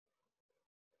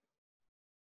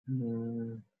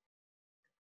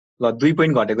ल 2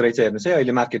 पोइन्ट घटेको रहेछ हेर्नुस् है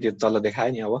अहिले मार्केट यो तल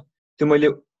देखाए नि अब त्यो मैले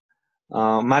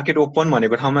मार्केट ओपन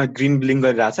भनेको ठाउँमा ग्रीन ब्लिङ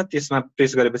गरिरहेछ त्यसमा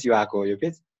प्रेस गरेपछि यो आएको हो यो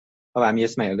पेज अब हामी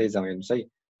यसमा हेर्दै जाउँ हेर्नुस् है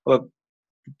अब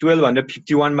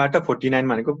 1251 बाट 49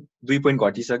 भनेको 2 पोइन्ट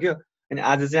घटिसक्यो अनि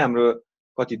आज चाहिँ हाम्रो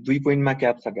कति 2 पोइन्टमा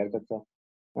क्याप छ क्याप छ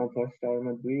फर्स्ट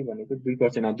आवरमा 2 भनेको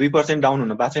 2% 2% डाउन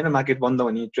हुन पाएको छैन मार्केट बन्द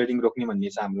भने ट्रेडिङ रोक्ने भन्ने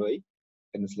छ हाम्रो है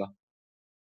हेर्नुस् ल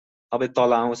अब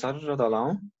तल आउँ सर र तल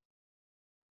आउँ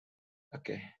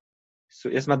ओके सो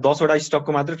यसमा 10 वटा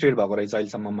स्टकको मात्र ट्रेड भएको रहेछ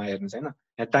अहिलेसम्ममा हेर्नुस् हैन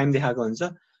यहाँ टाइम देखाएको हुन्छ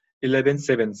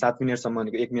 11:07 7 मिनेटसम्म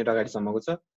भनेको 1 मिनेट अगाडिसम्मको छ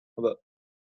अब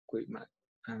कोही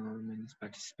माइनस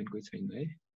पार्टिसिपेन्ट कोही छैन है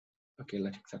ओके ल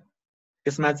ठीक छ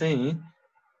यसमा चाहिँ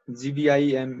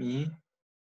जीबीआईएमई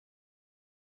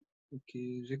ओके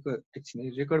रेकर्ड एकछिन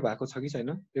रेकर्ड भएको छ कि छैन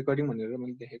रेकर्डिङ भनेर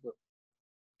मैले देखेको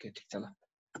ओके ठीक छ ल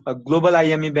ग्लोबल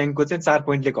आईएमई बैंकको चाहिँ 4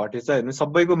 पोइन्टले घटेछ हेर्नु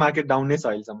सबैको मार्केट डाउन नै छ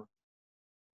अहिलेसम्म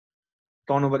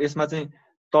टर्नओभर यसमा चाहिँ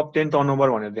टप 10 टर्नओभर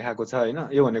भनेर देखाएको छ हैन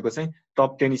यो भनेको चाहिँ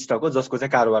टप 10 स्टक हो जसको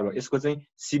चाहिँ कारोबार भयो यसको चाहिँ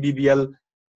सीबीबीएल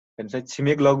भन्छ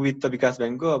छिमेक लघु वित्त विकास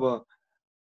बैंकको अब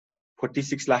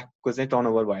 46 लाखको चाहिँ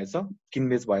टर्नओभर भएछ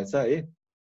किनबेच भएछ है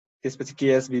त्यसपछि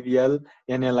केएसबीबीएल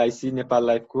एनएलआईसी नेपाल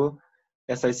लाइफको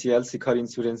एसआईसीएल शिखर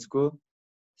इन्स्योरेन्सको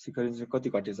शिखर इन्स्योरेन्स कति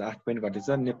घटेछ 8 पोइन्ट घटेछ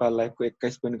नेपाल लाइफको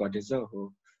 21 पोइन्ट घटेछ हो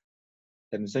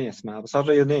हेर्नुस् है यसमा अब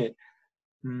सर यो नै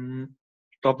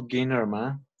टप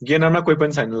गेनरमा कोही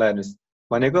पनि छैन ल हेर्नुस्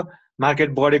भनेको मार्केट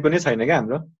बढेको नै छैन क्या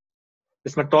हाम्रो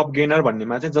यसमा टप गेनर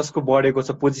भन्नेमा चाहिँ जसको बढेको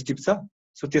छ पोजिटिभ छ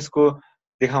सो त्यसको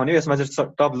देखाउने यसमा चाहिँ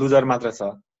टप लुजर मात्र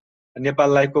छ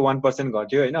नेपाल लाइफको 1%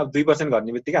 घट्यो हैन अब 2%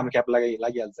 घट्ने बित्तिकै हाम्रो क्याप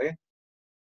लागिहाल्छ क्या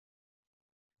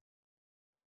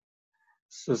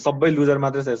सो सबै लुजर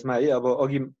मात्र छ यसमा है अब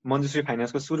अघि मञ्जुश्री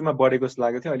फाइनान्सको सुरुमा बढेको जस्तो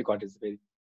लागेको थियो अहिले घटेछ फेरि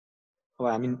अब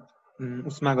हामी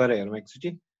उसमा गएर हेरौँ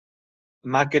एकचोटि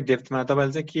मार्केट डेप्थमा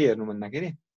तपाईले चाहिँ के हेर्नु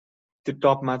भन्दाखेरि त्यो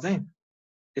टपमा चाहिँ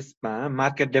यसमा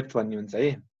मार्केट डेप्थ भन्ने हुन्छ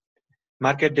है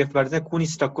मार्केट डेप्थबाट चाहिँ कुन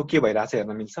स्टकको के भइराछ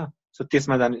हेर्न मिल्छ सो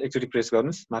त्यसमा जानु एकचोटि प्रेस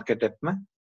गर्नुस् मार्केट डेप्थमा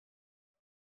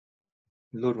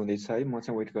लोड हुँदैछ है म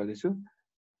चाहिँ वेट गर्दैछु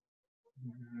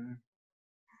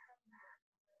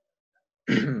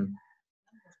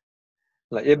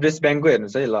ल एभरेस्ट बैंकको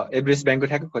हेर्नुस् है ल एभरेस्ट बैंकको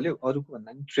ठ्याक्कै खोल्यो अरुको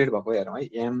भन्दा नि ट्रेड भएको हेरौँ है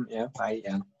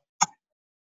एमएफआईएल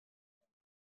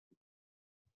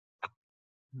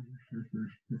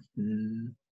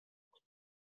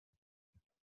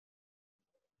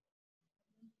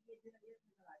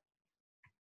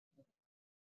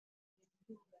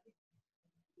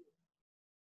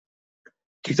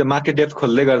ठीक छ मार्केट डेप्थ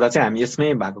खोल्दै गर्दा चाहिँ हामी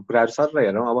यसमै भएको कुराहरु सर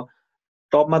हेरौँ अब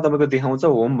टपमा तपाईको देखाउँछ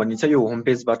होम भन्ने छ यो होम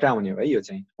पेजबाट आउने हो है यो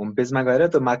चाहिँ होम पेजमा गएर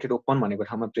त्यो मार्केट ओपन भनेको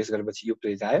ठाउँमा प्रेस गरेपछि यो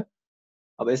पेज आयो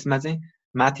अब यसमा चाहिँ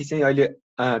माथि चाहिँ अहिले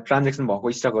ट्रान्ज्याक्सन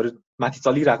भएको स्टकहरु माथि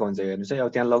चलिरहेको हुन्छ हेर्नुस् है अब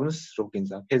त्यहाँ लग्नुस्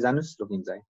रोकिन्छ फेरि जानुस् रोकिन्छ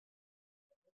है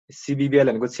सीबीबीएल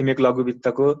भनेको छिमेक लघु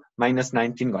वित्तको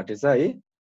 -19 घटेछ है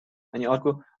अनि अर्को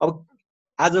अब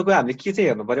आजको हामीले के चाहिँ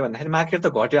हेर्नु पर्यो भन्दाखेरि मार्केट त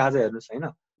घट्यो आज हेर्नुस् हैन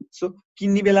सो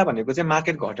किन्ने बेला भनेको चाहिँ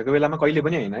मार्केट घटेको बेलामा कहिले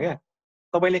पनि हैन क्या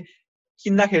तपाईले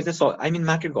किन्दाखेरि चाहिँ आई मिन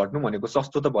मार्केट घट्नु भनेको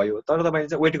सस्तो त भयो तर तपाईले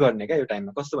चाहिँ वेट गर्ने क्या यो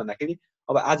टाइममा कस्तो भन्दाखेरि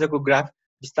अब आजको ग्राफ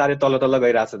बिस्तारै तल तल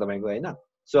गइराछ तपाईको हैन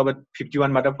सो अब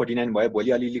 51 बाट 49 भयो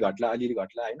भोलि अलिअलि घट्ला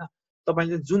हैन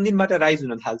तपाईले जुन दिनबाट राइज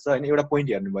हुन थाल्छ हैन एउटा पोइन्ट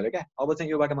हेर्नु पर्यो क्या अब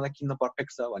चाहिँ योबाट मलाई किन्न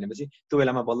पर्फेक्ट छ भनेपछि त्यो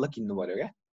बेलामा बल्ल किन्नु पर्यो क्या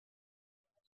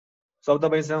सब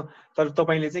तपाईसँग तर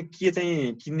तपाईले चाहिँ के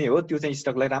चाहिँ किन्ने हो त्यो चाहिँ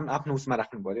स्टकलाई आफ्नो उसमा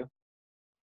राख्नु पर्यो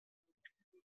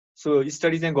सो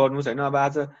स्टडी चाहिँ गर्नु छैन अब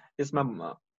आज यसमा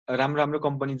राम्रो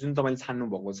कम्पनी जुन तपाईले छान्नु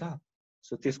भएको छ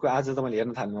सो त्यसको आज तपाईले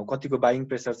हेर्न थाल्नु कतिको बाइङ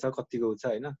प्रेसर छ कतिको छ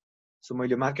हैन सो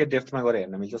मैले मार्केट डेप्थमा गएर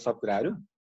हेर्न मिल्छ सब कुराहरु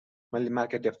मैले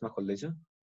मार्केट डेप्थमा खोल्दै छु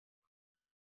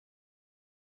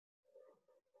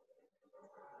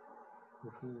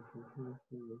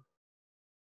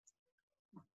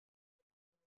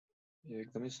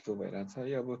एकदमै स्लो भइराछ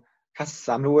है अब खास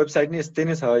हाम्रो वेबसाइट नै यस्तै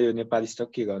नै छ यो नेपाली स्टक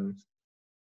के गर्नु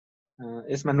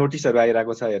यसमा नोटिसहरु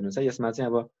आइराको छ हेर्नुस् है यसमा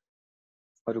चाहिँ अब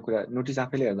अरु कुरा नोटिस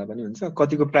आफैले हेर्दा पनि हुन्छ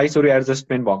कतिको प्राइसहरु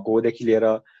एडजस्टमेन्ट भएको देखि लिएर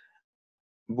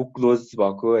बुक क्लोज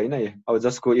भएको हैन अब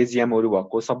जसको एजीएम हरु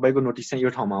भएको सबैको नोटिस चाहिँ यो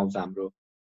ठाउँमा आउँछ हाम्रो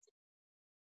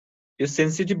यो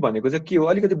सेन्सिटिभ भनेको चाहिँ के हो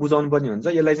अलिकति बुझाउनु पर्ने हुन्छ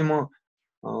यसलाई चाहिँ म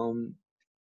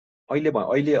अहिले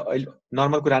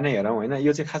नर्मल कुरा नै हेरौँ हैन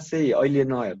यो चाहिँ खासै अहिले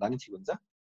नहेर्दा नि ठिक हुन्छ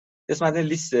यसमा चाहिँ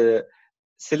लिस्ट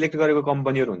सिलेक्ट गरेको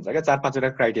कम्पनीहरु हुन्छ क्या 4-5 वटा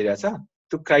क्राइटेरिया छ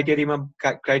त्यो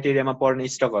क्राइटेरियामा पर्ने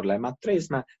स्टकहरुलाई मात्र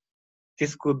यसमा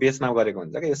त्यसको बेसमा गरेको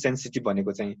हुन्छ क्या यो सेन्सिटिभ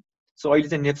भनेको चाहिँ सो अहिले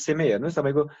चाहिँ नेप्सेमै हेर्नुस्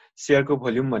तपाईको शेयरको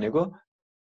भोल्युम भनेको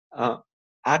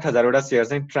 8000 वटा शेयर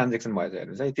चाहिँ ट्रान्ज्याक्सन भएछ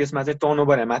हेर्नुस् है त्यसमा चाहिँ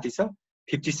टर्नओभर यहाँ माथि छ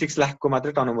 56 लाखको मात्र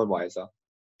टर्नओभर भएछ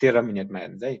 13 मिनेटमा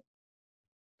हेर्नुस् है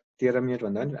 13 मिनेट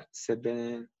भन्दा पनि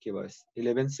 7 के भयो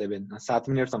 11:07 7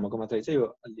 मिनेटसम्मको मात्रै छ यो।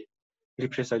 अलि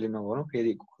रिफ्रेस अहिले नगरौँ,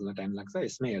 फेरि खुल्न टाइम लाग्छ।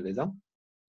 यसमै हेर्दै जाउँ।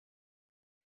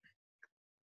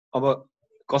 अब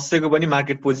कसैको पनि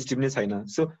मार्केट पोजिटिभ नै छैन।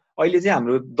 सो अहिले चाहिँ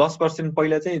हाम्रो 10%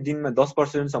 पहिला चाहिँ दिनमा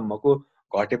 10% सम्मको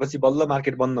घटेपछि बल्ल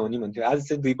मार्केट बन्द हुने भन्थ्यो। आज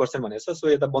चाहिँ 2% भनेको छ। सो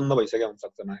यता बन्द भइसक्यो हुन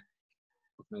सक्छ market.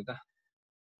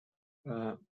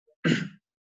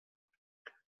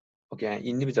 Okay,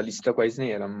 individual stock wise नै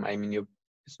हेरौँ। आई मिन यो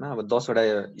यसमा अब 10 वटा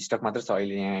स्टक मात्र छ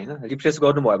अहिले यहाँ हैन। रिफ्रेस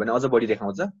गर्नुभयो भने अझ बढी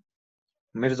देखाउँछ।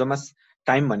 मेरो जम्मा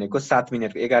टाइम भनेको 7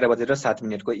 मिनेटको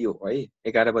 11:07 को यो है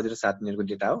 11:07 को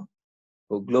डेटा हो।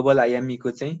 ग्लोबल आइएमई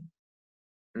को चाहिँ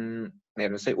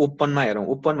हेर्नुहोस् है, ओपनमा हेरौँ।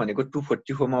 ओपन भनेको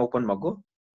 244 मा ओपन भएको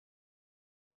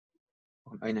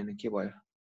हैन, के भयो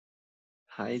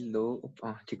हाई लो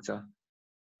ठिक छ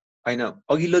हैन।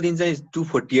 अघिल्लो दिन चाहिँ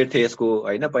 248 थियो यसको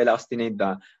हैन, पहिला अस्ति नै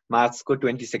मार्चको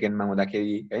 22 मा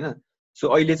हुँदाखेरि हैन। सो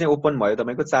अहिले चाहिँ ओपन भयो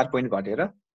तपाईको 4 पोइन्ट घटेर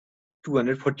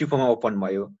 244 मा ओपन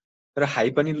भयो। र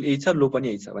हाई पनि यही छ, लो पनि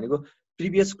यही छ। भनेको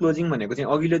प्रिभियस क्लोजिङ भनेको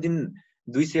चाहिँ अघिल्लो दिन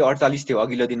 248 थियो।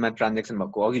 अघिल्लो दिनमा ट्रान्ज्याक्सन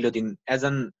भएको अघिल्लो दिन as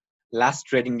an last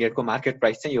trading डेटको market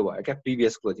price चाहिँ यो भयो क्या,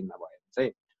 प्रिभियस क्लोजिङमा भयो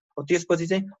चाहिँ। अब त्यसपछि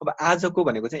चाहिँ अब आजको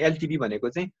भनेको चाहिँ एलटिबी भनेको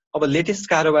चाहिँ अब लेटेस्ट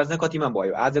कारोबार चाहिँ कतिमा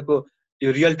भयो आजको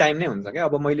यो रियल टाइम नै हुन्छ क्या।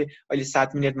 अब मैले अहिले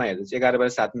 7 मिनेटमा हेर्दैछु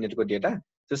 11:07 को डेटा।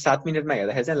 त्यो 7 मिनेटमा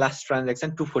हेर्दाखेरि चाहिँ लास्ट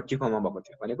ट्रान्ज्याक्सन 244 मा भएको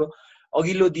थियो। भनेको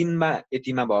अघिल्लो दिनमा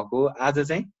यतिमा भएको, आज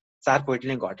चाहिँ 4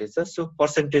 पोइन्टले घटेछ। सो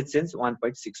पर्सेन्टेज चेन्ज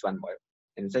 1.61 भयो।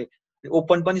 हेर्नुहोस् है,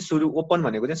 ओपन पनि सुरु ओपन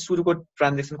भनेको चाहिँ सुरुको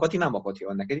ट्रान्ज्याक्सन कतिमा भएको थियो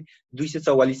भन्दाखेरि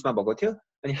 244 मा भएको थियो।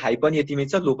 अनि हाई पनि यतिमै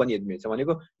छ, लो पनि यतिमै छ।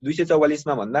 भनेको 244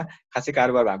 मा भन्दा खासै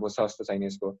कारोबार भएको छ जस्तो छैन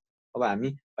यसको। अब हामी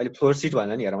अहिले फ्लोर सिट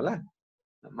भनेर नि हेरौँला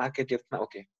मार्केट डेप्थमा।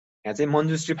 ओके, यहाँ चाहिँ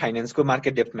मन्जुश्री फाइनान्सको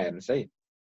मार्केट डेप्थमा हेर्नुहोस् है।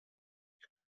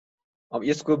 अब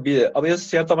यसको अब यो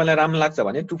सेयर तपाईलाई राम्रो लाग्छ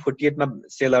भने 248 मा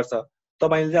सेलर छ।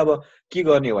 तपाईले चाहिँ अब के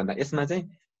गर्ने हो भन्दा यसमा चाहिँ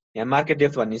यहाँ मार्केट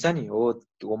डेप्थ भन्ने छ नि, हो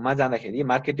होममा जाँदाखेरि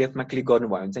मार्केट डेप्थमा क्लिक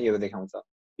गर्नुभयो भने चाहिँ यो देखाउँछ।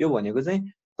 यो भनेको चाहिँ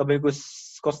तपाईको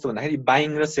कस्तो भन्दाखेरि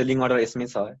बाइङ र सेलिङ अर्डर यसमै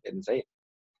छ। हेर्नुहोस् है,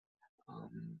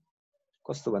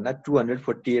 कस्तो भन्दा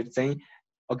 248 चाहिँ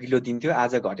अघिल्लो दिन थियो,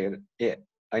 आज घटेर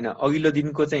हैन अघिल्लो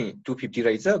दिनको चाहिँ 250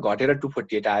 रहेछ, घटेर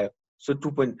 248 आयो। सो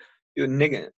 2 पोइन्ट यो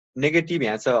नेगेटिभ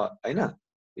यहाँ छ हैन।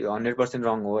 यो 100%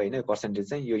 रङ हो हैन, पर्सेन्टेज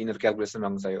चाहिँ यो इनर क्याल्कुलेसन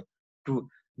रङ छ। यो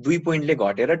 2 पोइन्टले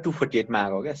घटेर 248 मा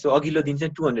आएको क्या। सो अघिल्लो दिन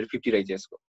चाहिँ 250 रहेछ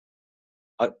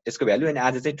यसको भ्यालु, अनि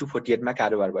आज चाहिँ 248 मा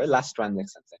कारोबार भयो लास्ट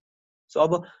ट्रान्ज्याक्सन चाहिँ। सो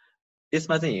अब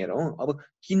यसमा चाहिँ हेरौँ, अब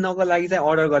किन्नको लागि चाहिँ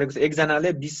अर्डर गरेको छ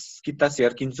एकजनाले 20 किता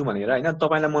सेयर किन्छु भनेर हैन।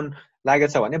 तपाईलाई मन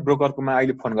लागेको छ भने ब्रोकरकोमा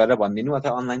अहिले फोन गरेर भनिदिनु,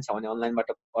 अथवा अनलाइन छ भने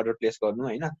अनलाइनबाट अर्डर प्लेस गर्नु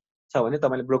हैन। छ भने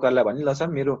तपाईले ब्रोकरलाई भन्नु, ल सर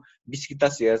मेरो 20 किता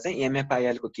सेयर चाहिँ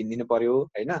एमएफआईएल को किनिदिनु पर्यो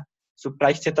हैन। सो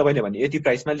प्राइस चाहिँ तपाईले भने यति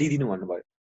प्राइसमा लिदिनु भन्नुभयो।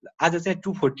 आज चाहिँ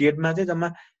 248 मा चाहिँ जम्मा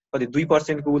कति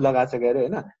 2% को लगाएको छ गरे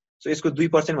हैन। सो यसको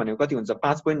 2% भनेको कति हुन्छ,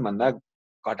 5 पोइन्ट भन्दा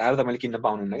घटाएर तपाईले किन्न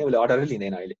पाउनुहुन्न क्या। उसले अर्डरै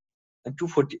लिँदैन अहिले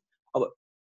 240। अब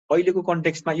अहिलेको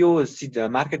कन्टेक्स्टमा यो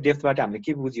मार्केट डेप्थबाट हामीले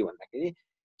के बुझ्यो भन्दाखेरि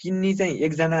किन्ने चाहिँ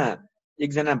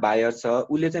एकजना बायर छ,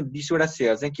 उसले चाहिँ 20 वटा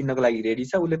सेयर चाहिँ किन्नको लागि रेडी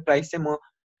छ। उसले प्राइस चाहिँ म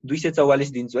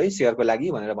 244 दिन्छु है सेयरको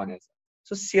लागि भनेर भनेको छ।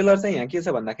 सो सेलर चाहिँ यहाँ के छ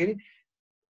भन्दाखेरि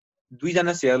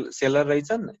दुईजना सेलर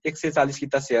रहेछन्, 140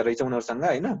 किता सेयर रहेछ उनीहरुसँग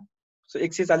हैन। सो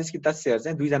 140 किता सेयर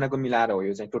चाहिँ दुईजनाको मिलाएर हो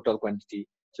यो चाहिँ टोटल क्वान्टिटी।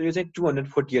 सो यो चाहिँ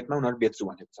 248 मा उनीहरु बेच्छु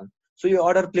भनेको छन्। सो यो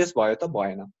अर्डर प्लेस भयो त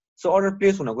भएन। सो अर्डर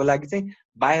प्लेस हुनको लागि चाहिँ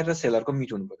बायर र सेलरको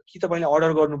मिट हुनु पर्यो। कि तपाईले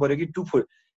अर्डर गर्नु पर्यो कि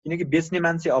किनकि बेच्ने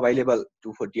मान्छे अवेलेबल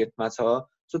 248 मा छ।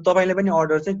 सो तपाईले पनि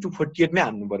अर्डर चाहिँ 248 मै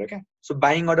हान्नु पर्यो क्या। सो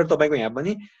बाइङ अर्डर तपाईको यहाँ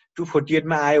पनि 248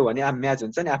 मा आयो भने म्याच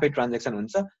हुन्छ नि, आफै ट्रान्ज्याक्सन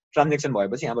हुन्छ। ट्रान्ज्याक्सन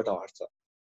भएपछि यहाँबाट हट्छ।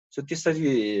 सो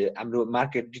त्यसरी हाम्रो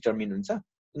मार्केट डिटरमिन हुन्छ।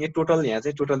 अनि टोटल यहाँ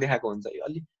चाहिँ टोटल देखाएको हुन्छ। यो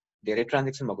अलि धेरै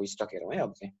ट्रान्ज्याक्सन भएको स्टक हेरौँ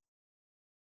है।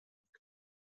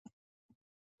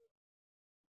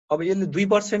 अब यसले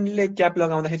 2% ले क्याप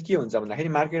लगाउँदाखेरि के हुन्छ भन्दाखेरि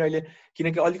मार्केट अहिले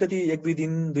किनकि अलिकति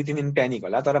 1-2 दिन प्यानिक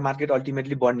होला, तर मार्केट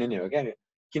अल्टिमेटली बढ्ने नै हो क्या।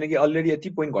 किनकि अलरेडी यति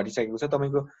पोइन्ट घटिसकेको छ।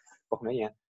 तपाईको पक्न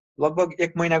यहाँ लगभग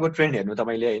 1 महिनाको ट्रेन्ड हेर्नु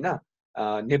तपाईले हैन।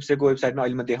 नेप्सेको वेबसाइटमा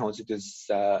अहिले म देखाउँछु त्यो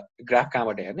ग्राफ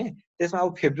कहाँबाट हेर्ने। त्यसमा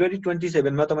अब फेब्रुअरी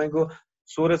 27 मा तपाईको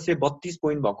 1632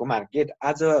 पोइन्ट भएको मार्केट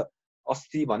आज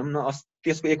अस्ति भनौं न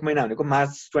त्यसको 1 महिना भनेको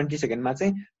मार्च 22 मा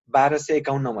चाहिँ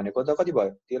 1251 भनेको त कति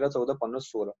भयो 13 14 15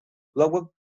 16 लगभग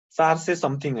 400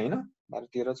 समथिङ हैन। 12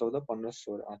 13 14 15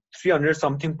 16 300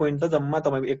 समथिङ पोइन्ट त जम्मा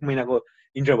तपाईको 1 महिनाको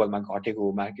इन्टरभलमा घटेको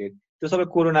हो मार्केट। त्यो सबै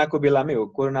कोरोनाको बेलामै हो।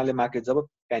 कोरोनाले मार्केट जब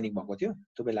प्यानिक भएको थियो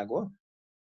त्यो बेलाको हो।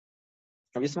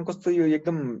 अब यसमा कस्तो यो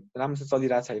एकदम राम्रोसँग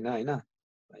चलिरहेको छैन हैन।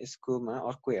 यसकोमा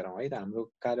अर्को हेरौँ है त। हाम्रो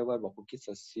कारोबार भएको के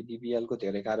छ, सीडीबीएल को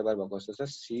धेरै कारोबार भएको जस्तो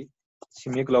छ।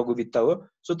 सिमेक लघु वित्त हो।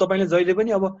 सो तपाईले जहिले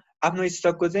पनि अब आफ्नो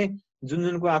स्टकको चाहिँ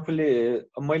जुनको आफूले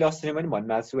मैले अस्ति पनि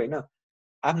भनिरहेको छु होइन,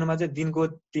 आफ्नोमा चाहिँ दिनको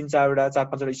 3-4वटा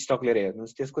 4-5वटा स्टक लिएर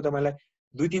हेर्नुहोस्, त्यसको तपाईँलाई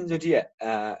 2-3 चोटि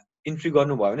इन्ट्री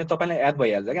गर्नुभयो भने तपाईँलाई याद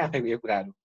भइहाल्छ क्या आफैको यो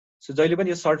कुराहरू। सो जहिले पनि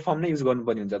यो सर्ट फर्म नै युज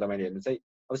गर्नुपर्ने हुन्छ तपाईँले हेर्नुहोस् है।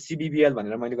 अब CBBL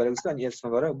भनेर मैले गरेको छु, अनि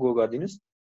यसमा गएर गो गरिदिनुहोस्।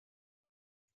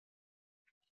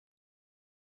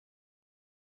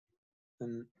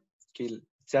 के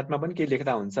च्याटमा पनि केही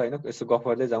लेख्दा हुन्छ होइन, यसो गफ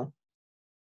गर्दै जाउँ।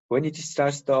 when it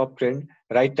starts the uptrend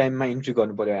right टाइममा इन्ट्री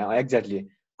गर्नु पर्यो। एक्ज्याक्टली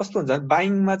कस्तो हुन्छ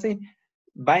बाइङमा चाहिँ,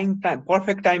 buying time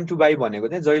perfect time to buy भनेको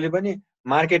चाहिँ जहिले पनि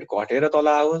मार्केट घटेर तल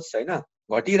आओस् होइन,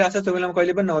 घटिरहेछ त्यो बेलामा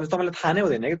कहिले पनि नगर्नुहोस्, तपाईँलाई थाहा नै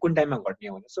हुँदैन कि कुन टाइममा घट्ने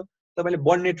हो भनेर। सो तपाईँले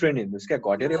बढ्ने ट्रेन्ड हेर्नुहोस् क्या,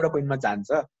 घटेर एउटा पोइन्टमा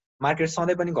जान्छ, मार्केट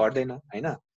सधैँ पनि घट्दैन होइन।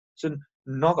 सो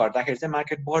नघट्दाखेरि चाहिँ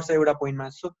मार्केट बढ्छ एउटा पोइन्टमा।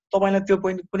 सो तपाईँलाई त्यो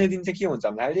पोइन्ट कुनै दिन चाहिँ के हुन्छ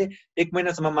भन्दाखेरि 1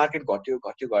 महिनासम्म मार्केट घट्यो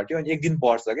घट्यो घट्यो अनि एक दिन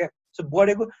बढ्छ क्या। सो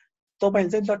बढेको तपाईँले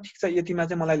चाहिँ ल ठिक छ यतिमा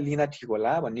चाहिँ मलाई लिन ठिक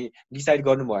होला भन्ने डिसाइड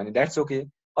गर्नुभयो भने द्याट्स ओके।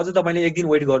 अझ तपाईँले एक दिन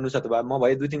वेट गर्नु छ अथवा म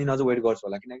भए 2-3 दिन अझ वेट गर्छु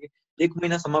होला, किनकि 1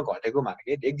 महिनासम्म घटेको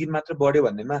मार्केट एक दिन मात्र बढ्यो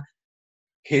भन्नेमा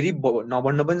फेरि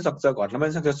नबढ्न पनि सक्छ, घट्न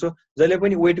पनि सक्छ। सो जहिले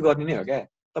पनि वेट गर्ने नै हो क्या।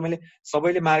 तपाईँले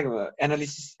सबैले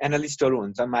एनालिस्टहरू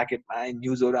हुन्छ मार्केटमा,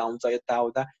 न्युजहरू आउँछ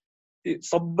यताउता,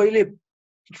 सबैले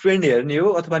ट्रेन्ड हेर्ने हो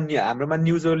अथवा हाम्रोमा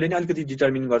न्युजहरूले नै अलिकति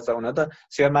डिटर्मिन गर्छ। हुन त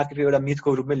सेयर मार्केटको एउटा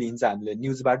मिथको रूपमै लिन्छ हामीले,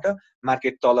 न्युजबाट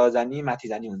मार्केट तल जाने माथि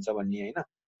जाने हुन्छ भन्ने होइन।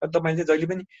 तर तपाईँले चाहिँ जहिले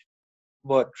पनि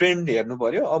अब ट्रेन्ड हेर्नु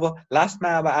पर्यो। अब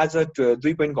लास्टमा अब आज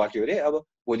 2 पोइन्ट घट्यो अरे, अब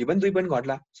भोलि पनि 2 पोइन्ट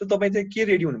घट्ला। सो तपाईँ चाहिँ के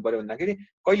रेडी हुनु पर्यो भन्दाखेरि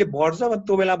कहिले बढ्छ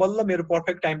त्यो बेला बल्ल मेरो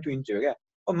पर्फेक्ट टाइम टु इन्ट्री हो क्या।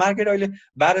 अब मार्केट अहिले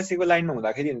 1200को लाइनमा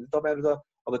हुँदाखेरि तपाईँहरू त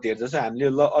अब धेरै जसो हामीले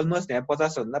अलमोस्ट यहाँ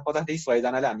 50-भन्दा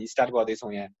 50-100जनाले हामी स्टार्ट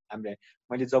गर्दैछौँ यहाँ। हामीले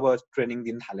मैले जब ट्रेनिङ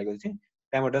दिन थालेको थिएँ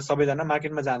त्यहाँबाट सबैजना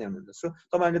मार्केटमा जाँदै हुनुहुन्छ। सो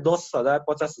तपाईँहरूले 10,000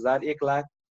 50,000 1 लाख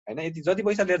होइन यति जति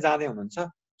पैसा लिएर जाँदै हुनुहुन्छ।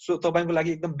 सो तपाईँको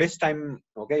लागि एकदम बेस्ट टाइम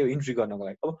हो क्या यो इन्ट्री गर्नको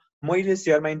लागि। अब मैले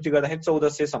सेयरमा इन्ट्री गर्दाखेरि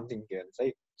 1400 समथिङ थियो हेर्नुहोस् है।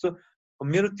 सो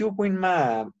मेरो त्यो पोइन्टमा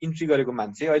इन्ट्री गरेको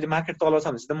मान्छे अहिले मार्केट तल छ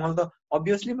भनेपछि त मलाई त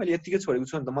अभियसली मैले यतिकै छोडेको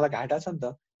छु नि त, मलाई घाटा छ नि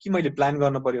त, कि मैले प्लान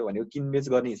गर्न पर्यो भनेको किनबेच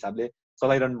गर्ने हिसाबले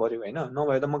चलाइरहनु पर्यो होइन,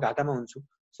 नभए त म घाटामा हुन्छु।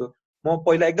 सो म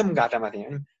पहिला एकदम घाटामा थिएँ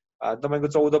अनि तपाईँको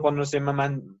 1400-1500मा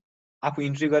आफू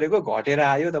इन्ट्री गरेको घटेर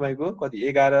आयो तपाईँको कति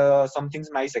 11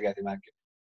 समथिङमा आइसकेको थियो मार्केट।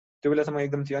 त्यो बेलासम्म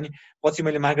एकदम थियो। अनि पछि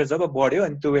मैले मार्केट जब बढ्यो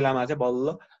अनि त्यो बेलामा चाहिँ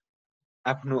बल्ल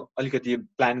आफ्नो अलिकति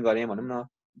प्लान गरेँ भनौँ न,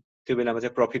 त्यो बेलामा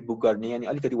चाहिँ प्रफिट बुक गर्ने अनि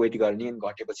अलिकति वेट गर्ने अनि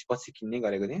घटेपछि पछि किन्ने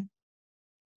गरेको थिएँ।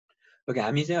 ओके,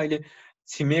 हामी चाहिँ अहिले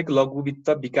छिमेक लघु वित्त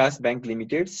विकास ब्याङ्क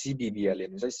लिमिटेड CBBL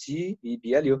हेर्नुहोस् है,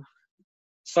 CBBL यो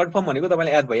सर्ट फर्म भनेको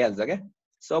तपाईँलाई याद भइहाल्छ क्या।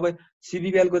 सो अब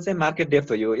CBBL को चाहिँ मार्केट डेप्थ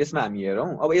हो यो, यसमा हामी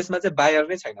हेरौँ। अब यसमा चाहिँ बायर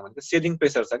नै छैन भनेको सेलिङ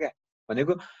प्रेसर छ क्या,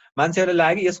 भनेको मान्छेहरूलाई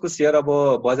लाग्यो यसको सेयर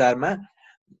अब बजारमा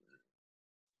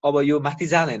अब यो माथि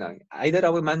जाँदैन। आइदर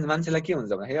अब मान्छेलाई के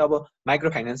हुन्छ भन्दाखेरि अब micro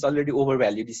finance already over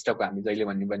valued stock हामी जहिले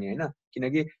भन्ने पनि होइन,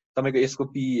 किनकि तपाईँको यसको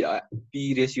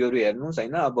पी रेसियोहरू हेर्नुहोस्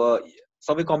होइन, अब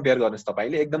सबै कम्पेयर गर्नुहोस्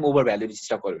तपाईँले, एकदम ओभर भ्याल्युड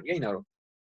स्टकहरू क्या यिनीहरू।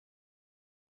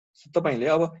 तपाईँले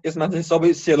अब यसमा चाहिँ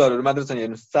सबै सेलरहरू मात्र छन्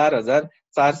हेर्नुहोस्,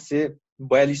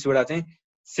 4442वटा चाहिँ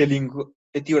सेलिङको,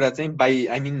 यतिवटा चाहिँ बाई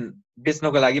आई मिन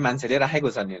बेच्नको लागि मान्छेले राखेको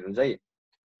छन् हेर्नुहोस् है।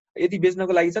 यदि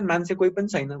बेच्नको लागि चाहिँ मान्छे कोही पनि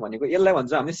छैन भनेको यसलाई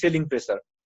भन्छ हामीले selling pressure.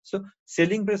 So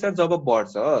selling pressure जब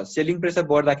बढ्छ, सेलिङ प्रेसर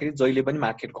बढ्दाखेरि जहिले पनि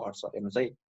मार्केट घट्छ हेर्नुहोस् है।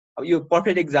 अब यो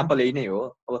पर्फेक्ट इक्जाम्पल यही नै हो।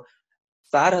 अब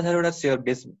 4000वटा सेयर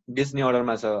बेच्ने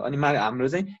अर्डरमा छ अनि हाम्रो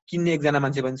चाहिँ किन्ने एकजना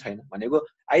मान्छे पनि छैन भनेको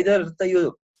आइदर त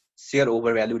यो सेयर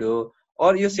ओभर भ्यालुड हो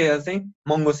अर यो सेयर चाहिँ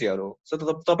महँगो सेयर हो। सो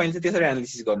तपाईँले चाहिँ त्यसरी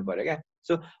एनालिसिस गर्नु पर्यो क्या।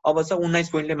 सो अब छ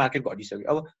 19 पोइन्टले मार्केट घटिसक्यो,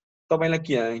 अब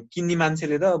तपाईँलाई किन्ने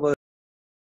मान्छेले त अब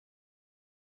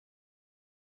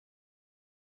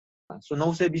सो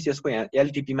 920 यसको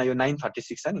एलटिपीमा यो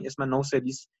 936 छ नि, यसमा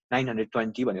 920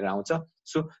 920 भनेर आउँछ।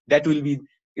 So that will be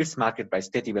its market price,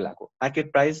 त्यति बेलाको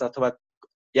मार्केट प्राइस अथवा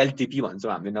एलटिपी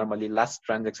भन्छौँ हामीले नर्मली, लास्ट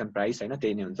ट्रान्जेक्सन प्राइस होइन,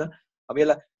 त्यही नै हुन्छ। अब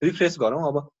यसलाई रिफ्रेस गरौँ।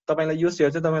 अब तपाईँलाई यो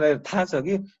सेयर चाहिँ तपाईँलाई थाहा छ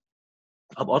कि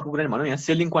अब अर्को कुरा भनौँ, यहाँ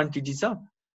सेलिङ क्वान्टिटी छ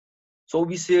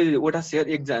 2400वटा सेयर,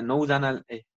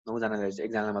 9जनाले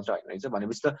एकजनाले मात्र होइन रहेछ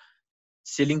भनेपछि त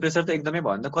सेलिङ प्रेसर त एकदमै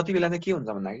भयो नि त। कति बेला चाहिँ के हुन्छ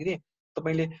भन्दाखेरि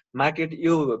तपाईँले मार्केट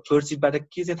यो फ्लोर सिटबाट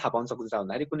के चाहिँ थाहा पाउन सक्नुहुन्छ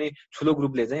भन्दाखेरि कुनै ठुलो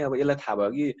ग्रुपले चाहिँ अब यसलाई थाहा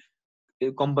भयो कि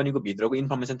कम्पनीको भित्रको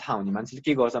इन्फर्मेसन थाहा हुने मान्छेले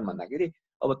के गर्छन् भन्दाखेरि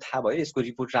अब थाहा भयो यसको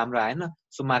रिपोर्ट राम्रो आएन,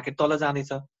 सो मार्केट तल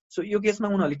जाँदैछ। सो यो केसमा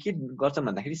उनीहरूले के गर्छन्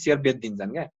भन्दाखेरि सेयर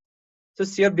बेचिदिन्छन् क्या। सो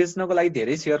सेयर बेच्नको लागि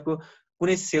धेरै सेयरको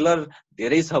कुनै सेलर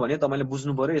धेरै छ भने तपाईँले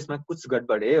बुझ्नु पर्यो यसमा कुछ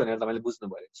गडबड है भनेर तपाईँले बुझ्नु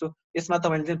पर्यो। सो यसमा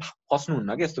तपाईँले चाहिँ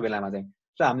फस्नुहुन्न क्या यस्तो बेलामा चाहिँ।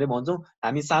 सो हामीले भन्छौँ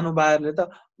हामी सानो बायरले त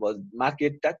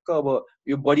मार्केट ट्याक्क अब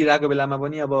यो बढिरहेको बेलामा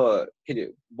पनि अब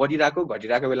फेरि बढिरहेको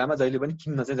घटिरहेको बेलामा जहिले पनि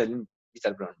किन्न चाहिँ जहिले पनि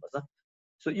विचार गर्नुपर्छ।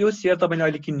 सो यो सेयर तपाईँले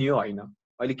अहिले किन्ने हो होइन,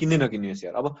 अहिले किन्ने नकिन्ने यो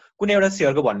सेयर। अब कुनै एउटा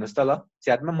सेयरको भन्नुस् त ल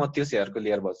च्याटमा, म त्यो सेयरको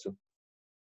लेयर बस्छु।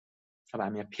 अब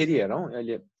हामी यहाँ फेरि हेरौँ,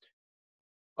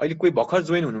 अहिले कोही भर्खर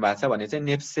जोइन हुनु भएको छ भने चाहिँ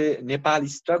नेप्से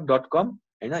nepalstock.com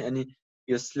हैन, अनि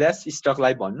यो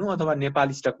 /stockलाई भन्नु अथवा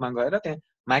नेपाल स्टकमा गएर त्यहाँ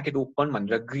मार्केट ओपन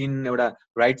भनेर ग्रीन एउटा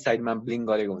राइट साइडमा ब्लिङ्क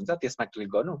गरेको हुन्छ, त्यसमा क्लिक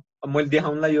गर्नु। अब मैले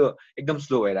देखाउनलाई यो एकदम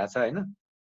स्लो भइरहेछ हैन।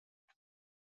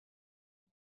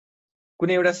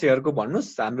 कुनै एउटा सेयरको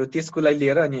भन्नुस् हाम्रो त्यसको लागि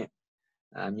लिएर, अनि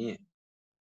हामी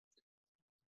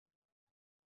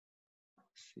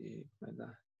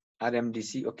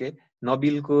आरएमडीसी ओके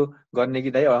नबिलको गर्ने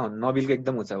कि दाइ? नबिलको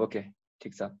एकदम हुन्छ, ओके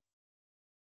ठिक छ।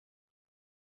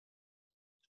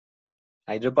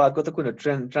 हाइड्रोपावरको त कुन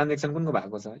ट्रान्जेक्सन कुनको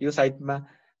भएको छ? यो साइटमा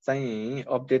चाहिँ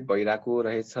अपडेट भइरहेको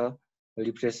रहेछ,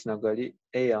 रिफ्रेश नगरी।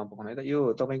 ए पकाउनु त यो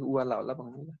तपाईको उवाला होला,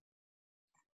 पकाउनु त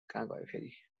कहाँ गयो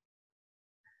फेरि?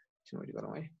 सिमरी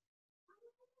गरौँ है,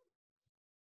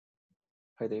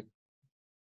 खै त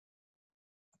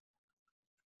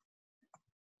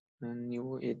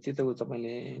न्यू यति त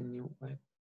तपाईले न्यू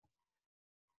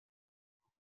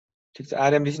ठिक छ।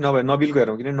 आरएमडीसी नभए नबिलको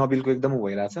हेरौँ, किन नबिलको एकदम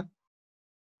भइरहेछ।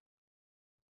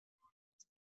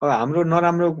 अब हाम्रो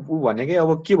नराम्रो उ भनेकै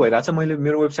अब के भइरहेछ, मैले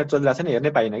मेरो वेबसाइट चलिरहेछ नि, हेर्नै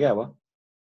पाइनँ क्या। अब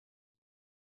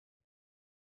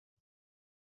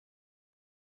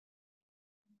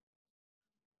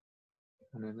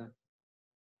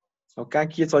अब कहाँ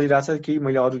के चलिरहेछ कि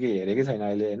मैले अरू केही हेरेकै छैन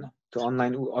अहिले हैन। त्यो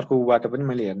अनलाइन अर्को उबाट पनि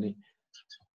मैले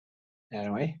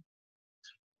हेरौँ है।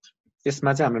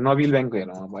 यसमा चाहिँ हाम्रो नबिल ब्याङ्कको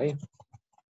हेरौँ अब है।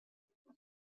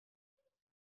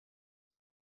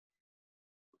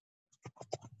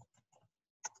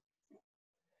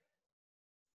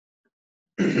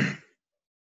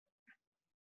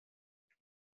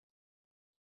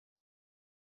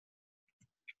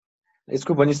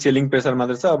 यसको पनि सेलिङ प्रेसर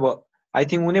मात्र छ। अब आई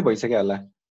थिंक उनी भइसक्यो होला,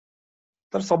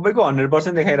 तर सबैको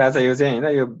 100% देखाइरहेछ यो चाहिँ हैन।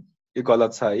 यो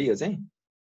गलत छ है। यो चाहिँ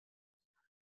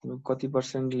कति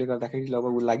पर्सेन्टले गर्दाखेरि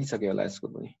लगभग लागिसक्यो होला यसको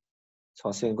पनि।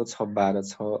 600 को 6 12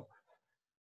 6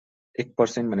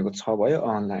 1% भनेको 6 भयो।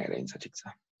 लागेर हिँड्छ, ठिक छ।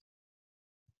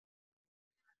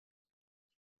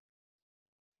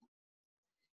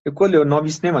 यो कसले हो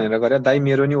नबिस्ने भनेर गरे दाइ?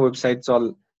 मेरो नि वेबसाइट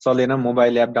चलेन,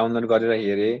 मोबाइल एप डाउनलोड गरेर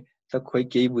हेरे त खोइ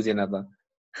केही बुझेन त।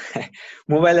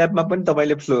 मोबाइल एपमा पनि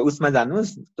तपाईले फ्लो उसमा जानुस्,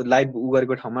 त्यो लाइभ उ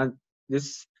गरेको ठाउँमा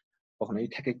जस भक्नै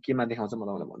ठ्याक्कै केमा देखाउँछ म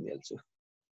तपाईलाई भनिहाल्छु।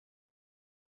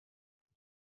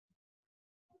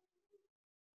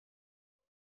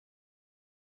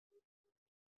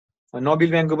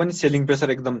 नबिल ब्याङ्कको पनि सेलिङ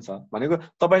प्रेसर एकदम छ भनेको।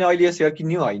 तपाईले अहिले यो सेयर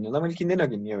किन्ने हो हैन? ल मैले किन्दै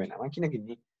नकिन्ने यो बेलामा किन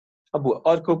किन्ने? अब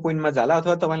अर्को पोइन्टमा जाला,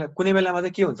 अथवा तपाईलाई कुनै बेलामा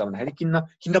चाहिँ के हुन्छ भन्दाखेरि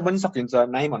किन्न पनि सकिन्छ,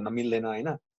 नाइ भन्न मिल्दैन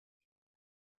हैन।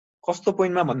 कस्तो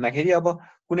पोइन्टमा भन्दाखेरि अब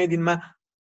कुनै दिनमा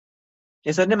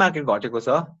यसरी नै मार्केट घटेको छ,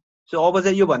 सो अब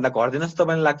चाहिँ यो भन्दा घट्दैन जस्तो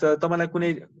तपाईलाई लाग्छ। तपाईलाई कुनै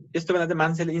यस्तो बेला चाहिँ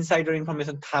मान्छेले इनसाइडर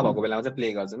इन्फर्मेसन थाहा भएको बेलामा चाहिँ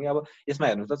प्ले गर्छ कि। अब यसमा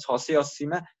हेर्नु त 680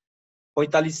 मा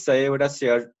 4500 वटा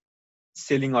सेयर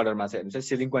सेलिङ अर्डरमा छ। हेर्नुस्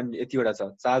सेलिङ क्वान्टिटी यतिवटा छ,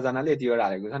 4 जनाले यतिवटा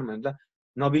हालेको छन् भने त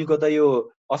नबिलको त यो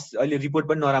अहिले रिपोर्ट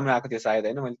पनि नराम्रो आएको थियो सायद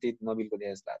हैन। मैले त्यही नबिलको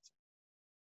देखेँ जस्तो लाग्छ।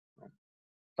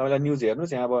 तपाईलाई न्यूज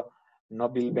हेर्नुस् यहाँ। अब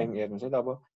नबिल ब्याङ्क हेर्नुस् है त। अब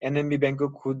एनएमबी ब्याङ्कको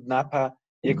खुद नाफा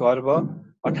 1 अर्ब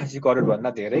 88 करोड भन्दा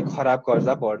धेरै, खराब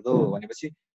कर्जा बढ्दो भनेपछि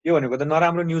यो भनेको त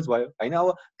नराम्रो न्यूज भयो हैन। अब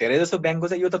धेरै जसो ब्याङ्कको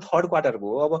चाहिँ यो त थर्ड क्वार्टरको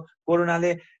हो। अब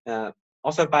कोरोनाले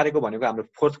असर पारेको भनेको हाम्रो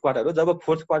फोर्थ क्वार्टर हो। जब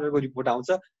फोर्थ क्वार्टरको रिपोर्ट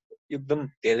आउँछ एकदम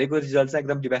धेरैको रिजल्ट चाहिँ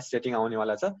एकदम डिभास्टेटिङ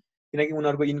आउनेवाला छ, किनकि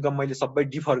उनीहरूको इन्कम मैले सबै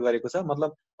डिफर गरेको छ।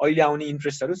 मतलब अहिले आउने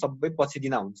इन्ट्रेस्टहरू सबै पछि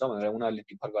दिन हुन्छ भनेर उनीहरूले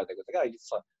डिफर गरिदिएको छ क्या। अहिले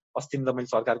अस्ति त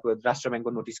मैले सरकारको राष्ट्र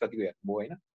ब्याङ्कको नोटिस कतिको हेर्नुभयो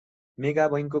हैन। मेगा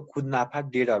बैङ्कको खुद नाफा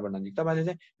 1.5 अर्ब नजिक। तपाईले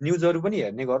चाहिँ न्यूजहरू पनि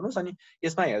हेर्ने गर्नुस्। अनि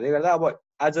यसमा हेर्दै गर्दा अब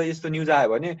आज यस्तो न्यूज आयो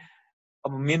भने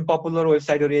अब मेन पपुलर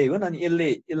वेबसाइटहरू यही हुन्, अनि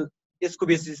यसको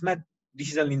बेसिसमा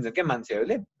डिसिजन लिन्छ क्या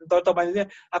मान्छेहरूले। तर तपाईले चाहिँ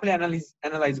आफूले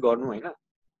एनालाइज गर्नु हैन।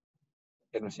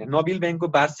 हेर्नुस् यहाँ नबिल ब्याङ्कको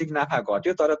वार्षिक नाफा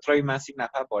घट्यो तर त्रैमासिक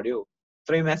नाफा बढ्यो।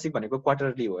 त्रैमासिक भनेको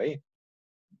क्वार्टरली हो है।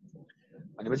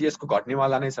 भनेपछि यसको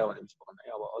घट्नेवाला नै छ भनेपछि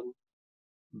अब अरु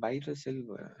बाहिर सेल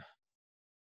भयो।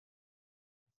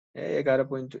 11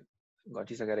 पोइन्ट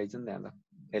घटिसकेको रहेछ नि त्यहाँ त।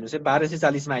 हेर्नुस् है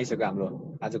 1240 मा आइसक्यो हाम्रो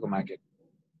आजको मार्केट।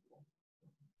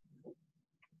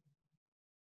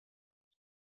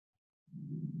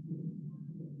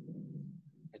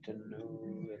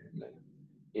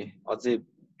 अझै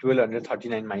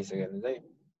 1239 मा आइसक्यो हेर्नुस् है।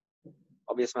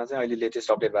 अब यसमा चाहिँ अहिले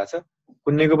लेटेस्ट अपडेट भएको छ,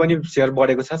 कुनैको पनि सेयर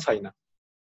बढेको छ छैन।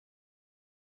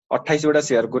 28 वटा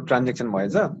सेयरको ट्रान्जेक्सन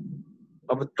भएछ।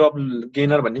 अब टप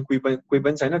गेनर भन्ने कोही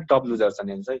पनि छैन, टप लुजर छन्।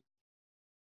 हेर्नुस् है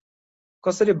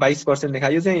कसरी 22%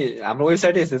 देखायो। यो चाहिँ हाम्रो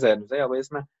वेबसाइटै यस्तै छ हेर्नुस् है। अब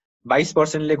यसमा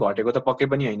 22% ले घटेको त पक्कै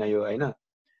पनि हैन यो हैन।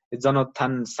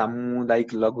 जनोत्थान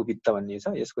सामुदायिक लघु वित्त भन्ने छ,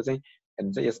 यसको चाहिँ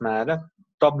हेर्नुहुन्छ यसमा आएर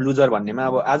टप लुजर भन्नेमा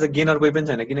अब आज गेनर कोही पनि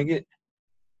छैन, किनकि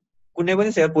कुनै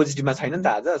पनि सेयर पोजिटिभमा छैन नि त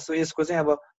आज। सो यसको चाहिँ अब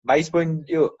 22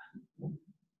 पोइन्ट यो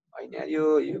होइन, यो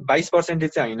 22%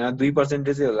 चाहिँ होइन, 2%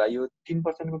 चाहिँ होला, यो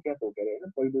 3% को क्याप हो के अरे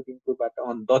होइन, पहिलो दिनकोबाट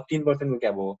 3% को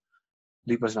क्याप हो,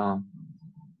 2%।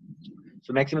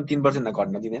 सो म्याक्सिमम 3% त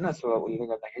घट्न दिँदैन। सो उसले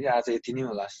गर्दाखेरि आज यति नै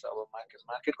होला। अब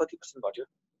मार्केट कति पर्सेन्ट घट्यो?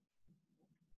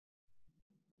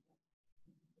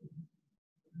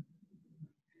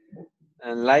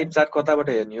 लाइभ चार्ट कताबाट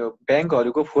हेर्ने हो?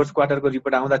 ब्याङ्कहरूको फोर्थ क्वार्टरको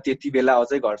रिपोर्ट आउँदा त्यति बेला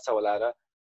अझै घट्छ होला र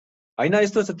होइन,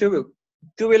 यस्तो छ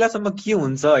त्यो बेलासम्म के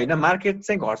हुन्छ होइन, मार्केट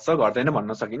चाहिँ घट्छ घट्दैन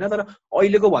भन्न सकिन्न, तर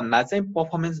अहिलेको भन्दा चाहिँ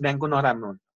पर्फर्मेन्स ब्याङ्कको नराम्रो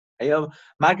हुन्छ है। अब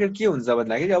मार्केट के हुन्छ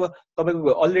भन्दाखेरि अब तपाईँको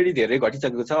अलरेडी धेरै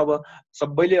घटिसकेको छ, अब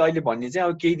सबैले अहिले भन्ने चाहिँ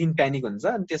अब केही दिन प्यानिक हुन्छ,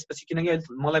 अनि त्यसपछि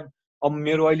किनकि मलाई अब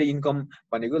मेरो अहिले इन्कम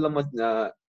भनेको ल म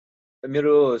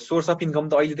मेरो सोर्स अफ इन्कम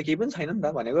त अहिले त केही पनि छैन नि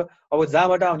त, भनेको अब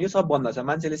जहाँबाट आउने सब बन्द छ,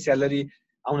 मान्छेले स्यालेरी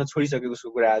आउन छोडिसकेको उसको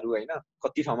कुराहरू होइन,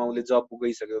 कति ठाउँमा उसले जब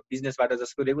गइसक्यो, बिजनेसबाट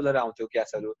जसको रेगुलर आउँथ्यो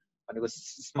क्यासहरू भनेको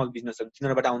स्मल बिजनेसहरू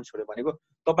तिनीहरूबाट आउनु छोड्यो, भनेको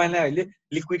तपाईँलाई अहिले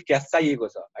लिक्विड क्यास चाहिएको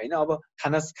छ होइन। अब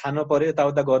खानु पर्यो,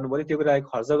 यताउता गर्नु पर्यो, त्यो कुरा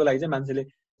खर्चको लागि चाहिँ मान्छेले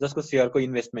जसको सेयरको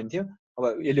इन्भेस्टमेन्ट थियो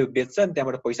अब यसले बेच्छ अनि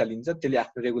त्यहाँबाट पैसा लिन्छ, त्यसले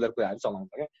आफ्नो रेगुलर कुराहरू चलाउँछ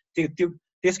क्या, त्यो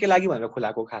त्यसकै लागि भनेर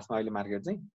खोलाएको खासमा अहिले मार्केट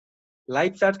चाहिँ।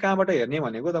 लाइभ चार्ट कहाँबाट हेर्ने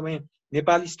भनेको तपाईँ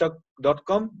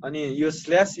नेपालstock.com अनि यो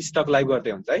 /stock लाइभ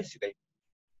गर्दै हुन्छ है सिधै,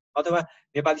 अथवा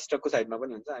नेपाल स्टकको साइडमा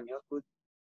पनि हुन्छ। हामी अर्को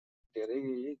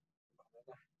धेरै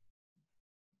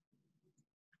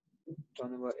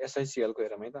SICL को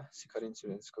हेरौँ है त, शिखर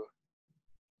इन्सुरेन्सको।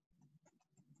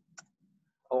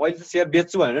 अहिले त सेयर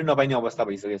बेच्छु भनेर नपाइने अवस्था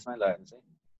भइसक्यो यसमा, ल हेर्नुहोस् है,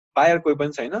 बायर कोही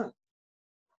पनि छैन।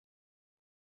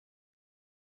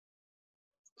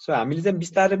 सो हामीले चाहिँ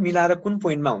बिस्तारै मिलाएर कुन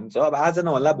पोइन्टमा हुन्छ, अब आज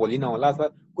नहोला भोलि नहोला, अथवा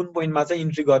कुन पोइन्टमा चाहिँ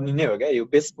इन्ट्री गर्ने नै हो क्या, यो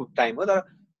बेस्ट टाइम हो, तर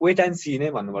वेट एन्ड सी नै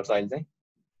भन्नुपर्छ अहिले चाहिँ।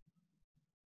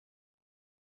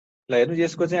 ल हेर्नु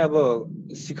यसको चाहिँ अब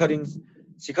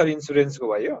शिखर इन्सुरेन्सको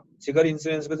भयो, शिखर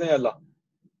इन्सुरेन्सको चाहिँ ल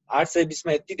 820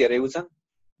 मा यति धेरै उछन्,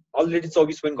 अलरेडी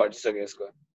 24 पोइन्ट घटिसक्यो यसको।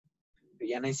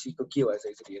 NIC को के भएछ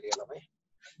एकचोटि हेरिहालौँ है।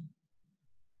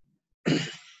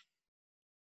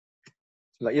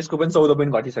 ल यसको पनि 14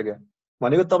 पोइन्ट घटिसक्यो,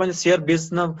 भनेको तपाईँले सेयर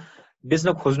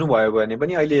बेच्न खोज्नु भयो भने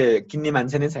पनि अहिले किन्ने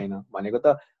मान्छे नै छैन, भनेको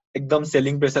त एकदम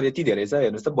सेलिङ प्रेसर यति धेरै छ।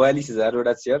 हेर्नुहोस् त 42,000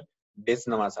 वटा सेयर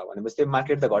बेच्नमा छ भनेपछि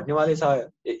मार्केट त घट्नेवालै छ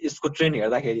यसको ट्रेन्ड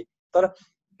हेर्दाखेरि, तर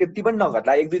त्यति पनि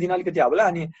नघट्ला, 1-2 दिन अलिकति होला।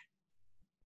 अनि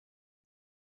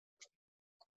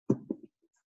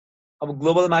अब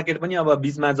ग्लोबल मार्केट पनि अब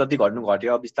बीचमा जति घट्नु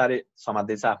घट्यो, अब बिस्तारै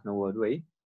समात्दैछ आफ्नो उहरू है।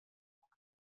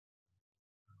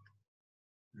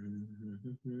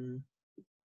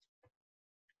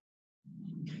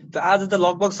 त आज त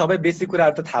लगभग सबै बेसिक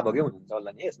कुराहरू त थाहा भएकै हुनुहुन्छ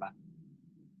होला नि यसमा।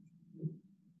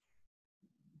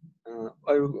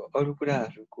 अरू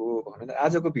कुराहरूको भन्नु त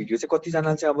आजको भिडियो चाहिँ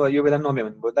कतिजना चाहिँ अब यो बेला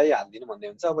नभ्याउनुभयो हालिदिनु भन्दै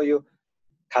हुन्छ। अब यो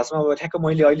खासमा अब ठ्याक्क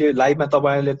मैले अहिले लाइभमा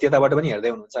तपाईँले त्यताबाट पनि हेर्दै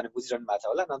हुनुहुन्छ भने बुझिरहनु भएको छ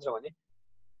होला, नत्र भने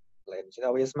हेर्नुहोस्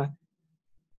अब यसमा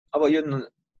अब यो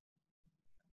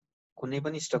कुनै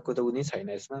पनि स्टकको त उ नै छैन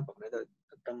यसमा, भन्ने त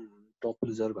एकदम टप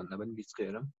लुजर भन्दा पनि बिचको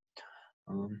हेरौँ।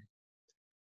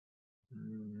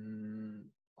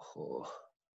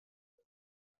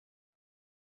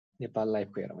 नेपाल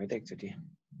लाइफको हेरौँ है त एकचोटि।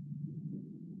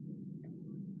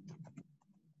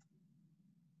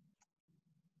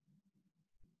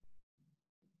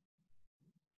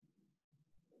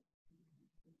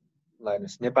 ल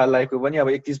हेर्नुहोस् नेपाल लाइफको पनि अब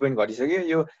 31 पोइन्ट घटिसक्यो।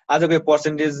 यो आजको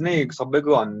पर्सेन्टेज नै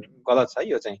सबैको गलत छ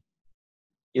यो चाहिँ,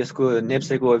 यसको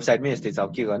नेप्सेको वेबसाइटमै यस्तै छ।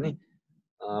 अब के गर्ने,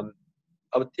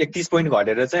 अब 31 पोइन्ट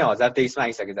घटेर चाहिँ 1023 मा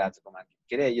आइसकेछ आजको मार्केट,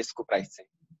 के अरे यसको प्राइस चाहिँ।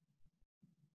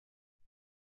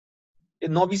 यो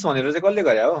नबिस भनेर चाहिँ कसले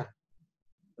गरे हो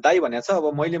दाइ भनेको छ।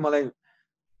 अब मलाई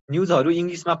न्युजहरू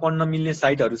इङ्ग्लिसमा पढ्न मिल्ने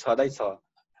साइटहरू छँदै छ,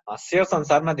 शेयर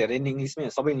संसारमा धेरै इङ्ग्लिसमै,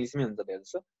 सबै इङ्ग्लिसमै हुन्छ धेरै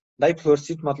जस्तो। दाइ फ्लोर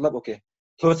सिट मतलब ओके,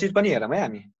 फ्लोर सिट पनि हेरौँ है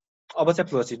हामी। अब चाहिँ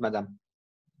फ्लोर सिटमा जाऊँ।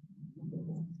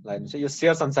 ल हेर्नुहोस् यो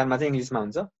शेयर संसारमा चाहिँ इङ्ग्लिसमा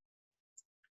हुन्छ।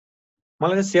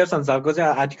 मलाई चाहिँ शेयर संसारको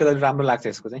चाहिँ आर्टिकलहरू राम्रो लाग्छ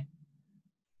यसको चाहिँ।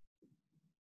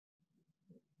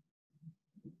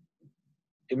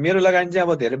 मेरो लगानी चाहिँ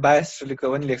अब धेरै बायसको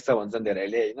पनि लेख्छ भन्छन्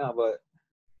धेरैले होइन। अब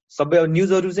सबै अब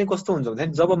न्युजहरू चाहिँ कस्तो हुन्छ भने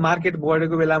जब मार्केट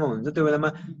बढेको बेलामा हुन्छ त्यो बेलामा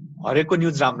हरेकको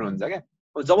न्युज राम्रो हुन्छ क्या।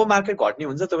 जब मार्केट घट्ने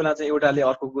हुन्छ त्यो बेला चाहिँ एउटाले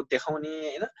अर्कोको देखाउने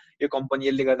होइन, यो कम्पनी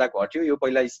यसले गर्दा घट्यो, यो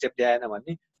पहिला स्टेप ल्याएन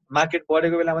भन्ने। मार्केट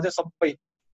बढेको बेलामा चाहिँ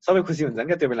सबै खुसी हुन्छन्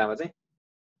क्या त्यो बेलामा चाहिँ।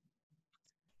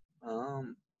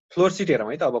 फ्लोर सिट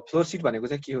हेरौँ है त। अब फ्लोर सिट भनेको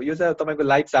चाहिँ के हो, यो चाहिँ तपाईँको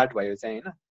लाइभ चार्ट भयो चाहिँ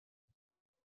होइन।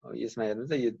 यसमा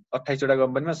हेर्नुहोस् यो 28 वटा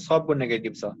कम्पनीमा सबको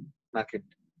नेगेटिभ छ मार्केट।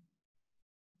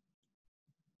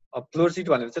 अब फ्लोर सिट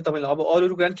भनेर चाहिँ तपाईले अब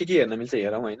अरु कुरा के हेर्न मिल्छ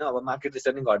हेरौँ हैन अब मार्केट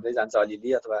त्यसरी नै घट्दै जान्छ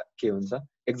अलिअलि अथवा के हुन्छ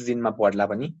एक दिनमा बढ्ला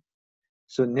पनि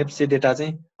सो नेप्से डेटा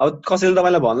चाहिँ अब कसैले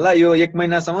तपाईलाई भन्ला यो 1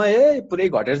 महिनासम्म पुरै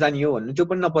घटेर जाने हो भन्नु त्यो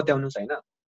पनि नपत्याउनुस् हैन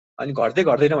अनि घट्दै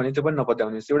घट्दैन भने त्यो पनि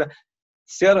नपत्याउनुस् एउटा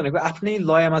शेयर भनेको आफ्नै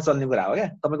लयमा चल्ने कुरा हो क्या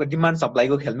तपाईको डिमान्ड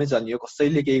सप्लाईको खेलमै चल्ने हो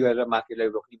कसैले केही गरेर मार्केटलाई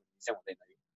रोक्ने भन्ने चाहिँ हुँदैन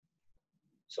यो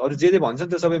सो अरु जे भन्छन्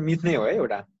त्यो सबै मिथ नै हो है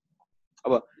एउटा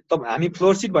अब तब हामी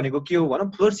फ्लोर सिट भनेको के हो भनौं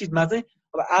फ्लोर सिटमा चाहिँ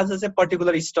अब आज चाहिँ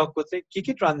पर्टिकुलर स्टकको चाहिँ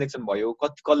के ट्रान्ज्याक्सन भयो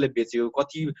कति कसले बेच्यो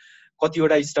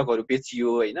कतिवटा स्टकहरु बेचियो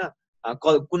हैन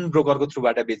कुन ब्रोकरको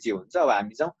थ्रुबाट बेचियो हुन्छ अब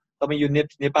हामी चाहिँ तपाई यो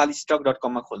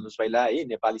nepalstock.com मा खोल्नुस् पहिला है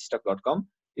nepalstock.com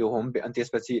यो होम अनि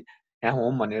त्यसपछि यहाँ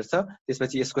होम भनेर छ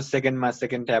त्यसपछि यसको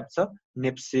सेकेन्ड ट्याब छ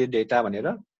नेप्से डेटा भनेर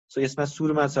सो यसमा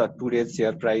सुरुमा छ टुडेज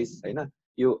शेयर प्राइस हैन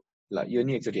यो ल यो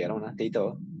नि एकचोटी हेरौँ न त्यही त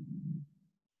हो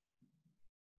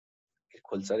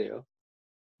खोल्छ रे हो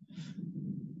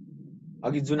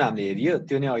अघि जुन हामीले हेरियो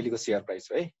त्यो नै अहिलेको शेयर प्राइस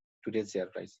हो है टुडेज शेयर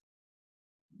प्राइस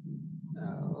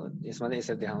यसमा चाहिँ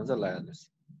यसरी देखाउँछ ल हेर्नुस्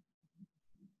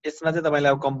यसमा चाहिँ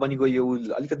तपाईलाई अब कम्पनीको यो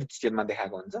अलिकति डिटेलमा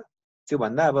देखाएको हुन्छ त्यो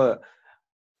भन्दा अब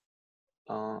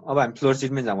हामी फ्लोर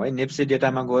सिटमै जाउँ है नेप्से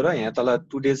डेटामा गएर यहाँ तल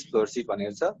टुडेज फ्लोर सिट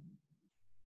भनेर छ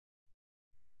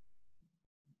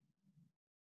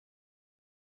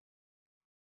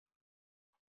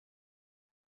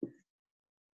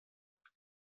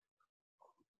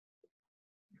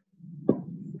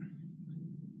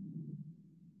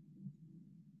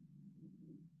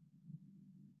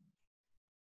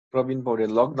प्रवीण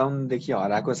पौडेल लकडाउन देखि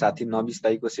हराएको साथी नबिस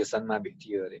दाइको सेसनमा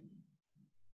भेटियो अरे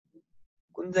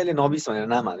कुन चाहिँले नबिस भनेर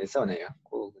नाम हालेछ भने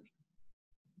को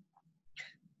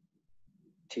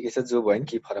ठिकै छ जो भयो नि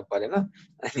के फरक परेन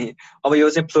अनि अब यो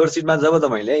चाहिँ फ्लोर सिटमा जब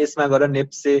तपाईले यसमा गएर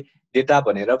नेप्से डेटा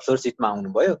भनेर फ्लोर सिटमा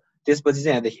आउनुभयो त्यसपछि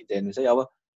चाहिँ यहाँ देखिन्छ हेर्नुस् है अब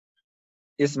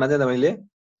यसमा चाहिँ तपाईले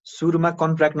सुरुमा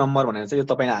कन्ट्र्याक्ट नम्बर भनेर चाहिँ यो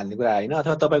तपाईले हाल्ने कुरा हैन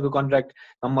अथवा तपाईको कन्ट्र्याक्ट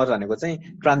नम्बर भनेको चाहिँ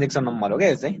ट्रान्ज्याक्सन नम्बर हो के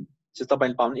यो चाहिँ सो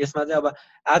तपाईले पाउनु यसमा चाहिँ अब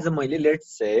आज मैले लेट्स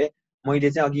से मैले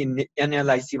चाहिँ अघि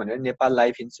एनएलआईसी भनेर नेपाल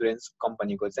लाइफ इन्स्योरेन्स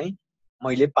कम्पनीको चाहिँ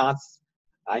मैले 5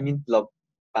 आई मिन ल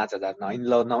 5000 नइन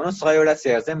ल नहुन 100 वटा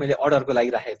शेयर चाहिँ मैले अर्डरको लागि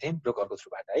राखेको थिएँ ब्रोकरको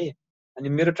थ्रुबाट है अनि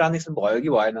मेरो ट्रान्ज्याक्सन भयो कि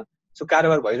भएन सो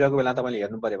कारोबार भइरहेको बेला तपाईले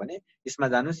हेर्नु पर्यो भने यसमा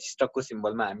जानुस् स्टकको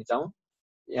सिम्बलमा हामी जाउँ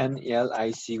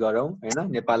एनएलआईसी गरौँ हैन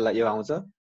नेपाललाई यो आउँछ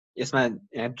यसमा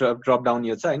यहाँ ड्रप डाउन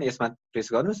यो छ हैन यसमा प्रेस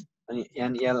गर्नुस् अनि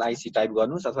एनएलआईसी टाइप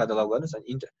गर्नुस् अथवा दबाउ गर्नुस्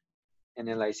अनि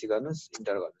एनएलआईसी गर्नुस्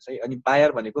इन्टर गर्नुस् है अनि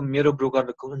बायर भनेको मेरो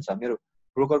ब्रोकरको हुन्छ मेरो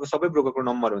ब्रोकरको सबै ब्रोकरको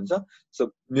नम्बर हुन्छ सो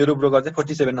मेरो ब्रोकर चाहिँ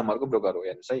 47 नम्बरको ब्रोकर हो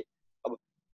हेर्नुस् है अब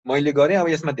मैले गरे अब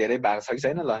यसमा धेरै भाग छ कि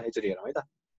छैन ल यसरी हेरौँ है त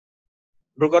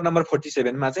ब्रोकर नम्बर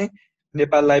 47 मा चाहिँ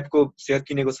नेपाल लाइफको शेयर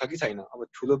किनेको छ कि छैन अब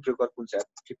ठुलो ब्रोकर कुन छ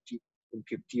 50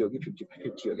 हो कि 50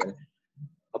 हो के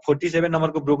 47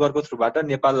 नम्बरको ब्रोकरको थ्रुबाट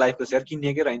नेपाल लाइफको शेयर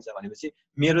किनिएकै रहन्छ भनेपछि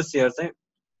मेरो शेयर चाहिँ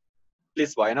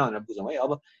प्लेस भएन भनेर बुझौँ है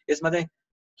अब यसमा चाहिँ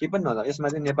के पनि नजाऊ यसमा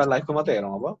चाहिँ नेपाल लाइफको मात्रै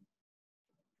हेरौँ अब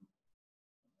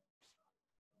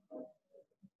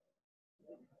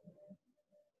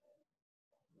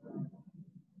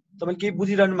तपाईले के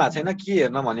बुझिरहनु भएको छैन के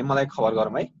हेर्न भने मलाई खबर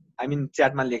गरौँ है आई मिन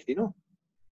च्याटमा लेखिदिनु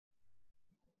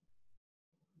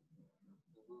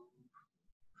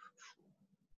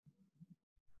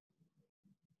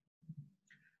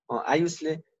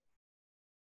आयुषले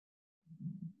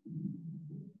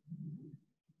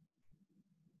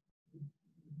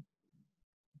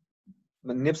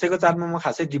नेप्सेको चार्टमा म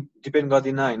खासै डिपेन्ड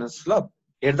गर्दिन हैन ल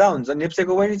हेर्दा हुन्छ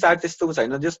नेप्सेको पनि चार्ट त्यस्तो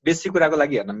छैन जस्ट बेसिक कुराको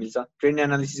लागि हेर्न मिल्छ ट्रेन्ड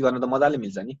एनालिसिस गर्न त मजाले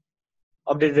मिल्छ नि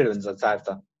अपडेटेड हुन्छ चार्ट त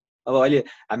अब अहिले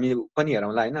हामी पनि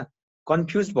हेरौँला हैन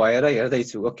कन्फ्युज भएर हेर्दै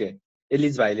छु ओके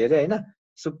एलिज भाइले रे हैन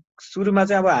सुरुमा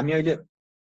चाहिँ अब हामी अहिले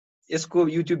यसको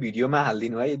युट्युब भिडियोमा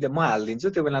हाल्दिनु है म हाल्दिन्छु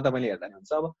त्यो बेला तपाईले हेर्दा नि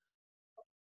हुन्छ अब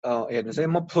हेर्नुस् है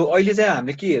म अहिले चाहिँ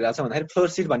हामीले के हेरिरहेको छ भन्दाखेरि फ्लोर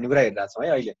सिट भन्ने कुरा हेरिरहेको छौँ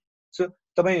है अहिले सो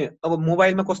तपाई अब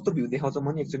मोबाइलमा कस्तो भ्यू देखाउँछ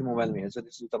म नि एक्चुअली मोबाइलमा हेर्छु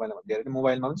त्यसो तपाईलाई धेरै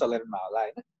मोबाइलमा पनि चलाइरहनु भएको होला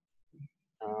हैन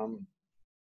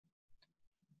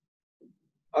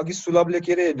अघि सुलभले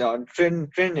के रे ट्रेन्ड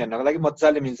हेर्नको लागि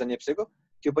मजाले मिल्छ नेप्सेको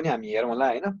त्यो पनि हामी हेरौँ होला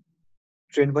हैन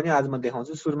ट्रेन्ड पनि आज म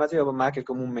देखाउँछु सुरुमा चाहिँ अब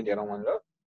मार्केटको मुभमेन्ट हेरौँ भनेर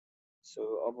सो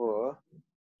अब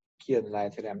के हेर्न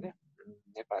लागेको थियो हामीले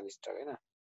नेपाल स्टक हैन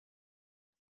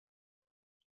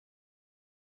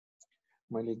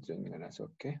मैले जोइन गरेको छु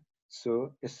ओके सो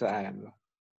यसो आयो हाम्रो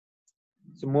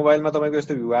सो मोबाइलमा तपाईको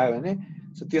यस्तो भ्यू आयो भने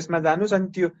सो त्यसमा जानुस् अनि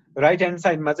त्यो राइट ह्यान्ड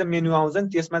साइडमा चाहिँ मेनु आउँछ नि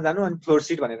त्यसमा जानु अनि फ्लोर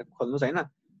सिट भनेर खोल्नुस् हैन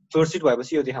फ्लोर सिट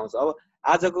भएपछि यो देखाउँछ अब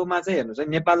आजकोमा चाहिँ हेर्नुस् है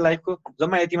नेपाल लाइफको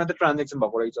जम्मा यति मात्र ट्रान्ज्याक्सन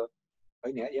भएको रहेछ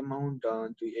हैन एमाउन्ट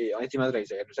यति मात्र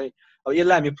रहेछ हेर्नुस् है अब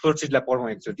यसलाई हामी फ्लोर सिटलाई पढौँ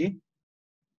एकचोटी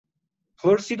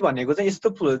फ्लोर सिट भनेको चाहिँ यस्तो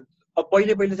अब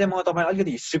पहिले पहिले चाहिँ म तपाईँ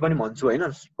अलिकति हिस्ट्री पनि भन्छु होइन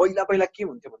पहिला पहिला के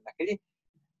हुन्थ्यो भन्दाखेरि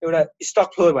एउटा स्टक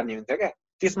फ्लोर भन्ने हुन्थ्यो क्या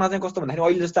त्यसमा चाहिँ कस्तो भन्दाखेरि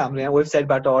अहिले जस्तो हाम्रो यहाँ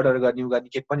वेबसाइटबाट अर्डर गर्ने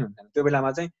केही पनि हुन्थेन त्यो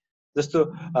बेलामा चाहिँ जस्तो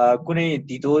कुनै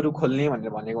धितोहरू खोल्ने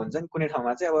भनेर भनेको हुन्छ नि कुनै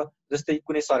ठाउँमा चाहिँ अब जस्तै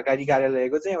कुनै सरकारी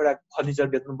कार्यालयको चाहिँ एउटा फर्निचर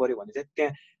बेच्नु पर्यो भने चाहिँ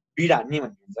त्यहाँ बिड हान्ने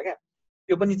भन्ने हुन्छ क्या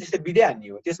त्यो पनि त्यस्तै बिडै हान्ने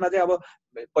हो त्यसमा चाहिँ अब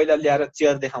पहिला ल्याएर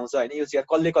चेयर देखाउँछ होइन यो चेयर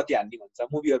कसले कति हान्ने भन्छ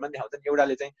मुभीहरूमा पनि देखाउँछ नि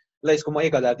एउटाले चाहिँ ल यसको म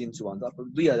 1000 दिन्छु भन्छ अर्को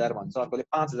 2000 भन्छ अर्कोले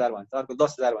 5000 भन्छ अर्को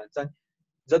 10000 भन्छ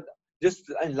जस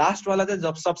लास्टवाला चाहिँ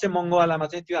जब सबसे महँगोवालामा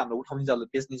चाहिँ त्यो हाम्रो उठाउने चलन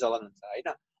बेच्ने चलन हुन्छ होइन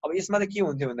अब यसमा चाहिँ के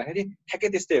हुन्थ्यो भन्दाखेरि ठ्याक्कै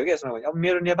त्यस्तै हो क्या यसमा अब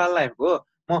मेरो नेपाल लाइफको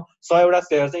म 100वटा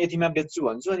सेयर चाहिँ यतिमा बेच्छु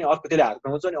भन्छु अनि अर्को त्यसले हात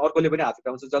उठाउँछ अनि अर्कोले पनि हात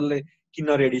उठाउँछ जसले किन्न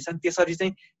रेडी छन् त्यसरी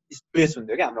चाहिँ प्लेस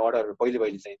हुन्थ्यो क्या हाम्रो अर्डरहरू पहिले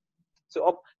पहिले चाहिँ सो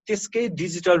अब त्यसकै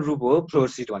डिजिटल रूप हो फ्लोर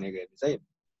सिट भनेको हेर्नु चाहिँ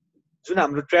जुन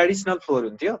हाम्रो ट्रेडिसनल फ्लोर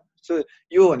हुन्थ्यो सो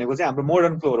यो भनेको चाहिँ हाम्रो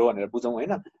मोडर्न फ्लोर हो भनेर बुझौँ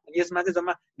होइन यसमा चाहिँ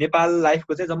जम्मा नेपाल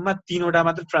लाइफको चाहिँ जम्मा 3वटा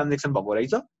मात्र ट्रान्जेक्सन भएको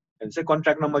रहेछ चाहिँ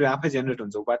कन्ट्र्याक्ट नम्बर आफै जेनेरेट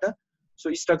हुन्छ उबाट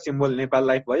so stock symbol Nepal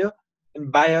life भयो अनि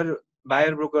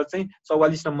बायर ब्रोकर चाहिँ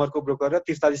 44 नम्बरको ब्रोकर र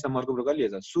 43 नम्बरको ब्रोकर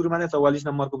लिएछ सुरुमा चाहिँ 44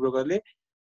 नम्बरको ब्रोकरले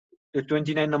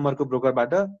 29 नम्बरको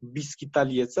ब्रोकरबाट 20 किता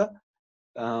लिएछ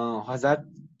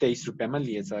 1023 रुपियाँमा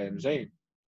लिएछ हेर्नुहोस् है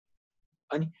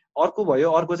अनि अर्को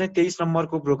भयो अर्को चाहिँ 23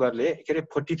 नम्बरको ब्रोकरले के अरे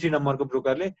 43 नम्बरको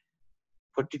ब्रोकरले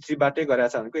 43 बाटै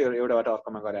गराएछ भनेको एउटाबाट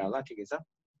अर्कोमा गरे होला ठिकै छ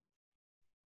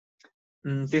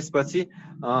त्यसपछि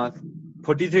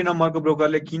 43 नम्बरको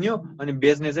ब्रोकरले किन्यो अनि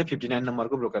बेच्ने चाहिँ 59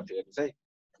 नम्बरको ब्रोकर थियो हेर्नुहोस् है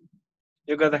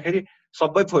यो गर्दाखेरि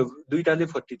सबै दुईटाले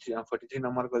 43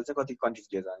 नम्बरको चाहिँ कति क्वान्टिटी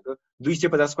लिएछ भनेको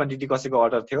 250 क्वान्टिटी कसैको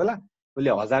अर्डर थियो होला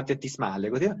उसले 1033 मा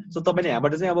हालेको थियो सो तपाईँले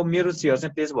यहाँबाट चाहिँ अब मेरो सेयर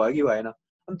चाहिँ प्लेस भयो कि भएन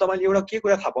अनि तपाईँले एउटा के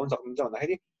कुरा थाहा पाउन सक्नुहुन्छ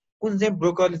भन्दाखेरि कुन चाहिँ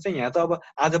ब्रोकरले चाहिँ यहाँ त अब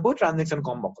आज पो ट्रान्जेक्सन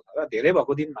कम भएको छ र धेरै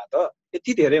भएको दिनमा त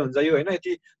यति धेरै हुन्छ यो होइन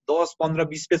यति 10 15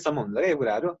 20 पेजसम्म हुन्छ क्या यो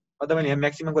कुराहरू तपाईँले यहाँ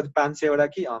म्याक्सिमम कति 500वटा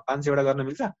कि 500वटा गर्न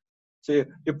मिल्छ सो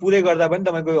यो पुरै गर्दा पनि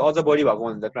तपाईँको अझ बढी भएको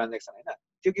हुन्छ ट्रान्जेक्सन होइन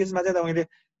त्यो केसमा चाहिँ तपाईँले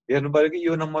हेर्नु पर्यो कि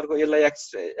यो नम्बरको यसलाई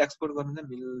एक्सपोर्ट गर्नु चाहिँ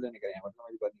मिल्दैन क्या यहाँबाट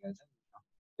तपाईँले गर्ने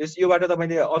गर्छ योबाट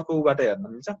तपाईँले अर्को उबाट हेर्न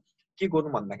मिल्छ के गर्नु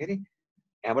भन्दाखेरि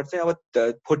यहाँबाट चाहिँ अब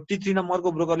 43 नम्बरको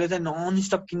ब्रोकरले चाहिँ नन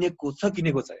स्टप किनेको छ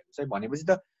भनेपछि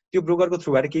त त्यो ब्रोकरको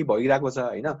थ्रुबाट केही भइरहेको छ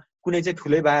होइन कुनै चाहिँ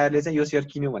ठुलै बायरले चाहिँ यो सेयर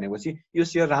किन्यो भनेपछि यो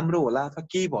सेयर राम्रो होला अथवा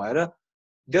केही भएर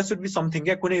देयर सुड बी समथिङ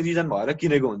क्या कुनै रिजन भएर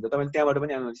किनेको हुन्छ तपाईँले त्यहाँबाट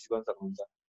पनि एनालाइसिस गर्न सक्नुहुन्छ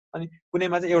अनि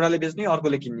कुनैमा चाहिँ एउटाले बेच्ने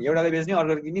अर्कोले किन्ने एउटाले बेच्ने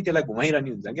अर्कोले किन्ने त्यसलाई घुमाइरहने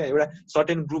हुन्छ क्या एउटा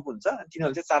सर्टेन ग्रुप हुन्छ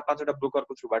तिनीहरूले चाहिँ 4-5वटा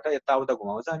ब्रोकरको थ्रुबाट यताउता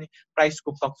घुमाउँछ अनि प्राइसको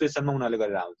फ्लक्चुएसनमा उनीहरूले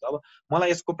गरेर आउँछ अब मलाई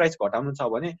यसको प्राइस घटाउनु छ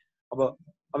भने अब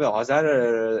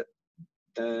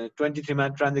 1023 मा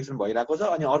ट्रान्जेक्सन भइरहेको छ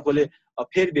अनि अर्कोले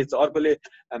फेरि बेच्छ अर्कोले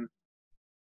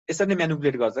यसरी नै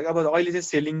म्यानुपुलेट गर्छ कि अब अहिले चाहिँ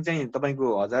सेलिङ चाहिँ तपाईँको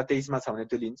 1023 मा छ भने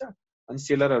त्यो लिन्छ अनि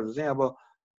सेलरहरू चाहिँ अब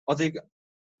अझै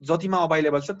जतिमा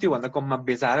अभाइलेबल छ त्योभन्दा कममा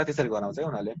बेचाएर त्यसरी गराउँछ क्या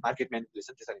उनीहरूले मार्केट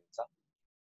म्यानुपुलेसन त्यसरी हुन्छ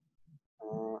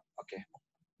ओके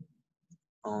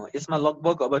यसमा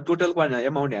लगभग अब टोटल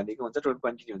एमाउन्ट यहाँ दिएको हुन्छ टोटल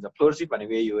क्वान्टिटी हुन्छ फ्लोर सिट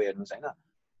भनेको यही हो हेर्नुहोस् होइन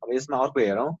अब यसमा अर्को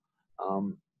हेरौँ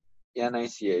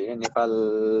एनआइसी है नेपाल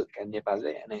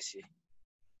एनआइसी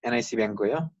ब्याङ्कको हो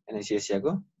एनआइसी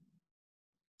एसियाको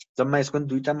जम्मा यसको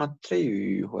दुईटा मात्रै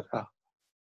हो र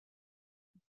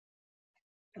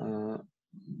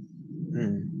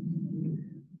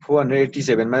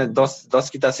 487 मा 10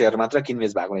 किता सेयर मात्र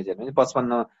किनबेच भएको रहेछ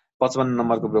 55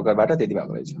 नम्बरको ब्रोकरबाट त्यति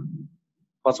भएको रहेछ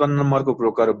 55 नम्बरको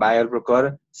broker buyer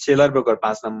broker seller broker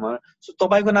 5 number so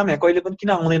तपाईँको नाम यहाँ कहिले पनि किन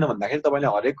आउँदैन भन्दाखेरि तपाईँले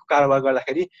हरेक कारोबार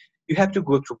गर्दाखेरि you have to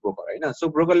go through broker होइन सो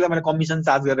ब्रोकरले तपाईँले कमिसन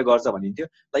चार्ज गरेर गर्छ भनिन्थ्यो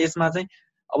र यसमा चाहिँ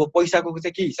अब पैसाको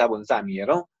चाहिँ के हिसाब हुन्छ हामी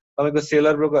हेरौँ तपाईँको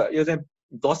सेलर ब्रोकर यो चाहिँ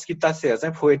 10 किता सेयर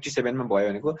चाहिँ 487 मा भयो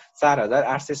भनेको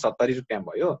 4870 रुपियाँ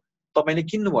भयो तपाईँले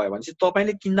किन्नुभयो भनेपछि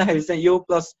तपाईँले किन्दाखेरि चाहिँ यो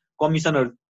प्लस कमिसनहरू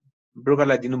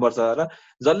ब्रोकरलाई दिनुपर्छ र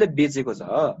जसले बेचेको छ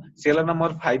सेलर नम्बर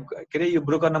 5 के अरे यो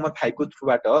ब्रोकर नम्बर 5 को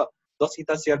थ्रुबाट 10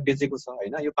 किता सेयर बेचेको छ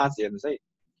होइन यो 5 हेर्नुहोस् है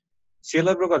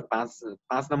सेलर ब्रोकर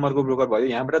 5 नम्बरको ब्रोकर भयो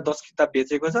यहाँबाट 10 किता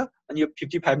बेचेको छ अनि यो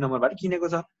 55 नम्बरबाट किनेको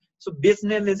छ सो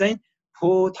बेच्नेले चाहिँ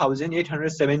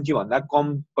 4870 भन्दा कम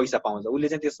पैसा पाउँछ उसले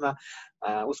चाहिँ त्यसमा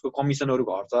उसको कमिसनहरू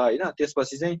घट्छ होइन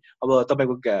त्यसपछि चाहिँ अब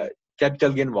तपाईँको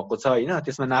क्यापिटल गेन भएको छ होइन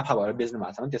त्यसमा नाफा भएर बेच्नु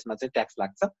भएको छ भने त्यसमा चाहिँ ट्याक्स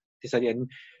लाग्छ त्यसरी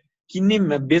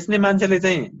किन्ने बेच्ने मान्छेले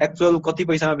चाहिँ एक्चुअल कति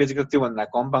पैसामा बेचेको त्योभन्दा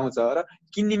कम पाउँछ र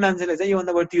किन्ने मान्छेले चाहिँ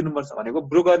योभन्दा बढी तिर्नुपर्छ भनेको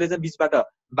ब्रोकरले चाहिँ बिचबाट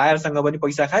बायरसँग पनि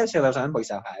पैसा खायो सेलरसँग पनि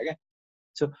पैसा खायो क्या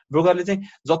सो ब्रोकरले चाहिँ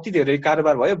जति धेरै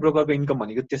कारोबार भयो ब्रोकरको इन्कम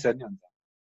भनेको त्यसरी नै हुन्छ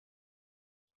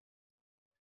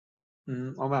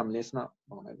अब हामीले यसमा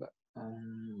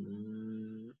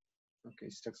ओके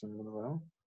स्ट्रक्चर गरौँ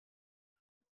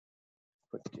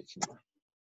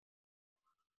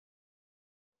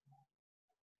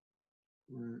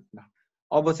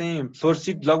अब चाहिँ सोर्स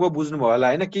सिट लगभग बुझ्नुभयो होला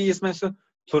होइन, केही यसमा यसो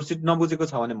सोर्स सिट नबुझेको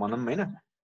छ भने भनौँ होइन।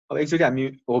 अब एकचोटि हामी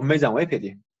होममै जाउँ है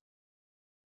फेरि।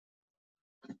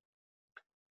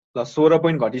 ल 16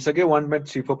 पोइन्ट घटिसक्यो,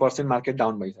 1.34% मार्केट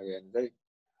डाउन भइसक्यो हेर्नुहोस् है।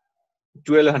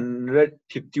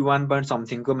 1251 पोइन्ट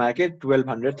समथिङको मार्केट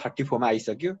 1234 मा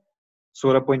आइसक्यो,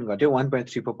 16 पोइन्ट घट्यो,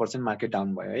 1.34% मार्केट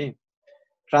डाउन भयो है।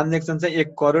 ट्रान्जेक्सन चाहिँ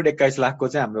 1,21,00,000 को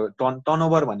चाहिँ हाम्रो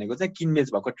टर्नओभर भनेको चाहिँ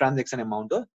किनबेच भएको ट्रान्जेक्सन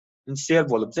एमाउन्ट हो। सेयर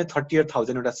भोल्युम चाहिँ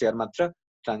 38,000 वटा सेयर मात्र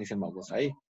ट्रान्जेक्सन भएको छ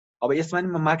है। अब यसमा नि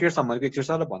म मार्केट सम्बन्धीको एकचोटि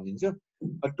सरल भनिदिन्छु।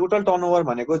 टोटल टर्नओभर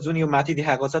भनेको जुन यो माथि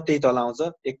देखाएको छ त्यही तल आउँछ,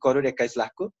 1,21,00,000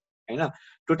 को हैन।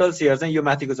 टोटल सेयर चाहिँ यो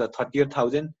माथिको छ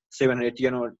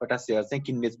 38,781 वटा सेयर चाहिँ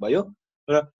किनबेच भयो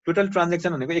र टोटल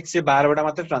ट्रान्जेक्सन भनेको 112 वटा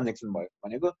मात्र ट्रान्जेक्सन भयो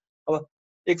भनेको। अब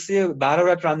 112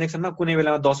 वटा ट्रान्जेक्सनमा कुनै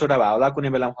बेलामा 10 वटा भयो होला, कुनै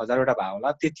बेलामा 1000 वटा भयो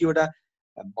होला, त्यतिवटा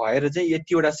भएर चाहिँ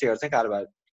यतिवटा सेयर चाहिँ कारोबार,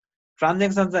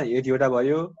 ट्रान्जेक्सन चाहिँ यतिवटा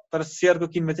भयो तर सेयरको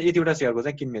किनबेच चाहिँ यतिवटा सेयरको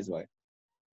चाहिँ किनबेच भयो।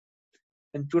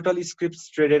 अनि टोटल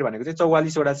स्क्रिप्ट्स ट्रेडेड भनेको चाहिँ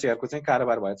 44 वटा सेयरको चाहिँ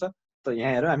कारोबार भएछ। त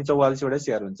यहाँ हेरौँ हामी 44 वटा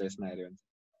सेयर हुन्छ यसमा हेर्यो भने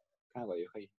कहाँ गयो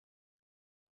खै।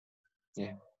 ए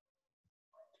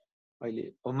अहिले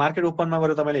अब मार्केट ओपनमा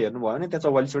गएर तपाईँले हेर्नुभयो भने त्यहाँ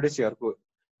 44 वटै सेयरको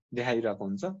देखाइरहेको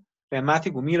हुन्छ, त्यहाँ माथि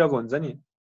घुमिरहेको हुन्छ नि।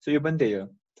 सो यो पनि त्यही हो।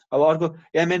 अब अर्को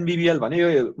एमएनबिबिएल भने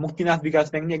यो मुक्तिनाथ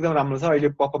विकास ब्याङ्क नि एकदम राम्रो छ, अहिले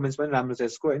पर्फर्मेन्स पनि राम्रो छ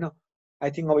यसको होइन।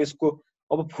 आई थिङ्क अब यसको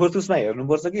अब फोर्थुसमा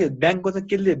हेर्नुपर्छ कि ब्याङ्कको चाहिँ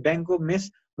केले, ब्याङ्कको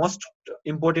मोस्ट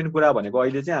इम्पोर्टेन्ट कुरा भनेको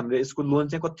अहिले चाहिँ हाम्रो यसको लोन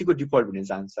चाहिँ कतिको डिफल्ट हुने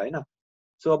चान्स छ होइन।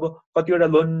 सो अब कतिवटा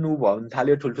लोन भन्नु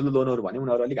थाल्यो ठुल्ठुलो लोनहरू भने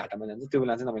उनीहरू अलिक घाटामा जान्छ, त्यो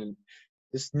बेला चाहिँ तपाईँले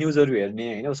त्यस न्युजहरू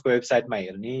हेर्ने होइन, उसको वेबसाइटमा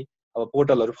हेर्ने, अब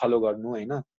पोर्टलहरू फलो गर्नु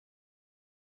होइन।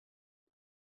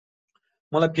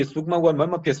 मलाई फेसबुकमा गर्नुभयो,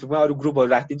 म फेसबुकमा अरू ग्रुपहरू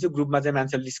राखिदिन्छु, ग्रुपमा चाहिँ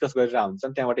मान्छेले डिस्कस गरेर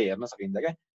हुन्छन्, त्यहाँबाट हेर्न सकिन्छ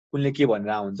क्या कुनले के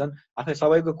भनेर हुन्छन्। आफै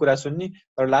सबैको कुरा सुन्ने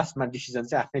तर लास्टमा डिसिजन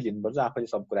चाहिँ आफ्नै लिनुपर्छ, आफैले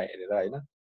सब कुरा हेरेर होइन।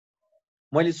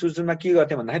 मैले सुरुमा के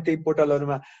गर्थेँ भन्दाखेरि त्यही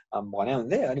पोर्टलहरूमा भने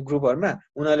हुँदै अनि ग्रुपहरूमा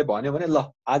उनीहरूले भन्यो भने ल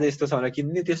आज यस्तो छ भनेर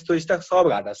किन्ने, त्यस्तो स्टक सब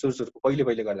घाटा सुरुको पहिले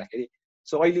पहिले गर्दाखेरि।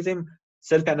 सो अहिले चाहिँ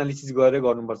सेल्फ एनालिसिस गरेर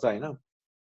गर्नुपर्छ होइन।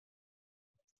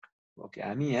 ओके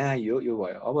हामी यहाँ यो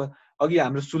भयो। अब अघि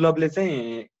हाम्रो सुलभले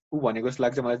चाहिँ ऊ भनेको जस्तो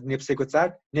लाग्छ मलाई नेप्सेको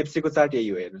चार्ट यही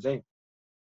हो हेर्नुहोस् है,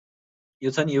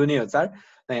 यो छ नि यो नै हो चार्ट।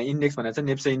 इन्डेक्स भनेको चाहिँ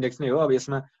नेप्से इन्डेक्स नै हो। अब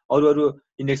यसमा अरू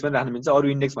इन्डेक्स पनि राख्नु मिल्छ, अरू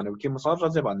इन्डेक्स भनेको के म सरल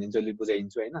चाहिँ भनिदिन्छु, अहिले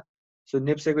बुझाइदिन्छु होइन। सो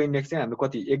नेप्सेको इन्डेक्स चाहिँ हाम्रो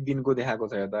कति एक दिनको देखाएको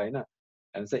छ त होइन,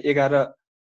 हेर्नुहोस् 11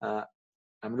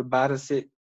 हाम्रो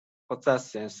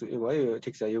 1250 भयो,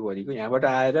 ठिक छ यो भरिको यहाँबाट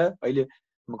आएर अहिले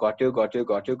घट्यो घट्यो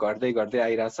घट्यो घट्दै घट्दै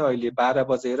आइरहेछ। अहिले 12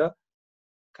 बजेर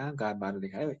कहाँ 12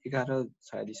 देखायो,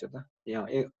 11:46 हो त, यहाँ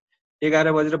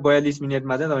 11:42 चाहिँ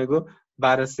तपाईँको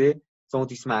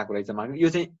 1234 मा आएको रहेछ मार्केट। यो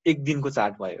चाहिँ एक दिनको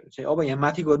चार्ट भयो चाहिँ। अब यहाँ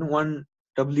माथि गर्नु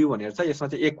 1W भनेर छ, यसमा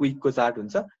चाहिँ एक विकको चार्ट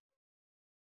हुन्छ।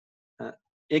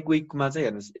 एक विकमा चाहिँ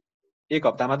हेर्नुहोस् एक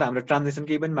हप्तामा त हाम्रो ट्रान्जेक्सन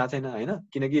केही पनि भएको छैन होइन,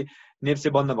 किनकि नेप्से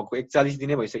बन्द भएको 41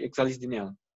 दिनै भइसक्यो, 41 दिनै हो।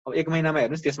 अब एक महिनामा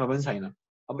हेर्नुहोस् त्यसमा पनि छैन।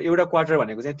 अब एउटा क्वार्टर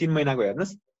भनेको चाहिँ 3 महिनाको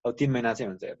हेर्नुहोस्, अब 3 महिना चाहिँ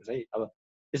हुन्छ हेर्नुहोस् है। अब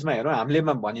त्यसमा हेरौँ हामीले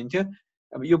भनिन्थ्यो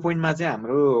अब यो पोइन्टमा चाहिँ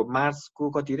हाम्रो मार्चको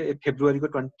कति रे फेब्रुअरीको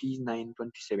 29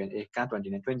 27 कहाँ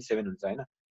 29 27 हुन्छ होइन।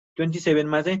 27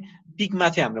 मा चाहिँ पिकमा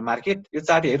थियो हाम्रो मार्केट। यो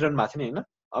चार्ट हेरिरहनु भएको थियो नि होइन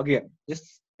अघि,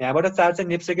 यहाँबाट चार्ट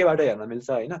चाहिँ नेप्सेकैबाट हेर्न मिल्छ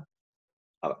होइन।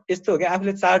 अब यस्तो हो कि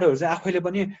आफूले चार्टहरू चाहिँ आफैले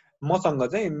पनि मसँग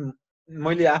चाहिँ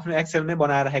मैले आफ्नो एक्सेलमै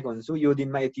बनाएर राखेको हुन्छु, यो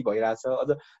दिनमा यति भइरहेछ।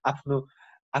 अझ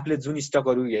आफूले जुन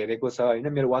स्टकहरू हेरेको छ होइन,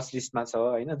 मेरो वाच लिस्टमा छ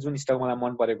होइन, जुन स्टक मलाई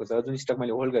मन परेको छ, जुन स्टक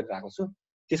मैले होल्ड गरिरहेको छु,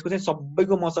 त्यसको चाहिँ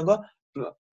सबैको मसँग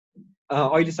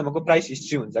अहिलेसम्मको प्राइस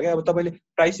हिस्ट्री हुन्छ क्या। अब तपाईँले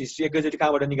प्राइस हिस्ट्री एकैचोटि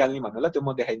कहाँबाट निकाल्ने भन्नु होला, त्यो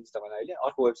म देखाइदिन्छु तपाईँलाई अहिले,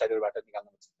 अर्को वेबसाइटहरूबाट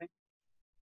निकाल्नुपर्छ।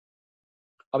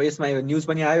 अब यसमा यो न्युज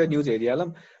पनि आयो, न्युज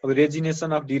हेरिहालौँ। अब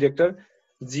रेजिग्नेसन अफ डिरेक्टर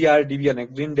GRDB भने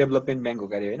ग्रिन डेभलपमेन्ट ब्याङ्क हो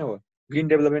कार्य होइन, हो ग्रिन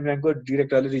डेभलपमेन्ट ब्याङ्कको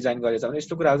डिरेक्टरले रिजाइन गरेछ भने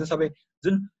यस्तो कुराहरू चाहिँ सबै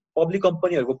जुन पब्लिक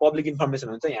कम्पनीहरूको पब्लिक इन्फर्मेसन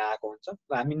हुन्छ यहाँ आएको हुन्छ।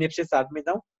 हामी नेप्से चार्टमै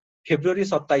जाउँ। फेब्रुअरी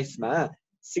 27 मा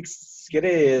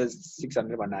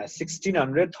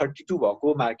 1632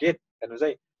 भएको मार्केट हेर्नुहोस्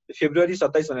है। फेब्रुअरी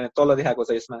 27 भनेर तल देखाएको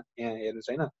छ यसमा, यहाँ हेर्नुहोस्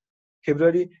होइन।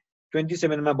 फेब्रुअरी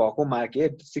 27 मा भएको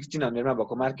मार्केट 1600 मा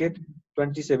भएको मार्केट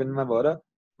 27 मा भएर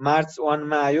मार्च 1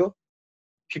 मा आयो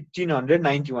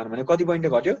 1591 भने कति पोइन्टले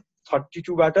घट्यो,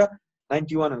 32 बाट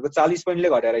 91 भनेको 40 पोइन्टले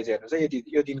घटेर रहेछ हेर्नुहोस् है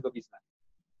यो दिनको बिचमा।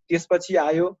 त्यसपछि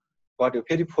आयो घट्यो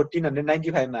फेरि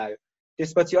 1495 मा आयो,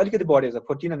 त्यसपछि अलिकति बढेछ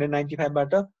 1495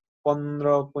 बाट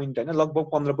 15 पोइन्ट होइन, लगभग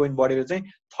 15 पोइन्ट बढेर चाहिँ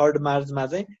 3 मार्चमा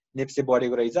चाहिँ नेप्से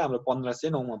बढेको रहेछ, हाम्रो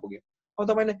 1509 मा पुग्यो। अब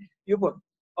तपाईँले यो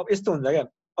अब यस्तो हुन्छ क्या,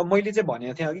 अब मैले चाहिँ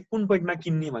भनेको थिएँ अघि कुन पोइन्टमा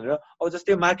किन्ने भनेर। अब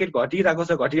जस्तै मार्केट घटिरहेको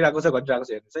छ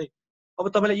हेर्नुहोस् है। अब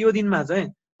तपाईँलाई यो दिनमा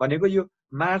चाहिँ भनेको यो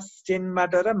मार्च 10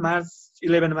 बाट र मार्च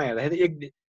 11 मा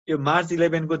हेर्दाखेरि यो मार्च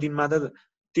 11 को दिनमा त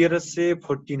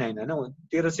 1349 हैन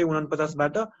 1349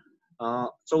 बाट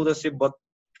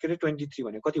 1423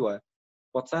 भने कति भयो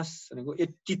 50 भनेको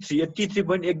 83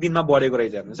 पोइन्ट एक दिनमा बढेको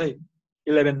रहेछ हेर्नुस् है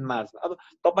 11 मार्चमा अब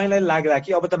तपाईलाई लाग्ला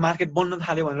कि अब त मार्केट बढ्न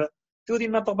थाल्यो भनेर त्यो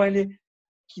दिनमा तपाईले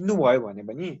किन्नु भयो भने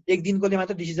पनि एक दिनकोले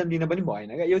मात्र डिसिजन लिन पनि भएन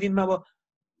क्या यो दिनमा अब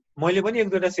मैले पनि एक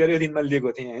दुईटा शेयर यो दिनमा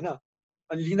लिएको थिएँ हैन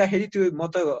अनि लिँदाखेरि त्यो म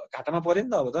त घाटामा परे नि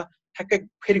त अब त ठ्याक्कै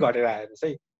फेरि घटेर आयो हेर्नुस् है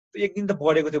त्यो एक दिन त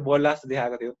बढेको थियो बढ्ला जस्तो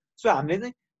देखाएको थियो सो हामीले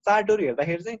चाहिँ चार्टहरु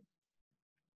हेर्दाखेरि चाहिँ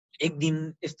एक दिन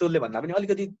यस्तोले भन्दा पनि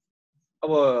अलिकति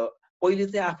अब पहिले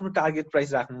चाहिँ आफ्नो टार्गेट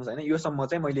प्राइस राख्नुस् हैन योसम्म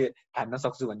चाहिँ मैले हान्न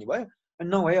सक्छु भन्ने भयो अनि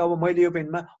नभए अब मैले यो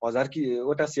पेनमा 1000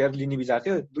 वटा शेयर लिने विचार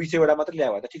थियो 200 वटा मात्र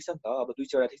ल्यायो भने त ठिक छ नि त अब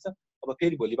 200 वटा ठिक छ अब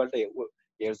फेरि भोलिपल्ट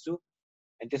हेर्छु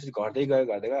अनि त्यसरी घट्दै गयो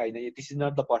हैन this is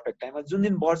not the perfect time जुन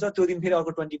दिन बढ्छ त्यो दिन फेरि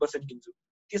अर्को 20% किन्छु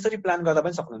त्यसरी प्लान गर्दा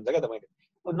पनि सक्नुहुन्छ क्या तपाईले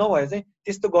नभए चाहिँ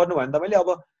त्यस्तो गर्नु भने तपाईले अब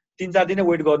 3-4 दिन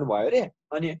वेट गर्नु भयो रे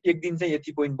अनि एक दिन चाहिँ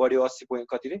यति पोइन्ट बढ्यो 80 पोइन्ट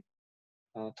कति रे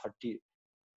 30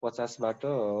 50 बाट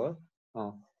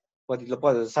कति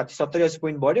 60 70 80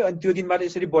 पोइन्ट बढ्यो अनि त्यो दिनबाट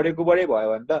यसरी बढेको भयो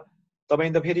भने त तपाई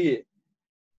त फेरि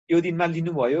यो दिनमा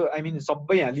लिनु भयो आई मिन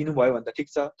सबै यहाँ लिनु भयो भने त ठिक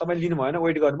छ तपाईले लिनु भएन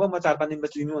वेट गर्नुभयो म 4-5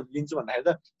 दिनपछि लिन्छु भन्दाखेरि त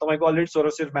तपाईको अलरेडी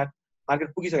 1600 मार्केट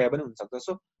पुगिसके पनि हुन सक्छ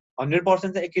सो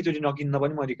 100% चाहिँ एकैचोटी नकिन्न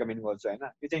पनि म रिकमेन्ड गर्छु हैन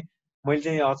यो चाहिँ मैले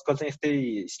चाहिँ आजकल चाहिँ यस्तै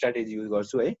स्ट्र्याटेजी युज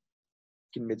गर्छु है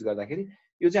किनबेच गर्दाखेरि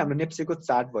यो चाहिँ हाम्रो नेप्सेको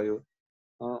चार्ट भयो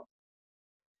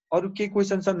अरु के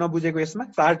क्वेशन छ नबुझेको यसमा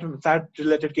चार्ट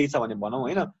रिलेटेड केही छ भने भनौं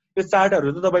हैन यो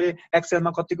चार्टहरु त तपाईले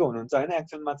एक्सेलमा कतिको हुनुहुन्छ हैन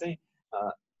एक्सेलमा चाहिँ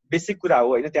बेसिक कुरा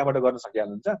हो हैन त्यहाँबाट गर्न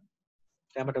सकिहाल्नुहुन्छ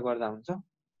त्यहाँबाट गर्दा हुन्छ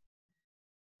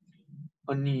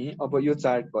अनि अब यो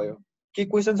चार्ट भयो के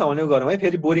क्वेशन छ भने गरौँ है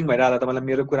फेरि बोरिङ भइराला तपाईलाई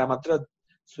मेरो कुरा मात्र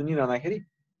सुनिरहँदाखेरि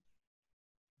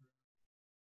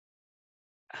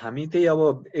हामी त्यही अब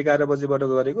 11 बजेबाट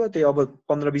गरेको त्यही अब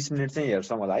 15-20 मिनेट चाहिँ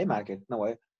हेर्छौं होला है मार्केट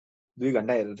नभए 2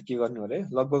 घण्टा हेरेर त के गर्ने हो रे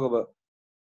लगभग अब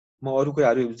म अरु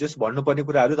कुराहरु जस्ट भन्नुपर्ने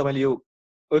कुराहरु तपाईले यो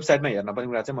वेबसाइटमा हेर्न पर्ने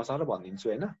कुरा चाहिँ मसँग भनिदिन्छु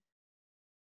हैन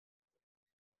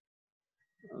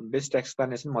बेस्ट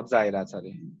एक्सप्लेनेसन मज्जा आइराछ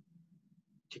रे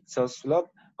ठीक छ सुलभ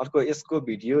अर्को यसको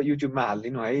भिडियो युट्युबमा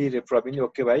हाल्दिनु है रे प्रवीण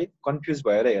ओके भाइ कन्फ्युज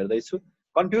भएर हेर्दै छु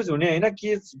कन्फ्युज हुने हैन के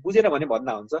बुझेर भने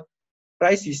भन्दा हुन्छ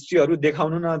प्राइस हिस्ट्रीहरु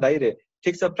देखाउनु न दाइ रे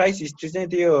ठीक छ प्राइस हिस्ट्री चाहिँ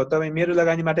त्यो तपाई मेरो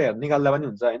लगानीबाट हेर्न निकाल्दा पनि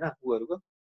हुन्छ हैन उहरुको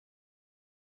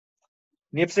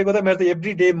नेप्सेको त मेरो त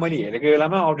एभ्री डे मैले हेरेको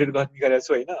बेलामा अपडेट गर्ने गरेको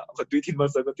छु हैन अब 2-3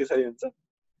 वर्षको त्यसरी हुन्छ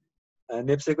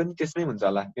नेप्सेको नि त्यसमै हुन्छ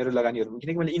होला मेरो लगानीहरु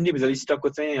किनकि मैले इन्डिभिजुअल स्टकको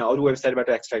चाहिँ अरु वेबसाइटबाट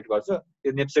एक्सट्र्याक्ट गर्छु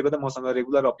त्यो नेप्सेको त मसँग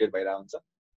रेगुलर अपडेट भइरा हुन्छ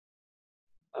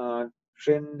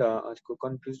ट्रेन्ड को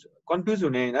कन्फ्युज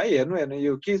हुने हैन हेर्नु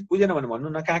यो के बुझेन भने भन्नु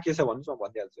न कहाँ के छ भन्नुस् म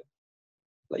भनिहाल्छु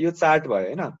ल यो चार्ट भयो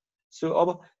हैन सो अब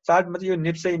चार्टमा चाहिँ यो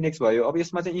नेप्से इन्डेक्स भयो अब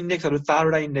यसमा चाहिँ इन्डेक्सहरु 4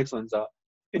 वटा इन्डेक्स हुन्छ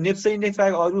यो नेप्से इन्डेक्स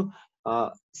बाहेक अरु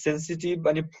सेन्सिटिभ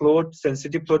अनि फ्लोट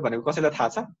सेन्सिटिभ फ्लोट भनेको कसैलाई थाहा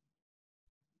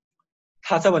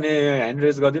छ भने ह्यान्ड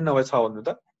रेज गर्दिनु नभए छ भन्नु त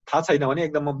थाहा छैन भने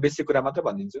एकदम म बेसिक कुरा मात्र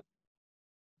भनिदिन्छु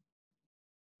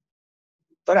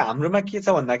तर हाम्रोमा के छ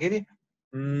भन्दाखेरि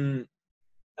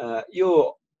यो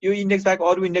इन्डेक्स बाहेक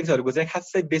अरु इन्डेक्सहरुको चाहिँ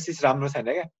खासै बेसिस राम्रो छैन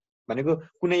क्या भनेको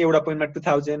कुनै एउटा पोइन्टमा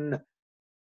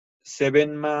 2007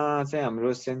 मा चाहिँ हाम्रो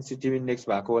सेन्सिटिभ इन्डेक्स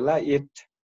भएको होला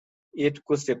 8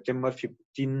 को सेप्टेम्बर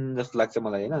 15 जस्तो लाग्छ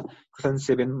मलाई हैन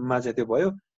 2007 मा चाहिँ त्यो भयो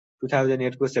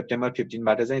 2008 को सेप्टेम्बर 15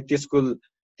 बाट चाहिँ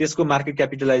त्यसको मार्केट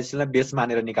क्यापिटलाइजेसनलाई बेस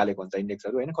मानेर निकालेको हुन्छ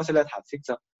इन्डेक्सहरु हैन कसैलाई थाहा ठीक छ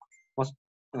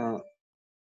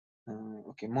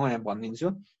ओके म यहाँ भनिदिन्छु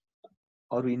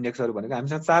अरु इन्डेक्सहरु भनेको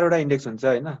हामीसँग 4 वटा इन्डेक्स हुन्छ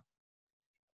हैन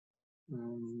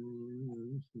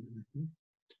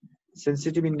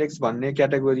सेन्सिटिभ इन्डेक्स भन्ने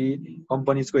क्याटेगोरी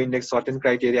कम्पनीजको इन्डेक्स सर्टेन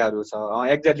क्राइटेरियाहरु छ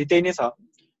एक्ज्याक्टली त्यही नै छ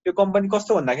यो कम्पनी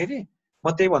कस्तो भन्दाखेरि म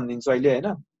त्यही भनिदिन्छु अहिले हैन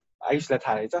आयुषलाई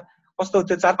थाहा रहेछ कस्तो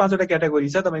त्यो 4-5 वटा क्याटेगोरी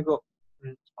छ तपाईको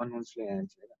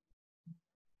अनलाइनले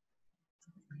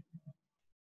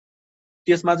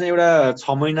त्यसमा चाहिँ एउटा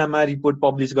 6 महिनामा रिपोर्ट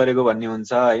पब्लिश गरेको भन्ने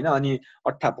हुन्छ हैन अनि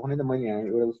 28 पनि त मैले यहाँ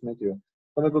एउटा उसमा थियो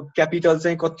तपाईको क्यापिटल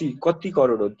चाहिँ कति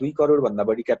करोड हो 2 करोड भन्दा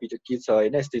बढी क्यापिटल के छ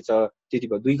हैन यस्तै छ त्यति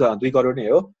भयो 2 करोड नै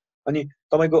हो अनि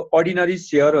तपाईको अर्डिनरी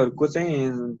शेयरहरुको चाहिँ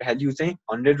भ्याल्यु चाहिँ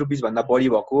 100 रुपैयाँ भन्दा बढी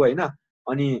भएको हैन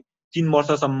अनि 3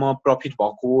 वर्षसम्म प्रफिट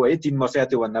भएको है 3 वर्ष या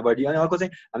त्यो भन्दा बढी अनि अर्को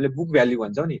चाहिँ हामीले बुक भ्याल्यु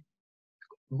भन्छौं नि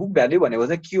बुक भ्याल्यु भनेको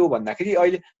चाहिँ के हो भन्दाखेरि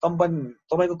अहिले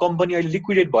तपाईको कम्पनी अहिले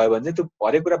लिक्विडेट भयो भने चाहिँ त्यो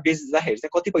भरे कुरा बेच्दाखेरि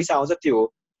चाहिँ कति पैसा आउँछ त्यो हो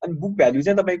अनि बुक भ्याल्यु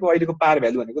चाहिँ तपाईको अहिलेको पार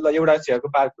भ्याल्यु भनेको ल एउटा शेयरको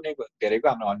पार कुनै धेरैको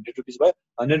हाम्रो 100 रुपैयाँ भयो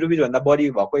 100 रुपैयाँ भन्दा बढी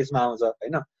भएको यसमा आउँछ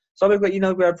हैन सबैको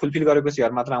इनर कुरा फुलफिल गरेको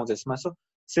शेयर मात्र आउँछ यसमा सो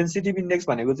सेन्सिटिभ इन्डेक्स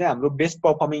भनेको चाहिँ हाम्रो बेस्ट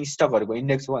परफर्मिङ स्टकहरुको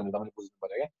इन्डेक्स हो भनेर तपाईले बुझ्नु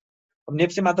पर्यो के अब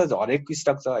नेप्सेमा त हरेक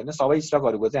स्टक छ हैन सबै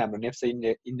स्टकहरुको चाहिँ हाम्रो नेप्से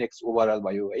इन्डेक्स ओभरअल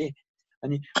भयो है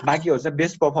अनि बाँकीहरु चाहिँ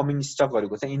बेस्ट परफर्मिङ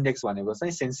स्टकहरुको चाहिँ इन्डेक्स भनेको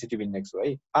चाहिँ सेन्सिटिभ इन्डेक्स हो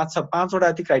है।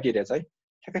 पाँचवटा जति क्राइटेरिया छ है।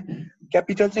 ठ्याक्कै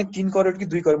क्यापिटल चाहिँ 3 करोड कि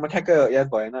 2 करोड म ठ्याक्कै याद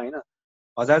भएन हैन।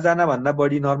 1000 जना भन्दा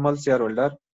बढी नर्मल शेयर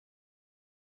होल्डर।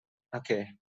 ओके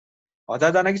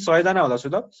 1000 जना कि 100 जना होला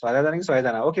सुलभ, 1000 जना कि 100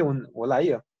 जना ओके होला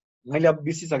है। मैले अब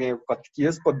बिर्सिसके कति के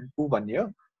यसको उ भन्ने हो।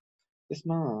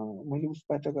 यसमा मैले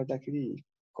उसबाट गर्दाखेरि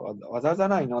 1000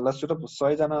 जना हैन होला सुलभ,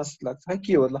 100 जना लाग्छ है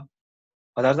के हो ल।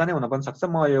 1000 जना हुन पनि सक्छ।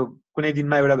 म यो कुनै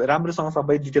दिनमा एउटा राम्रोसँग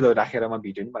सबै डिटेलहरु राखेर म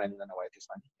भिडियो नि बनाइदिन भयो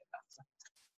त्यसमा नि।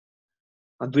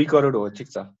 2 करोड हो ठीक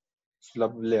छ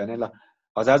सुलभले भने ल।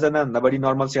 1000 जना भन्दा बढी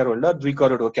नर्मल शेयर होल्डर 2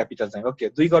 करोड हो क्यापिटल चाहिँ। ओके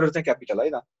 2 करोड चाहिँ क्यापिटल है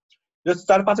त। यो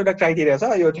 4-5 वटा क्राइटेरिया छ।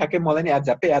 यो ठ्याक्कै मलाई नि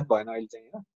झ्याप्पै याद भएन अहिले चाहिँ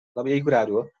हैन। अब यही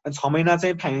कुराहरु हो। अनि 6 महिना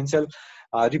चाहिँ फाइनान्शियल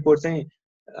रिपोर्ट चाहिँ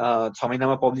 6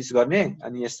 महिनामा पब्लिश गर्ने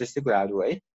अनि यस्तै कुराहरु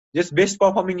है। जस बेस्ट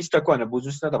परफर्मिङ स्टकको भनेर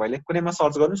बुझ्नुस् न तपाईले। कुनैमा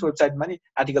सर्च गर्नुस् वेबसाइटमा नि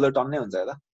आर्टिकलहरु टन्नै हुन्छ हेर।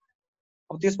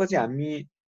 अब त्यसपछि हामी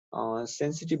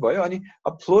सेन्सिटिभ भयो। अनि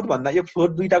अब फ्लोट भन्दा यो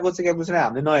फ्लोट दुईटाको चाहिँ क्याल्कुलेसन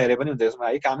हामीले नहेरे पनि हुन्छ यसमा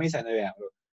है। कामै छैन यो हाम्रो।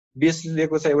 बेस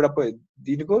लिएको छ एउटा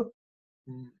दिनको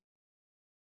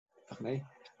है।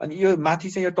 अनि यो माथि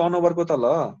चाहिँ यो टर्नओभरको त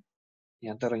ल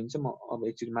यहाँ त रहन्छ। म अब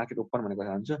एकचोटी मार्केट ओपन भनेको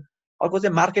चाहन्छु। अर्को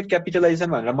चाहिँ मार्केट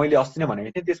क्यापिटलाइजेसन भनेर मैले अस्ति नै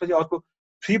भनेको थिएँ। त्यसपछि अर्को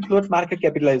फ्री फ्लोट मार्केट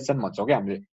क्यापिटलाइजेसन भन्छौँ क्या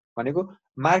हामीले। भनेको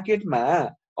मार्केटमा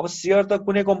अब शेयर त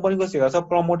कुनै कम्पनीको शेयर छ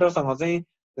प्रमोटरसँग चाहिँ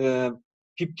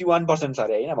 51% छ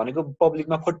अरे हैन। भनेको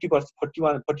पब्लिकमा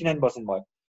 49% भयो।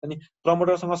 अनि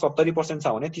प्रमोटरसँग 70% छ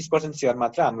भने 30% शेयर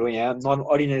मात्र हाम्रो यहाँ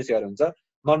अर्डिनरी शेयर हुन्छ।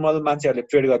 नर्मल मान्छेहरुले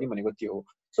ट्रेड गर्ने भनेको त्यो हो।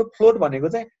 सो फ्लोट भनेको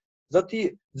चाहिँ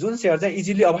जुन शेयर चाहिँ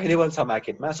इजिली अभाइलेबल छ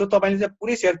मार्केटमा। सो तपाईले चाहिँ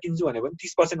पुरै शेयर किन्छु भने पनि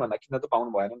 30% भन्दा किन्न त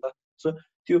पाउनु भएन नि त। सो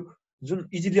त्यो जुन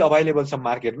इजिली अभाइलेबल छ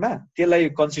मार्केटमा त्यसलाई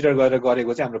कन्सिडर गरेर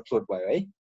गरेको चाहिँ हाम्रो फ्लोट भयो है।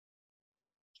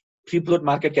 फ्री फ्लोट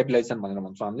मार्केट क्यापिटलाइजेसन भनेर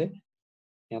भन्छौँ हामीले।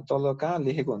 यहाँ तल कहाँ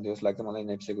लेखेको हुन्छ जस्तो लाग्छ मलाई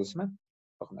नेप्सेको उसमा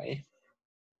पक्का है।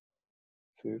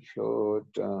 फ्री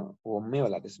फ्लोट होममै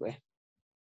होला त्यसो भए।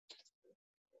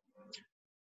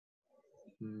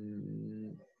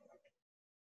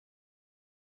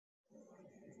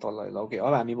 तल ल ओके।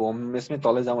 अब हामी होम यसमै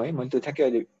तल जाउँ है। मैले त्यो ठ्याक्कै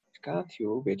अहिले कहाँ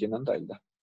थियो भेटेन नि त अहिले त।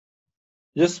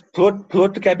 जस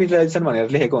फ्लोट क्यापिटलाइजेसन भनेर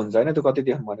लेखेको हुन्छ हैन। त्यो कति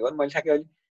देख्नु भनेको मैले ठ्याक्कै अहिले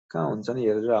कहाँ हुन्छ नि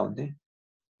हेरेर आउँथे।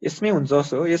 यसमै हुन्छ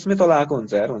जस्तो हो। यसमै तल आएको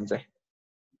हुन्छ यार हुन्छ।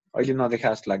 अहिले नदेखा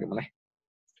जस्तो लाग्यो मलाई।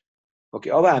 ओके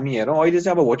अब हामी हेरौँ अहिले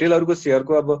चाहिँ अब होटलहरुको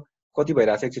शेयरको अब कति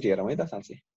भइराछ एकचोटी हेरौँ है त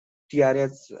साँच्चै।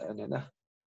 टीआरएच हैन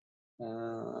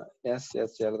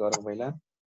एसएचएल गरौँ पहिला।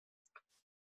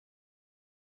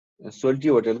 सोल्टी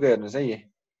होटलको हेर्नुस् है।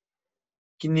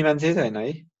 किन्ने मान्छे छैन है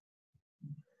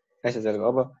एसएचएल को।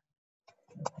 अब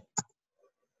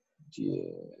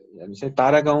हेर्नुस् है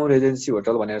तारागाउँ रेजेन्सी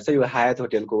होटल भनेर चाहिँ यो हायत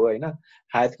होटलको हो हैन।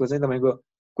 हायतको चाहिँ तपाईको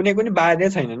कुनै पनि बार नै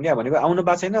छैनन् क्या। भनेको आउनु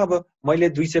पाएको छैन। अब मैले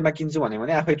 200 मा किन्छु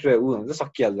भने आफै उ हुन्छ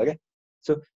सकिहाल्छ क्या।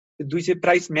 सो 200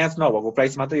 प्राइस म्याच नभएको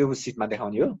प्राइस मात्र यो सिटमा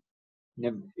देखाउने हो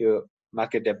यो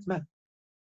मार्केट डेप्थमा।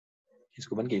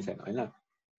 यसको पनि केही छैन हैन।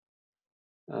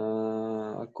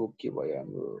 को के भयो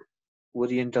हाम्रो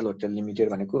ओरिएन्टल होटल लिमिटेड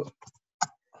भनेको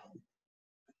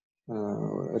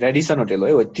रेडिसन होटल हो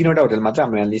है। 3वटा होटल मात्र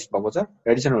हाम्रो यहाँ लिस्ट भएको छ।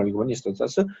 रेडिसन होटलको पनि यस्तो छ।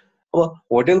 सो अब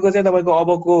होटलको चाहिँ तपाईको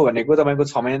अबको भनेको तपाईको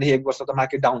 6 महिनादेखि 1 वर्ष त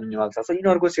मार्केट डाउन हुनेवाला छ। सो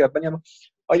यिनीहरुको शेयर पनि अब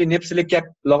अहिले नेप्सेले क्याप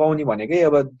लगाउने भनेकै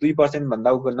अब 2%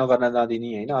 भन्दा नगर्न नदिने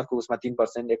हैन। अर्को उसमा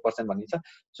 3% 1% भन्ने छ।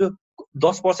 सो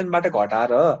 10% बाट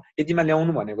घटाएर यतिमा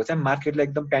ल्याउनु भनेको चाहिँ मार्केटलाई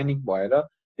एकदम प्यानिक भएर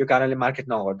यो कारणले मार्केट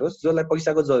नघटोस्। जसलाई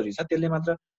पैसाको जरुरी छ त्यसले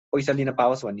मात्र पैसा लिन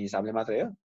पाओस् भन्ने हिसाबले मात्रै हो।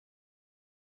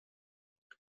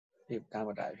 ए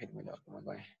कहाँबाट आयो फेरि मैले अर्कोमा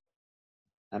गएँ।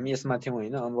 हामी यसमा थियौँ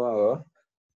हैन। अब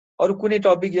अरु कुनै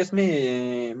टपिक यसमै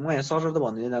म यहाँ सरर त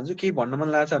भन्दै जान्छु। केही भन्न मन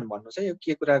लाग्छ भने भन्नुस् है। यो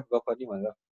के कुरा गफ गर्ने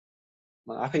भनेर म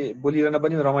आफै बोलिरहन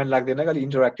पनि रमाइलो लाग्दैन कि अलि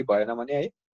इन्टरएक्टिभ भएन भने है।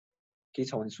 के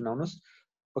छ भने सुनाउनुस्।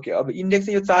 ओके अब इन्डेक्स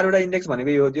चाहिँ यो 4वटा इन्डेक्स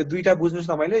भनेको यो दुईटा बुझ्नुस्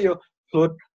तपाईले। यो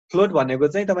फ्लोट भनेको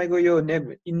चाहिँ तपाईको यो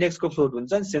इन्डेक्सको फ्लोट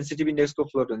हुन्छ, सेन्सिटिभ इन्डेक्सको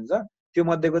फ्लोट हुन्छ। त्यो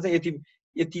मध्येको चाहिँ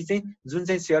यति चाहिँ जुन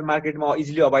चाहिँ शेयर मार्केटमा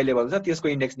इजिली अभाइलेबल छ त्यसको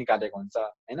इन्डेक्स निकालेको हुन्छ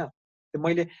हैन। त्यो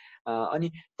मैले अनि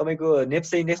तपाईको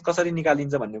नेप्से इन्डेक्स कसरी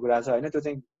निकालिन्छ भन्ने कुरा छ हैन। त्यो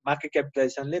चाहिँ मार्केट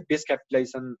क्यापिटलाइजेसनले बेस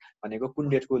क्यापिटलाइजेसन भनेको कुन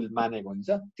डेटको मानेको हुन्छ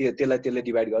त्यसलाई त्यसले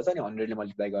डिभाइड गर्छ अनि 100 ले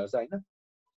मल्टिप्लाई गर्छ हैन।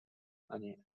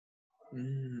 अनि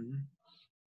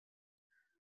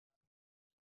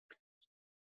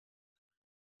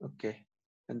ओके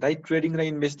दाइ ट्रेडिङ र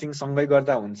इन्भेस्टिङ सँगै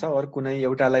गर्दा हुन्छ अरु कुनै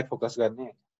एउटालाई फोकस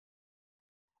गर्ने।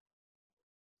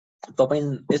 तपाई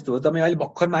यस्तो हो तपाई अहिले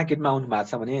भर्खर मार्केटमा आउनु भएको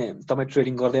छ भने तपाई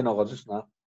ट्रेडिङ गर्दै नगर्नुस् न।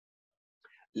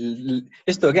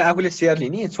 यस्तो हो कि आफूले शेयर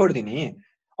लिने छोड्दिने।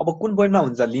 अब कुन पोइन्टमा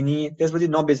हुन्छ लिने त्यसपछि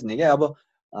नबेच्ने क्या। अब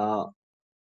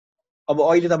अब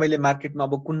अहिले तपाईले मार्केटमा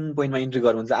अब कुन पोइन्टमा इन्ट्री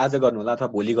गर्नुहुन्छ, आज गर्नु होला अथवा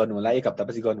भोलि गर्नु होला, एक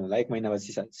हप्तापछि गर्नु होला, एक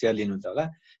महिनापछि शेयर लिनुहुन्छ होला,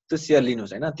 त्यो शेयर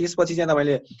लिनुहोस् हैन। त्यसपछि चाहिँ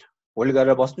तपाईले होल्ड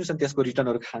गरेर बस्नुस् अनि त्यसको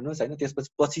रिटर्नहरु खानुस् हैन।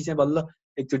 त्यसपछि चाहिँ बल्ल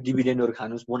एकचोटि डिभिडेन्डहरु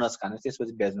खानुस्, बोनस खानुस्,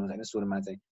 त्यसपछि बेच्नुस् हैन सुरुमा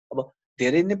चाहिँ। अब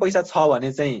धेरै नै पैसा छ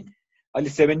भने चाहिँ अहिले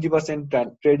 70%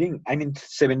 ट्रेडिङ, आई मिन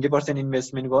 70%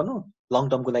 इन्भेस्टमेन्ट गर्नु, लङ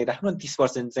टर्मको लागि राख्नु, अनि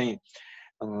 30% चाहिँ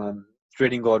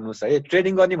ट्रेडिङ गर्नुस् है।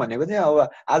 ट्रेडिङ गर्ने भनेको चाहिँ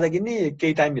अब आज किन्ने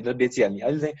केही टाइम भित्र बेचिहाल्ने।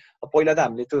 अहिले चाहिँ पहिला त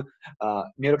हामीले त्यो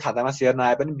मेरो खातामा शेयर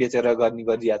नआए पनि बेचेर गर्ने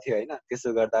गरिरहेको थियो हैन।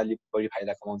 त्यसो गर्दा अलि बढी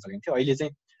फाइदा कमाउन सकिन्थ्यो। अहिले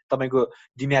चाहिँ तपाईको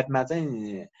डिम्याटमा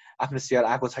चाहिँ आफ्नो शेयर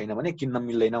आएको छैन भने किन्न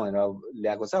मिल्दैन भनेर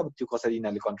ल्याएको छ। अब त्यो कसरी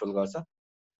यिनीहरूले कन्ट्रोल गर्छ,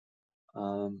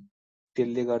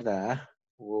 त्यसले गर्दा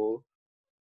हो।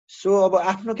 सो अब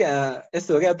आफ्नो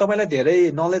यस्तो हो क्या, तपाईलाई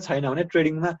धेरै नलेज छैन भने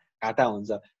ट्रेडिङमा घाटा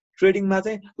हुन्छ। ट्रेडिङमा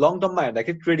चाहिँ लङ टर्ममा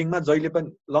हेर्दाखेरि ट्रेडिङमा जहिले पनि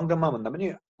लङ टर्ममा भन्दा पनि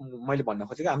मैले भन्न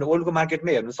खोजेको हाम्रो वर्ल्डको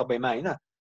मार्केटमै हेर्नु सबैमा हैन,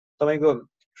 तपाईको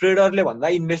ट्रेडरले भन्दा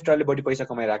इन्भेस्टरले बढी पैसा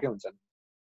कमाइराखेकै हुन्छन्।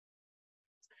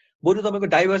 बरु तपाईको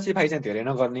डाइभर्सिफाई चाहिँ धेरै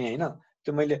नगर्ने हैन।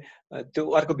 त्यो मैले त्यो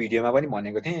अर्को भिडियोमा पनि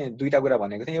भनेको थिएँ, दुईटा कुरा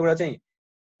भनेको थिएँ। एउटा चाहिँ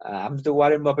हाम्रो त्यो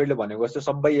वारेन बफेटले भनेको जस्तो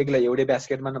सबै एकलाई एउटै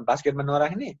बास्केटमा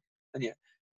नराख्ने, अनि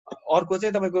अर्को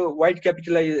चाहिँ तपाईको वाइड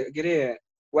क्यापिटलाइज के रे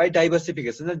वाइड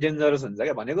डाइभर्सिफिकेसन चाहिँ डेन्जरस हुन्छ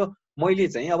क्या। भनेको मैले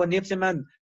चाहिँ अब नेप्सेमा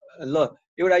ल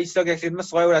एउटा स्टक एक्सचेन्जमा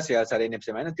 100 वटा शेयर छ अरे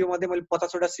नेप्सेमा हैन, त्यो मध्ये मैले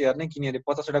 50 वटा शेयर नै किने अरे,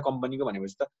 50 वटा कम्पनीको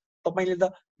भनेपछि त तपाईले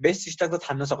त बेस्ट स्टक त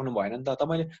छान्न सक्नु भएन नि त।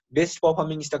 तपाईले बेस्ट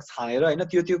परफर्मिङ स्टक छानेर हैन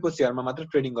त्योको शेयरमा मात्र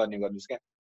ट्रेडिङ गर्ने गर्नुस् क्या।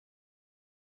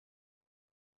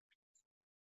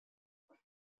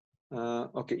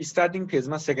 ओके, स्टार्टिङ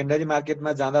फेजमा सेकेन्डरी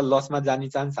मार्केटमा जाँदा लसमा जाने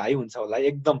चान्स हाई हुन्छ होला।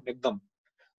 एकदम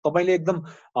तपाईले एकदम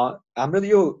हाम्रो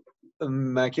यो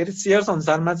के अरे शेयर्स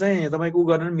अनुसारमा चाहिँ तपाईको उ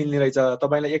गर्न मिल्ने रहेछ।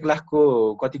 तपाईलाई 1 लाखको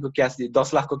कतिको क्याश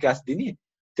 10 लाखको क्याश दिने,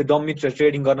 त्यो डम्मी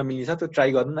ट्रेडिङ गर्न मिल्ने छ, त्यो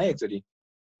ट्राई गर्नु न एकचोटी।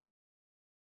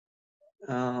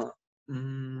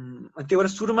 त्यो भएर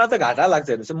सुरुमा त घाटा लाग्छ।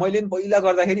 हेर्नुस् मैले पनि पहिला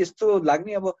गर्दाखेरि यस्तो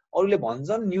लाग्ने, अब अरूले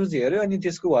भन्छन् न्युज हेर्यो अनि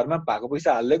त्यसको भरमा भएको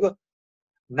पैसा हालेको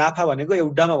नाफा भनेको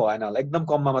एउटामा भएन होला, एकदम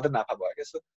कममा मात्र नाफा भयो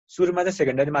क्या। सुरुमा चाहिँ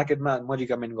सेकेन्डरी मार्केटमा म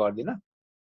रिकमेन्ड गर्दिनँ।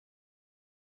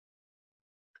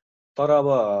 तर अब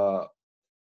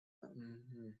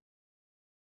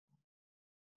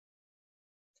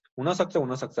हुन सक्छ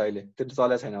अहिले त्यो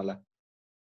चले छैन होला।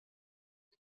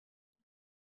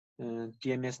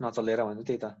 टिएमएस नचलेर भने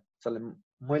त्यही त चले,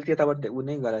 मैले त्यताबाट उ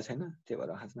नै गरेको छैन। त्यही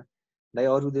भएर खासमा दाइ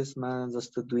अरू देशमा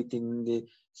जस्तो 2-3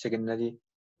 सेकेन्डरी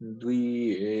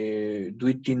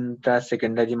 2-3टा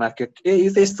सेकेन्डरी मार्केट यो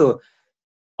त यस्तो।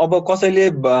 अब कसैले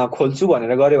खोल्छु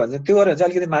भनेर गर्यो भने चाहिँ त्यो गरेर चाहिँ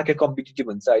अलिकति मार्केट कम्पिटिटिभ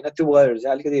हुन्छ हैन। त्यो गरेर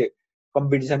चाहिँ अलिकति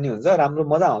कम्पिटिसन नि हुन्छ, राम्रो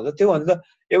मजा आउँछ। त्यो भन्छ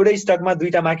एउटै स्टकमा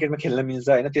 2टा मार्केटमा खेल्न मिल्छ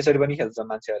हैन, त्यसरी पनि खेल्छ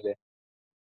मान्छेहरूले।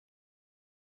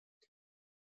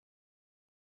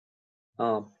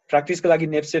 प्र्याक्टिसको लागि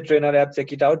NEPSE trainer app check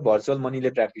it out, virtual मनीले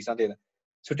practice. त्यही त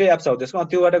छुट्टै एप छ हो त्यसको,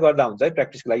 त्योबाट गर्दा हुन्छ है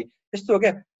प्र्याक्टिसको लागि। यस्तो हो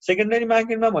क्या, सेकेन्डरी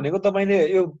मार्केटमा भनेको तपाईले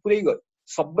यो पुरै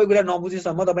सबै कुरा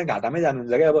नबुझेसम्म तपाईँ घाटामै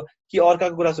जानुहुन्छ क्या। अब कि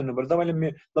अर्काको कुरा सुन्नु पर्यो।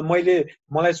 तपाईँले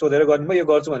मलाई सोधेर गर्नुभयो यो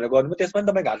गर्छु भनेर गर्नुभयो, त्यसमा पनि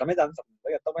तपाईँ घाटामै जान सक्नुहुन्छ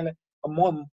क्या। तपाईँलाई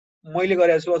मैले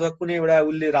गरेको छु अथवा कुनै एउटा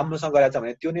उसले राम्रोसँग गरेको छ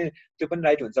भने त्यो पनि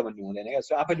राइट हुन्छ भन्ने हुँदैन क्या।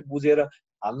 सो आफैले बुझेर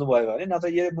हाल्नुभयो भने, नत्र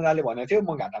यो मुलाले भनेको थियो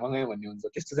म घाटामा गएँ भन्ने हुन्छ,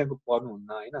 त्यस्तो चाहिँ पर्नुहुन्न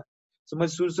होइन। सो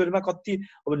मैले सुरुमा कति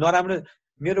अब नराम्रो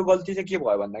मेरो गल्ती चाहिँ के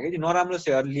भयो भन्दाखेरि नराम्रो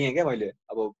शेयर लिएँ क्या मैले,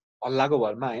 अब हल्लाको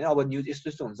भरमा होइन। अब न्युज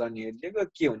यस्तो हुन्छ न्युजले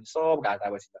के हुन्छ सब घाटा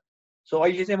पछि त। सो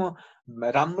अहिले चाहिँ म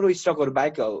राम्रो स्टकहरू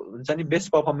बाहेक हुन्छ नि,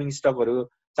 बेस्ट पर्फर्मिङ स्टकहरू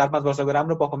 4-5 वर्षको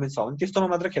राम्रो पर्फर्मेन्स छ भने त्यस्तोमा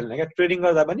मात्र खेल्ने क्या। ट्रेडिङ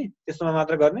गर्दा पनि त्यस्तोमा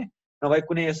मात्र गर्ने, नभए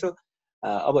कुनै यसो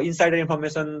अब इनसाइडर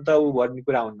इन्फर्मेसन त उ भन्ने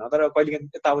कुरा हुन्न, तर कहिले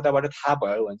यताउताबाट थाहा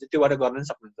भयो भने चाहिँ त्योबाट गर्न पनि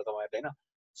सक्नुहुन्छ तपाईँहरूले होइन।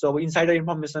 सो अब इनसाइडर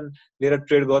इन्फर्मेसन लिएर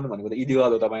ट्रेड गर्नु भनेको त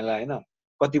इलिगल हो तपाईँलाई होइन,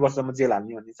 कति वर्षसम्म जेल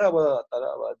हाल्ने भन्ने छ। अब तर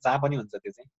अब जहाँ पनि हुन्छ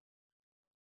त्यो चाहिँ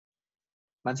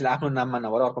मान्छेले आफ्नो नाममा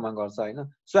नभएर अर्कोमा गर्छ होइन।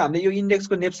 सो हामीले यो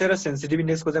इन्डेक्सको नेप्से र सेन्सिटिभ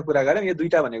इन्डेक्सको चाहिँ कुरा गऱ्यौँ। यो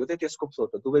दुईटा भनेको चाहिँ त्यसको फ्लोट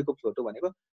हो, दुबईको फ्लोट हो भनेको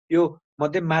यो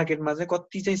मध्ये मार्केटमा चाहिँ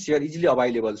कति चाहिँ शेयर इजिली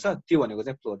अभाइलेबल छ त्यो भनेको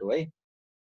चाहिँ फ्लोट हो है।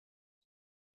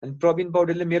 अनि प्रवीण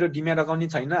पौडेलले मेरो डिम्याट अकाउन्ट नै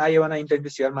छैन, I one enter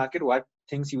share market, what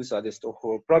things you suggest.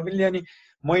 हो प्रवीणले, अनि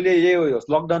मैले यो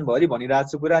लकडाउन भरि भनिरहेको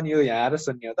छु कुरा, अनि यो यहाँ आएर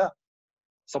सुन्यो त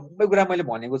सबै कुरा मैले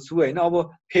भनेको छु होइन।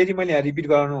 अब फेरि मैले यहाँ रिपिट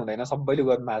गराउनु हुँदैन, सबैले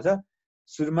गर्नु भएको छ।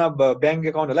 सुरुमा ब्याङ्क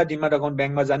एकाउन्ट होला, डिमाट अकाउन्ट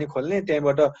ब्याङ्कमा जाने खोल्ने,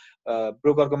 त्यहाँबाट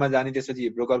ब्रोकरकोमा जाने, त्यसपछि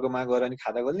ब्रोकरकोमा गएर अनि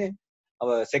खाता खोल्ने। अब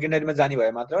सेकेन्डरीमा जाने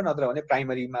भए मात्र, नत्र भने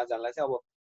प्राइमरीमा जानलाई चाहिँ अब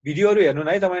भिडियोहरू हेर्नु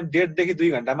है। तपाईँ 1.5 देखि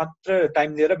 2 घन्टा मात्र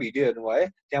टाइम दिएर भिडियो हेर्नु भयो,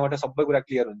 त्यहाँबाट सबै कुरा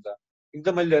क्लियर हुन्छ।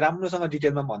 एकदम मैले राम्रोसँग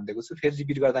डिटेलमा भनिदिएको छु, फेरि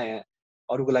रिपिट गर्दा यहाँ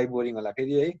अरूको लागि बोरिङ होला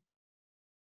फेरि है।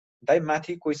 दाइ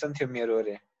माथि क्वेसन थियो मेरो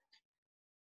अरे,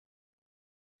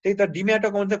 त्यही त डिम्याट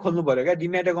अकाउन्ट चाहिँ खोल्नु पर्यो क्या।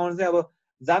 डिम्याट अकाउन्ट चाहिँ अब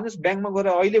जानुस् ब्याङ्कमा गएर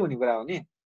अहिले हुने कुरा हो नि।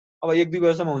 अब 1-2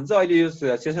 वर्षमा हुन्छ, अहिले यो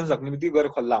सेसन सक्ने बित्तिकै गएर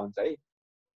खोल्ला हुन्छ है।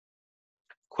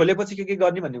 खोलेपछि के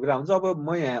गर्ने भन्ने कुरा हुन्छ। अब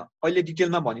म यहाँ अहिले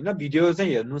डिटेलमा भनिनँ, भिडियो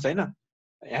चाहिँ हेर्नुहोस् होइन।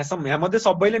 यहाँ मध्ये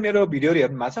सबैले मेरो भिडियोहरू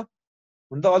हेर्नु भएको छ।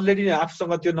 हुन त अलरेडी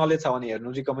आफूसँग त्यो नलेज छ भने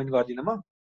हेर्नु रिकमेन्ड गर्दिनँ म।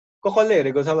 कसले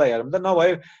हेरेको छ ल हेरौँ त।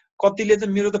 नभए कतिले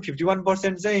चाहिँ मेरो त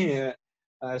 51% चाहिँ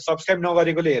सब्सक्राइब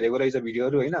नगरेकोले हेरेको रहेछ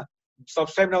भिडियोहरू होइन।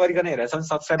 सब्सक्राइब नगरिकन हेरेछ भने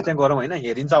सब्सक्राइब चाहिँ गरौँ होइन,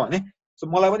 हेरिन्छ भने। सो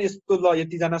मलाई पनि यस्तो ल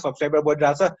यतिजना सब्सक्राइबर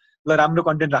बढिरहेको छ, ल राम्रो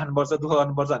कन्टेन्ट राख्नुपर्छ, दुःख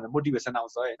गर्नुपर्छ भनेर मोटिभेसन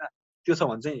आउँछ होइन। त्यो छ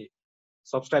भने चाहिँ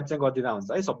सब्सक्राइब चाहिँ गरिदिँदा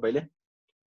हुन्छ है सबैले।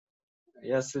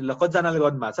 यस ल कतिजनाले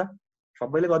गर्नु भएको छ,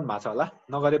 सबैले गर्नु भएको छ होला,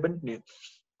 नगरे पनि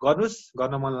गर्नुहोस्।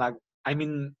 गर्न मन लाग आई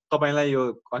मिन तपाईँलाई यो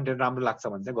कन्टेन्ट राम्रो लाग्छ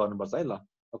भने चाहिँ गर्नुपर्छ है। ल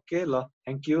ओके, ल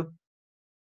थ्याङ्क यू।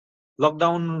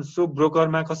 लकडाउन सो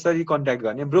ब्रोकरमा कसरी कन्ट्याक्ट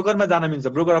गर्ने? ब्रोकरमा जान मिल्छ,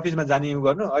 ब्रोकर अफिसमा जाने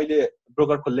गर्नु। अहिले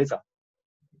ब्रोकर खुल्लै छ।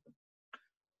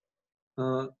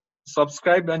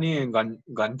 सब्सक्राइब अनि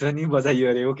घन्टी नि बजाइयो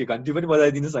अरे। ओके, घन्टी पनि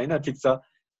बजाइदिनुहोस् होइन, ठिक छ।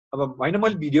 अब होइन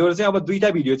मैले भिडियोहरू चाहिँ अब 2टा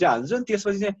भिडियो चाहिँ हाल्छु नि,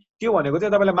 त्यसपछि चाहिँ त्यो भनेको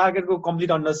चाहिँ तपाईँलाई मार्केटको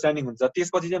कम्प्लिट अन्डरस्ट्यान्डिङ हुन्छ।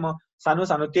 त्यसपछि चाहिँ म सानो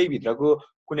सानो त्यही भित्रको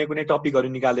कुनै कुनै टपिकहरू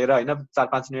निकालेर होइन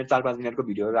 4-5 मिनटको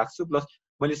भिडियोहरू राख्छु। प्लस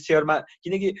मैले सेयरमा,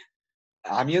 किनकि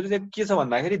हामीहरू चाहिँ के छ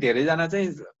भन्दाखेरि धेरैजना चाहिँ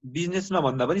बिजनेसमा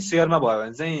भन्दा पनि सेयरमा भयो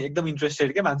भने चाहिँ एकदम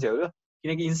इन्ट्रेस्टेड क्या मान्छेहरू।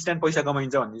 किनकि इन्स्ट्यान्ट पैसा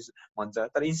कमाइन्छ भन्ने भन्छ,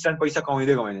 तर इन्स्ट्यान्ट पैसा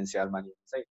कमाइँदैन सेयरमा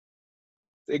चाहिँ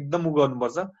एकदम उ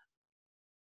गर्नुपर्छ।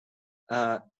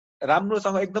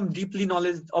 राम्रोसँग एकदम डिपली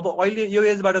नलेज। अब अहिले यो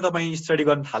एजबाट तपाईँ स्टडी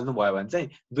गर्न थाल्नुभयो भने चाहिँ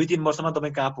 2-3 वर्षमा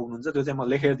तपाईँ कहाँ पुग्नुहुन्छ त्यो चाहिँ म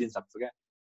लेखेर दिन सक्छु क्या।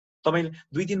 तपाईँले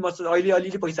 2-3 वर्ष अहिले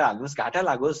अलिअलि पैसा हाल्नुहोस्, घाटा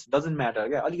लागोस्, डजन्ट म्याटर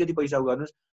क्या। अलिकति पैसा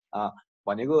गर्नुहोस्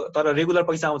भनेको, तर रेगुलर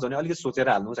पैसा आउँछ भने अलिकति सोचेर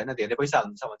हाल्नुहोस् होइन। धेरै पैसा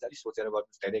हाल्नुहुन्छ भने चाहिँ अलिक सोचेर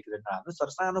गर्नुहोस्, धेरै एकैचोटि हाल्नुहोस्। तर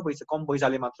सानो पैसा कम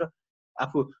पैसाले मात्र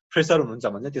आफू फ्रेसर हुनुहुन्छ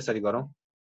भने चाहिँ त्यसरी गरौँ।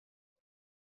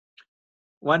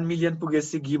 1 मिलियन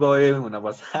पुगेपछि गिभ अवे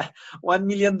हुनुपर्छ। 1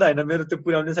 मिलियन त होइन, मेरो त्यो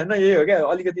पुर्याउने छैन। यही हो क्या,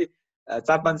 अलिकति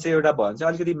 400-500 एउटा भयो भने चाहिँ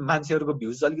अलिकति मान्छेहरूको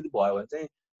भ्युज अलिकति भयो भने चाहिँ,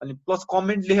 अनि प्लस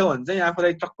कमेन्ट लेख्यो भने चाहिँ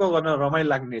आफूलाई टक्क गर्न रमाइलो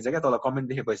लाग्ने रहेछ क्या। तल कमेन्ट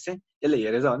लेखेपछि चाहिँ यसले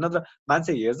हेरेछ भने, नत्र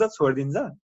मान्छे हेर्छ छोडिदिन्छ।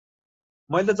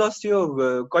 मैले त जस्ट यो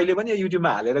कहिले पनि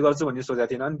युट्युबमा हालेर गर्छु भन्ने सोचेको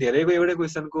थिइनँ। अनि धेरैको एउटै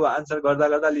क्वेसनको आन्सर गर्दा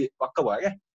गर्दा अलि पक्क भयो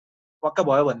क्या। पक्क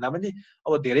भयो भन्दा पनि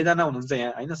अब धेरैजना हुनुहुन्छ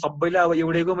यहाँ होइन, सबैलाई अब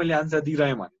एउटैको मैले आन्सर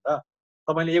दिइरहेँ भने त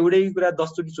तपाईँले एउटै कुरा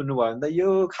 10चोटि सुन्नुभयो भने त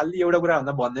यो खालि एउटा कुरा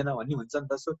भन्दा भन्दैन भन्ने हुन्छ नि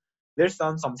त। So let's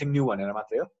learn something new भनेर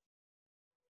मात्रै हो।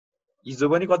 हिजो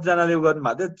पनि कतिजनाले गर्नु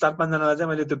भएको थियो, 4-5 जनालाई चाहिँ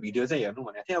मैले त्यो भिडियो चाहिँ हेर्नु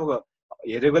भनेको थिएँ। अब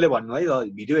हेरेकोले भन्नु है,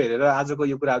 भिडियो हेरेर आजको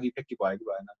यो कुराहरू इफेक्टिभ भयो कि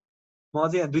भएन। म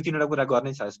अझै 2-3वटा कुरा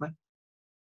गर्नै छ यसमा।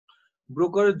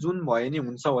 ब्रोकर जुन भयो नि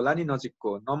हुन्छ होला नि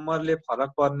नजिकको, नम्बरले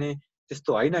फरक पर्ने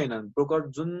त्यस्तो होइन। ब्रोकर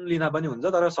जुन लिन पनि हुन्छ,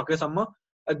 तर सकेसम्म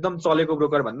एकदम चलेको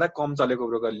ब्रोकर भन्दा कम चलेको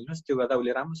ब्रोकर लिनुहोस्। त्यो गर्दा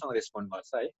उसले राम्रोसँग रेस्पोन्ड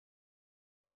गर्छ है।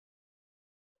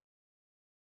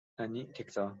 अनि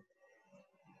ठिक छ।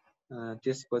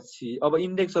 त्यसपछि अब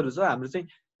इन्डेक्सहरू छ हाम्रो चाहिँ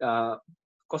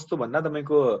कस्तो भन्दा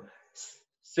तपाईँको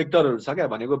सेक्टरहरू छ क्या।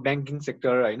 भनेको ब्याङ्किङ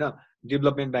सेक्टर होइन,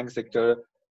 डेभलपमेन्ट ब्याङ्क सेक्टर,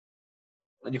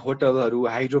 अनि होटलहरू,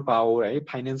 हाइड्रो पावर है,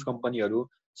 फाइनेन्स कम्पनीहरू,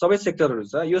 सबै सेक्टरहरू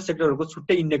छ। यो सेक्टरहरूको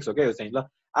छुट्टै इन्डेक्स हो क्या यो चाहिँ। ल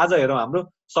आज हेरौँ, हाम्रो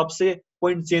सबसे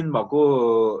पोइन्ट चेन्ज भएको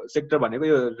सेक्टर भनेको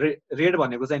यो रेड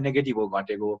भनेको चाहिँ नेगेटिभ हो,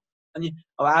 घटेको। अनि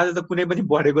अब आज त कुनै पनि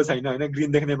बढेको छैन होइन,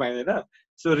 ग्रिन देख्नै पाइँदैन।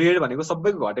 सो रेड भनेको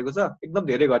सबैको घटेको छ। एकदम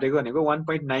धेरै घटेको भनेको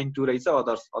 1.92 रहेछ।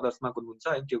 अदर्समा कुन कुन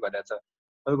छ त्यो घटेको छ।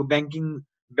 तपाईँको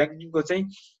ब्याङ्किङको चाहिँ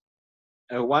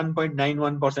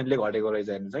 1.91%ले घटेको रहेछ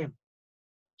हेर्नुहोस् है।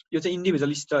 यो चाहिँ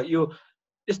इन्डिभिजुअलिस्ट यो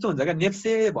यस्तो हुन्छ क्या।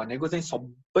 नेप्से भनेको चाहिँ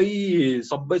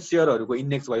सबै सेयरहरूको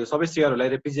इन्डेक्स भयो, सबै सेयरहरूलाई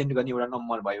रिप्रेजेन्ट गर्ने एउटा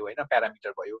नम्बर भयो होइन,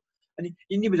 प्यारामिटर भयो। अनि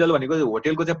इन्डिभिजुअल भनेको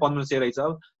होटेलको चाहिँ 1500 रहेछ।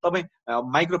 तपाईँ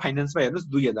माइक्रो फाइनेन्समा हेर्नुहोस्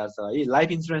 2000 छ है, लाइफ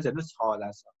इन्सुरेन्स हेर्नुहोस्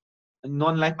 6000 छ, अनि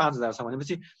नन लाइफ 5000 छ।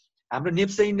 भनेपछि हाम्रो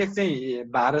नेप्से इन्डेक्स चाहिँ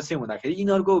 1200 हुँदाखेरि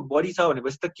यिनीहरूको बढी छ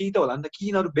भनेपछि त केही त होला नि त, कि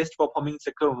यिनीहरू बेस्ट पर्फर्मिङ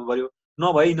सेक्टर हुनु पर्यो,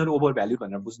 नभए यिनीहरू ओभर भ्याल्यु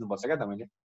भनेर बुझ्नुपर्छ क्या तपाईँले।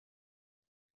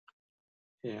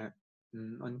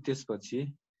 अनि त्यसपछि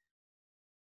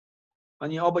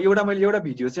अनि अब मैले एउटा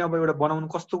भिडियो चाहिँ अब एउटा बनाउनु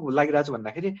कस्तो लागिरहेको छ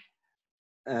भन्दाखेरि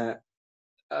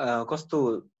कस्तो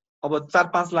अब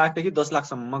 4-5 लाखदेखि 10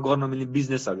 लाखसम्म गर्न मिल्ने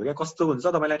बिजनेसहरू क्या। कस्तो हुन्छ,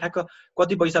 तपाईँलाई ठ्याक्क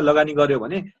कति पैसा लगानी गर्यो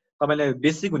भने तपाईँलाई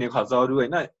बेसिक हुने खर्चहरू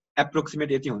होइन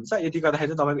एप्रोक्सिमेट यति हुन्छ, यति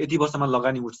गर्दाखेरि चाहिँ तपाईँको यति वर्षमा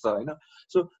लगानी उठ्छ होइन।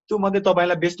 सो त्यो मध्ये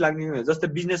तपाईँलाई बेस्ट लाग्ने, जस्तै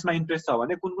बिजनेसमा इन्ट्रेस्ट छ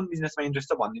भने कुन बिजनेसमा इन्ट्रेस्ट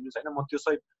छ भनिदिनुहोस् होइन, म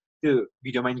त्यो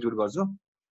भिडियोमा इन्क्लुड गर्छु।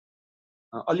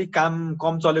 अलिक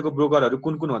कम चलेको ब्रोकरहरू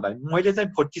कुन हुँदा मैले चाहिँ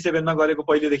 47मा गरेको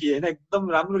पहिलेदेखि होइन, एकदम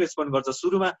राम्रो रेस्पोन्ड गर्छ।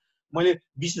 सुरुमा मैले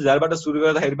 20,000बाट सुरु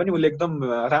गर्दाखेरि पनि उसले एकदम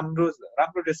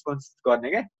राम्रो रेस्पोन्स गर्ने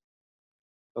क्या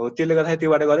हो। त्यसले गर्दाखेरि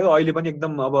त्योबाट गरेको। अहिले पनि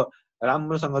एकदम अब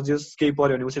राम्रोसँग जस केही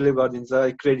पर्यो भने उसले गरिदिन्छ,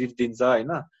 क्रेडिट दिन्छ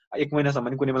होइन। 1 महिनासम्म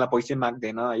पनि कुनै बेला पैसै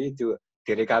माग्दैन है। त्यो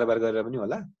धेरै कारोबार गरेर पनि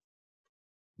होला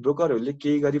ब्रोकरहरूले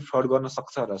केही गरी फ्रड गर्न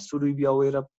सक्छ र should we be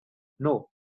aware of no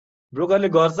ब्रोकरले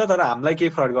गर्छ तर हामीलाई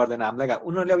केही फ्रड गर्दैन हामीलाई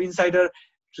उनीहरूले अब इनसाइडर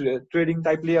ट्रेडिङ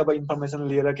टाइपले अब इन्फर्मेसन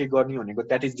लिएर केही गर्ने भनेको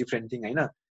द्याट इज डिफ्रेन्ट थिङ होइन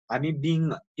हामी बिङ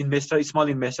इन्भेस्टर स्मल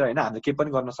इन्भेस्टर होइन हामीले केही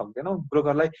पनि गर्न सक्दैनौँ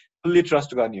ब्रोकरलाई फुल्ली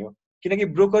ट्रस्ट गर्ने हो किनकि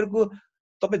ब्रोकरको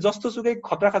तपाईँ जस्तो सुकै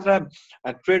खतरा खतरा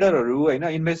ट्रेडरहरू होइन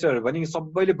इन्भेस्टरहरू पनि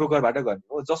सबैले ब्रोकरबाट गर्ने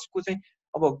हो जसको चाहिँ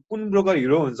अब कुन ब्रोकर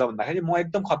हिरो हुन्छ भन्दाखेरि म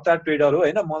एकदम खतरा ट्रेडर हो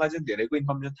होइन मलाई चाहिँ धेरैको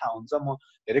इन्फर्मेसन थाहा हुन्छ म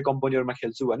धेरै कम्पनीहरूमा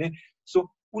खेल्छु भने सो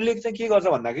उसले चाहिँ के गर्छ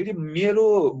भन्दाखेरि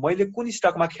मैले कुन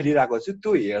स्टकमा खेलिरहेको छु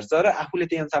त्यो हेर्छ र आफूले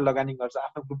त्यही अनुसार लगानी गर्छ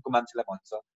आफ्नो ग्रुपको मान्छेलाई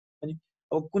भन्छ अनि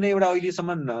अब कुनै एउटा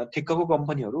अहिलेसम्म ठिक्कको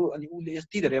कम्पनीहरू अनि उसले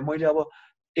यति धेरै मैले अब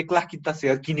 1 लाख किता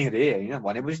सेयर किने रे होइन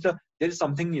भनेपछि त देयर इज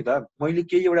समथिङ नि त मैले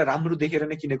केही एउटा राम्रो देखेर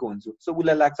नै किनेको हुन्छु सो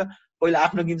उसलाई लाग्छ पहिला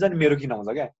आफ्नो किन्छ नि मेरो किन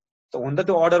हुन्छ क्या हुन त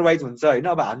त्यो अर्डर वाइज हुन्छ होइन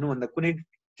अब हान्नुभन्दा कुनै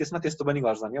त्यसमा त्यस्तो पनि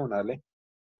गर्छन् क्या उनीहरूले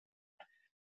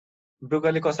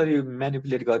ब्रोकरले कसरी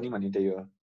म्यानिपुलेट गर्ने भन्ने त्यही हो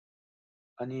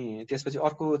अनि त्यसपछि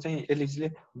अर्को चाहिँ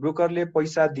एलएचले ब्रोकरले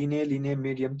पैसा दिने लिने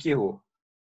मिडियम के हो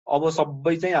अब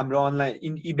सबै चाहिँ हाम्रो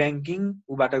अनलाइन ई ब्याङ्किङ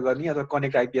उबाट गर्ने अथवा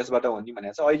कनेक्ट आइपिएसबाट हो नि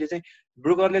भनेको छ अहिले चाहिँ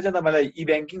ब्रोकरले चाहिँ तपाईँलाई ई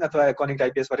ब्याङ्किङ अथवा कनेक्ट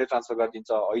आइपिएसबाट ट्रान्सफर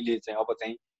गरिदिन्छ अहिले चाहिँ अब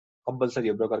चाहिँ कम्पलसरी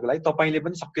हो ब्रोकरको लागि तपाईँले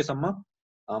पनि सकेसम्म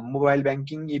मोबाइल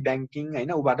ब्याङ्किङ ई ब्याङ्किङ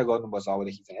होइन उबाट गर्नुपर्छ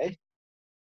अबदेखि चाहिँ है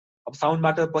अब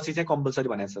साउन्डबाट पछि चाहिँ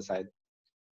कम्पलसरी भनेको छ सायद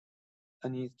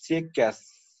अनि चेक क्यास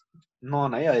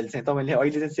नन है अहिले चाहिँ तपाईँले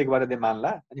अहिले चाहिँ चेकबाट दे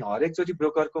मान्ला अनि हरेकचोटि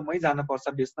ब्रोकरको मै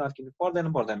जानुपर्छ बेच्न किन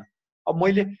पर्दैन अब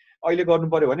मैले अहिले गर्नु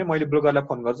पर्यो भने मैले ब्रोकरलाई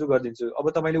फोन गर्छु गरिदिन्छु अब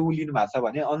तपाईँले ऊ लिनु भएको छ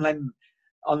भने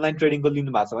अनलाइन ट्रेडिङको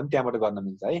लिनु भएको छ भने त्यहाँबाट गर्न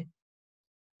मिल्छ है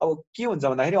अब के हुन्छ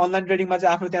भन्दाखेरि अनलाइन ट्रेडिङमा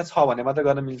चाहिँ आफ्नो त्यहाँ छ भने मात्र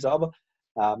गर्न मिल्छ अब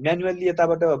म्यानुअली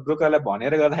यताबाट ब्रोकरलाई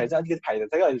भनेर गर्दाखेरि चाहिँ अलिकति फाइदा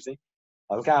छ क्या अहिले चाहिँ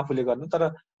हल्का आफूले गर्नु तर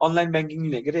अनलाइन ब्याङ्किङ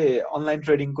के अरे अनलाइन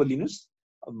ट्रेडिङको लिनुहोस्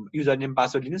युजर नेम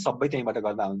पासवर्ड लिनुहोस् सबै त्यहीँबाट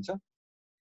गर्दा हुन्छ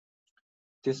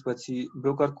त्यसपछि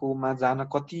ब्रोकरकोमा जान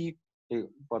कति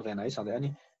पर्दैन है सधैँ अनि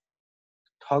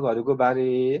ठगहरूको बारे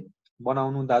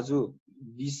बनाउनु दाजु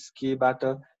 20K बाट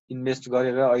इन्भेस्ट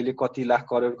गरेर अहिले कति लाख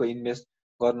करोडको इन्भेस्ट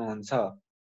गर्नुहुन्छ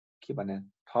के भने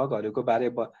ठगहरूको बारे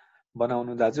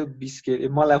बनाउनु दाजु 20K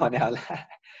मलाई भने होला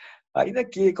होइन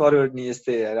के करोड नि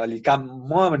यस्तै अलि काम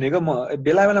म भनेको म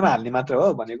बेला बेलामा हाल्ने मात्र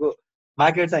हो भनेको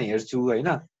मार्केट चाहिँ हेर्छु होइन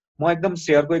म एकदम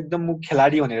सेयरको एकदम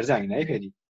खेलाडी भनेर चाहिँ होइन है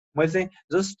फेरि मैले चाहिँ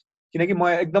जस्ट किनकि म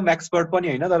एकदम एक्सपर्ट पनि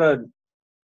होइन तर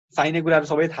चाहिने कुराहरू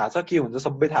सबै थाहा छ के हुन्छ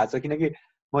सबै थाहा छ किनकि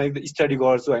म एकदम स्टडी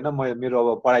गर्छु होइन मेरो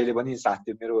अब पढाइले पनि साथ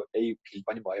दियो मेरो यही फिल्ड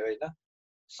पनि भयो होइन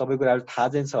सबै कुराहरू थाहा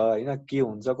चाहिँ छ होइन के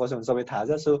हुन्छ कसो हुन्छ सबै थाहा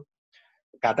छ सो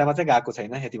घाटामा चाहिँ गएको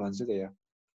छैन यति भन्छु त्यही हो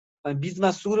अनि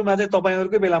बिचमा सुरुमा चाहिँ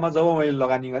तपाईँहरूकै बेलामा जब मैले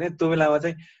लगानी गरेँ त्यो बेलामा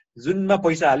चाहिँ जुनमा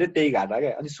पैसा हाल्यो त्यही घाटा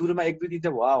क्या अनि सुरुमा 1-2 दिन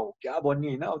चाहिँ वाउ क्या भन्ने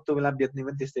होइन अब त्यो बेला बेच्ने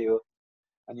पनि त्यस्तै हो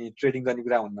अनि ट्रेडिङ गर्ने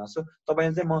कुरा हुन्न सो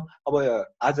तपाईँले चाहिँ म अब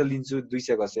आज लिन्छु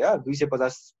 200 को सेयर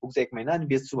 250 पुग्छ 1 महिना अनि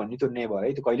बेच्छु भन्ने त्यो नेभर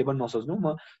है त्यो कहिले पनि नसोच्नु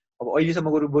म अब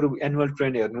अहिलेसम्मको बरु एनुअल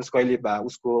ट्रेन्ड हेर्नुहोस् कहिले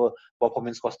उसको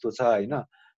पर्फर्मेन्स कस्तो छ होइन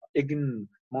एक दिन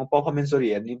म पर्फर्मेन्सहरू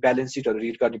हेर्ने ब्यालेन्स सिटहरू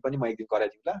रिड गर्ने पनि म एक दिन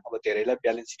गराइदिउँला अब धेरैलाई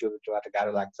ब्यालेन्स सिटहरूबाट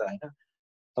गाह्रो लाग्छ होइन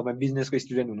तपाईँ बिजनेसको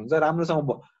स्टुडेन्ट हुनुहुन्छ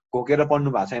राम्रोसँग घोकेर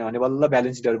पढ्नु भएको छैन भने बल्ल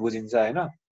ब्यालेन्स सिटहरू बुझिन्छ होइन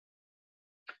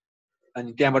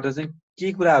अनि त्यहाँबाट चाहिँ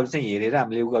के कुराहरू चाहिँ हेरेर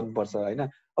हामीले गर्नुपर्छ होइन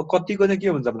अब कतिको चाहिँ के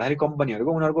हुन्छ भन्दाखेरि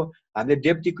कम्पनीहरूको उनीहरूको हामीले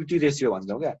डेब्ट इक्विटी रेसियो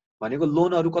भन्छौँ क्या भनेको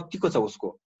लोनहरू कतिको छ उसको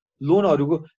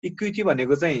लोनहरूको इक्विटी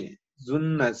भनेको चाहिँ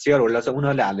जुन सेयर होल्डर छ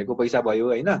उनीहरूले हालेको पैसा भयो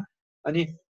होइन अनि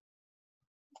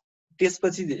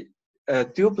त्यसपछि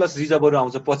त्यो प्लस रिजर्भहरू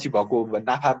आउँछ पछि भएको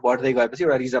नाफा बढ्दै गएपछि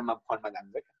एउटा रिजर्भमा फन्डमा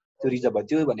जान्छ क्या त्यो रिजर्भ भयो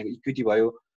त्यो भनेको इक्विटी भयो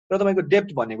र तपाईँको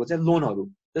डेब्ट भनेको चाहिँ लोनहरू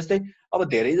जस्तै अब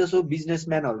धेरै जसो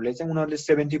बिजनेसम्यानहरूले चाहिँ उनीहरूले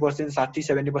 70%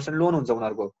 60-70% लोन हुन्छ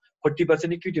उनीहरूको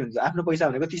 40% इक्विटी हुन्छ आफ्नो पैसा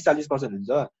भनेको 30-40%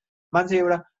 हुन्छ मान्छे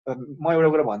एउटा म एउटा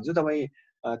कुरा भन्छु तपाईँ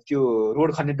त्यो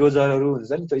रोड खन्ने डोजरहरू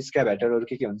हुन्छ नि त्यो स्क्याभेटरहरू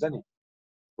के हुन्छ नि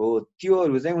हो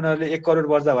त्योहरू चाहिँ उनीहरूले 1 करोड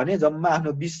पर्छ भने जम्मा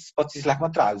आफ्नो 20-25 लाख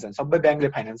मात्र हाल्छन् सबै ब्याङ्कले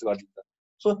फाइनेन्स गरिदिन्छ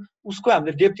सो उसको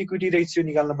हामीले डेब्ट इक्विटी रेसियो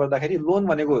निकाल्नु पर्दाखेरि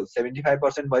लोन भनेको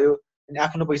 75% भयो अनि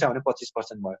आफ्नो पैसा भने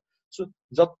 25% भयो सो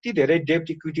जति धेरै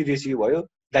डेब्ट इक्विटी रेसियो भयो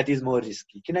द्याट इज मोर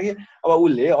रिस्की किनकि अब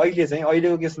उसले अहिले चाहिँ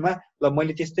अहिलेको केसमा ल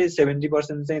मैले त्यस्तै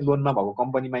 70% चाहिँ लोनमा भएको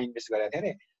कम्पनीमा इन्भेस्ट गरेको थिएँ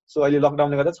अरे सो अहिले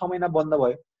लकडाउनले गर्दा 6 महिना बन्द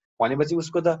भयो भनेपछि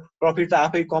उसको त प्रफिट त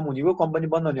आफै कम हुने भयो कम्पनी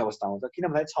बन्द हुने अवस्था आउँछ किन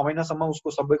भन्दाखेरि 6 महिनासम्म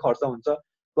उसको सबै खर्च हुन्छ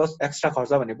प्लस एक्स्ट्रा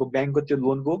खर्च भनेको ब्याङ्कको त्यो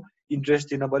लोनको इन्ट्रेस्ट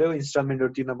तिर्नु पर्यो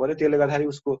इन्स्टलमेन्टहरू तिर्नु पर्यो त्यसले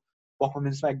गर्दाखेरि उसको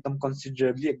पर्फर्मेन्समा एकदम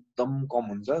कन्सिडरेबली एकदम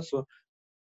कम हुन्छ सो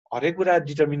हरेक कुरा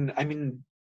डिटर्मिन आई मिन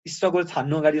स्ट्रगल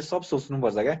छान्नु अगाडि सब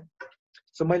सोच्नुपर्छ क्या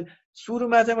सो मैले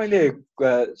सुरुमा चाहिँ मैले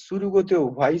सुरुको त्यो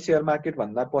वाइ सेयर मार्केट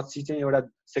भन्दा पछि चाहिँ एउटा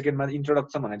सेकेन्डमा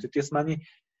इन्ट्रोडक्सन भनेको थियो त्यसमा नि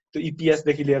त्यो EPS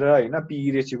देखि लिएर हैन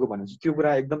PE रेशियोको भन्छु त्यो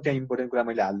कुरा एकदम त्यहाँ इम्पोर्टेन्ट कुरा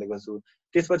मैले हाल्दिएको छु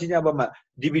त्यसपछि चाहिँ अब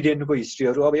डिभिडेन्डको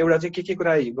हिस्ट्रीहरु अब एउटा चाहिँ के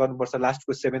कुरा गर्नुपर्छ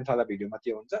लास्टको 7th वाला भिडियोमा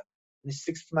त्यो हुन्छ अनि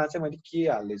 6th मा चाहिँ मैले के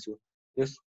हाल्दै छु यो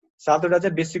 7वटा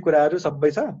चाहिँ बेसिक कुराहरु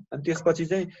सबै छ अनि त्यसपछि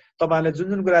चाहिँ तपाईहरुले जुन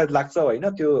जुन कुरा लाग्छ हैन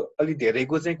त्यो अलि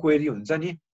धेरैको चाहिँ क्वेरी हुन्छ नि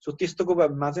सो त्यस्तोको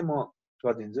मा चाहिँ म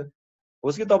गर्दिन्छु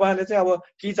होस् कि तपाईहरुले चाहिँ अब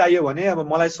के चाहियो भने अब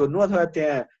मलाई सोध्नु अथवा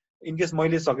त्यहाँ इन केस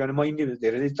मैले सक्यो भने म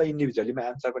धेरै त इन्डिभिजुअलीमा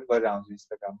आन्सर पनि गरेर आउँछु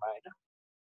इन्स्टाग्राममा हैन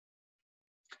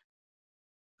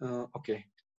ओके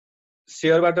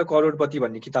शेयरबाट करोडपति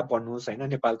भन्ने किताब पढ्नुहोस् हैन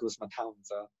नेपालको उसमा थाहा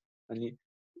हुन्छ अनि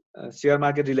शेयर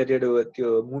मार्केट रिलेटेड त्यो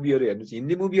मुभीहरु हेर्नुस्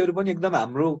हिन्दी मुभीहरु पनि एकदम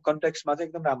हाम्रो कन्टेक्स्टमा चाहिँ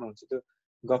एकदम राम्रो हुन्छ त्यो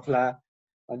गफला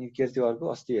अनि के त्यो अर्को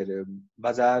अस्ति हेर्यो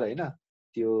बजार हैन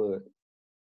त्यो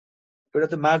एउटा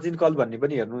त मार्जिन कल भन्ने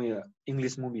पनि हेर्नु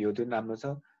इंग्लिश मुभी हो त्यो राम्रो छ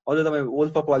अझ तपाई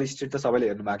वोल्फ अफ वल स्ट्रीट त सबैले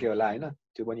हेर्नु भएको होला हैन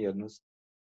त्यो पनि हेर्नुस्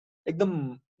एकदम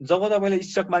जब तपाईले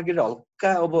स्टक मार्केट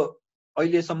हल्का अब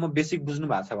अहिलेसम्म बेसिक बुझ्नु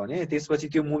भएको छ भने त्यसपछि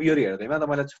त्यो मुभीहरु हेर्दैमा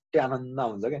तपाईलाई छुट्टै आनन्द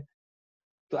आउँछ के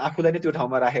त्यो आफुलाई नै त्यो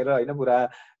ठाउँमा राखेर हैन पुरा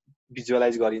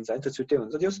भिजुअलाइज गरिन्छ हैन त्यो छुट्टै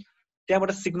हुन्छ त्यो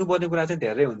त्यहाँबाट सिक्नु पर्ने कुरा चाहिँ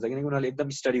धेरै हुन्छ किनकि उनीहरुले एकदम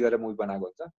स्टडी गरेर मुभी बनाएको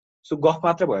हुन्छ सो गफ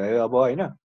मात्र भयो अब हैन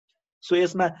सो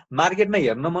यसमा मार्केटमा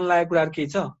हेर्न मन लागेको कुराहरु के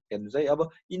छ हेर्नुस् है अब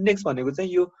इन्डेक्स भनेको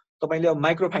चाहिँ यो तपाईले अब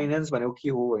माइक्रो फाइनान्स भनेको के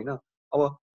हो हैन अब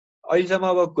अहिलेसम्म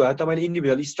अब तपाईले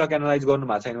इन्डिभिजुअल स्टक एनालाइज गर्नु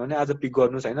भएको छैन भने आज पिक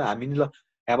गर्नुस् हैन हामी नि ल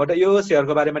यहाँबाट यो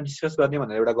शेयरको बारेमा डिस्कस गर्ने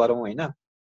भनेर एउटा गरौँ हैन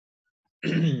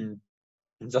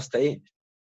जस्तै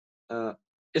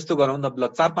यस्तो गरौँ न ल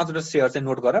 4-5 वटा शेयर चाहिँ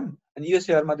नोट गरौँ अनि यो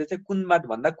शेयर मध्ये चाहिँ कुनबाट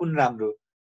भन्दा कुन राम्रो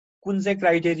कुन चाहिँ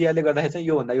क्राइटेरियाले गर्दाखेरि चाहिँ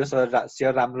यो भन्दा यो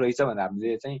शेयर राम्रो रहेछ भनेर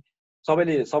हामीले चाहिँ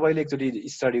सबैले एकचोटी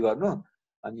स्टडी गर्नु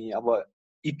अनि अब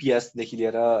EPS देखि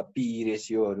लिएर PE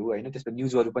रेशियोहरु हैन त्यसपछि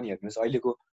न्यूजहरु पनि हेर्नुस्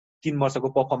अहिलेको 3 वर्षको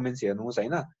परफर्मेन्स हेर्नुस्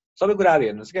हैन सबै कुराहरु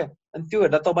हेर्नुस् के अनि त्यो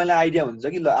हेर्दा तपाईलाई आइडिया हुन्छ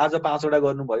कि ल आज 5 वटा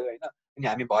गर्नु भयो हैन अनि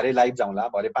हामी भरे लाइभ जाउँला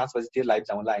भरे 5 बजेतिर लाइभ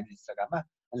जाउँला हैन इन्स्टाग्राममा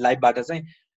अनि लाइभबाट चाहिँ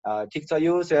ठीक छ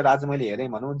यो शेयर आज मैले हेरे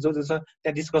भनौं जो जो छ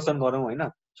त्यहाँ डिस्कसन गरौँ हैन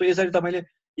सो यसरी तपाईले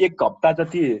एक हप्ता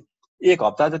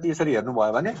जति यसरी हेर्नु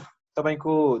भयो भने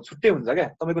तपाईको छुट्टै हुन्छ के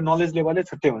तपाईको नलेज लेभलले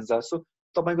छुट्टै हुन्छ सो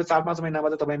तपाईको 4-5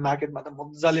 महिनाबाट तपाई मार्केटमा त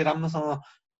मज्जाले राम्रोसँग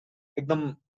एकदम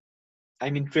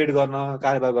आई मिन ट्रेड गर्न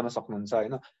कारोबार गर्न सक्नुहुन्छ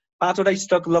हैन 5 वटा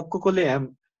स्टक कोले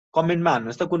कमेन्टमा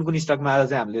हान्नुस् त कुन स्टकमा आज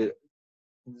चाहिँ हामीले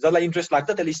जसलाई इन्ट्रेस्ट लाग्छ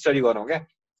त्यसले स्टडी गरौँ के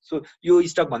सो यो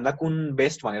स्टक भन्दा कुन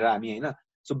बेस्ट भनेर हामी हैन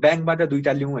सो बैंकबाट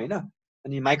दुईटा लियौं हैन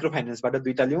अनि माइक्रो फाइनान्सबाट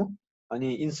दुईटा लियौं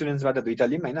अनि इन्स्योरेन्सबाट दुईटा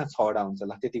लियौं हैन 6 वटा हुन्छ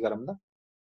ल त्यति गरौँ त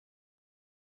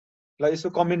ल यसो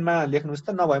कमेन्टमा लेख्नुस् त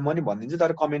नभए म नि भनिदिन्छु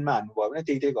तर कमेन्टमा हान्नु भयो भने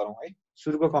त्यही गरौँ है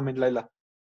सुरुको कमेन्टलाई ल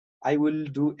आई विल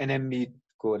डु NMB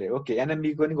को रे ओके NMB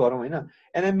को नि गरौँ हैन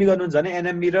NMB गर्नुहुन्छ भने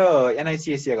NMB र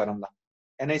NICSA गरौँ ल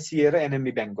NICA र NMB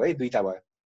बैंकको है दुईटा भयो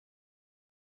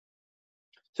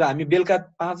सो हामी बेलुका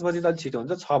 5 बजे त छिटो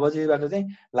हुन्छ 6 बजेबाट चाहिँ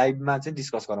लाइभमा चाहिँ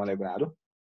डिस्कस गरौँला कुराहरु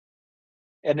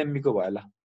NMB को भयो ल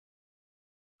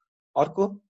अर्को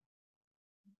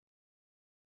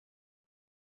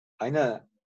हैन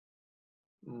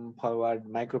फरवर्ड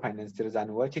माइक्रो फाइनान्स तिर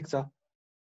जानु भयो ठीक छ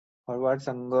फरवर्ड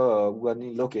सँग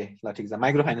गर्ने लोके ल ठीक छ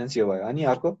माइक्रो फाइनान्स यो भयो अनि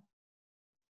अर्को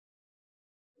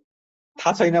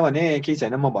थाहा छैन भने के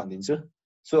छैन म भनिदिन्छु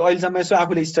सो अहिलेसम्म यसो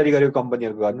आफूले स्टडी गरेको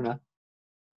कम्पनीहरु गर्नु न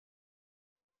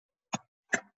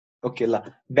ओके ल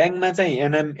बैंकमा चाहिँ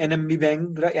NMB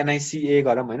बैंक र NICA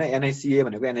गरौँ हैन NICA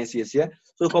भनेको NICSA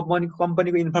सो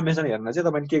कम्पनीको इन्फर्मेसन हेर्न चाहिँ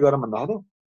तपाईले के गरौँ भन्दा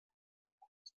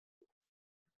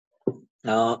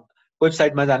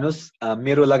वेबसाइटमा जानुस्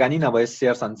मेरो लगानी नभए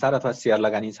शेयर संसार अथवा शेयर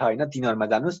लगानी छ हैन तिनीहरुमा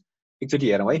जानुस् एकचोटी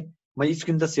हेरौँ है म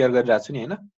स्क्रिन त शेयर गरिरहेको छु नि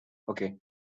हैन ओके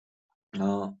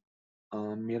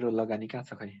मेरो लगानी कहाँ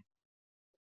छ खै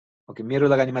ओके मेरो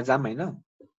लगानीमा जाम हैन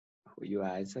यो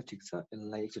आएछ ठीक छ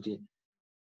यसलाई एकचोटी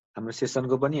हाम्रो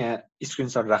सेसनको पनि यहाँ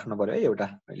स्क्रिनशट राख्नु पर्यो है एउटा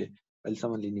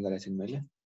अहिलेसम्म लिने गरेको छु मैले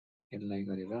यसलाई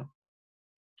गरेर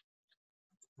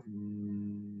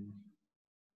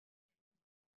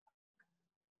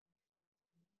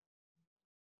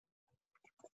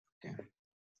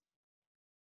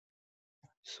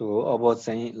सो अब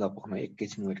चाहिँ ल म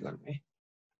एकैछिन वेट गरौँ है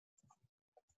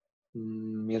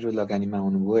मेरो लगानीमा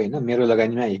आउनुभयो हैन मेरो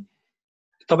लगानीमा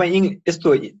तपाई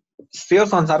यस्तो शेयर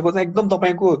संसारको चाहिँ एकदम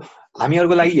तपाईको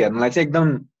हामीहरुको लागि हेर्नलाई चाहिँ एकदम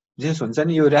जेस हुन्छ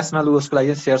नि यो र्याशनल उसको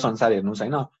लागि शेयर संसार हेर्नुस्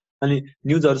हैन अनि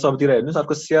न्यूजहरु सबतिर हेर्नुस्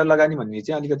अर्को शेयर लगानी भन्ने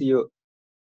चाहिँ अलिकति यो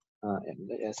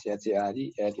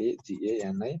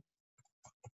SHARELAGANI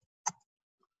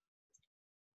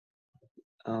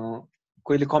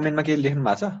कोहीले कमेन्टमा के लेख्नु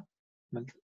भएको छ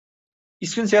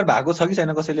स्क्रिन शेयर भएको छ कि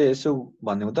छैन कसैले यसो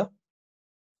भन्नु त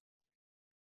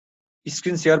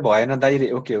स्क्रिन शेयर भएन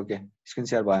दाइ ओके स्क्रिन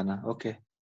शेयर भएन ओके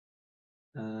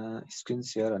स्क्रिन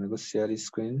सेयर भनेको सेयर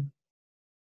स्क्रिन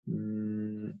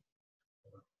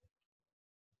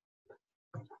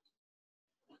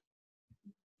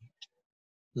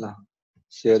ल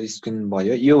सेयर स्क्रिन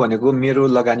भयो यो भनेको मेरो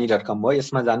लगानी.com भयो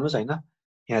यसमा जानुस् हैन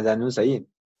यहाँ जानुस् है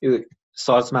यो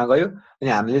सर्चमा गयो अनि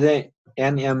हामीले चाहिँ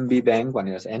एनएमबी बैंक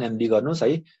भनेर छ एनएमबी गर्नुस् है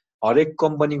हरेक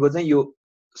कम्पनीको चाहिँ यो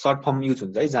सर्ट फर्म युज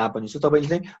हुन्छ है जहाँ पनि छु तपाईले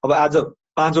चाहिँ अब आज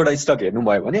 5 वटा स्टक हेर्नु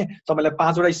भयो भने तपाईलाई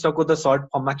 5 वटा स्टकको त सर्ट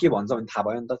फर्ममा के भन्छ भने थाहा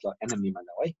भयो नि त एनएमबी मा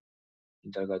जाऊ है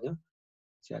इन्टर गर्दियौ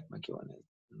च्याटमा के भने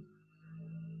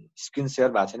स्क्रिन शेयर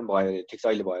भएको छैन भयो ठीक छ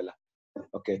अहिले भयो ल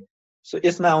ओके सो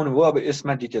यसमा आउनुभयो अब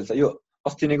यसमा डिटेल छ यो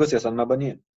अस्ति नैको सेसनमा पनि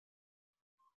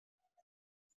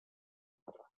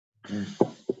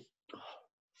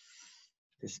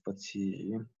त्यसपछि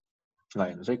ल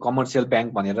हेर्नुस् है कमर्सियल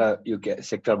बैंक भनेर यो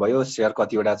सेक्टर भयो शेयर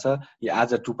कतिवटा छ यो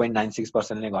आज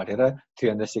 2.96% ले घटेर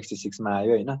 366 मा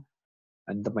आयो हैन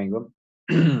अनि तपाईको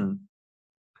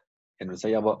हेर्नुस्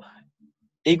है अब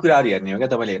यही कुराहरु हेर्ने हो के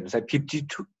तपाईले हेर्नुस् है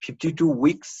 52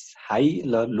 विक्स हाई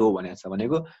ल लो भनेको छ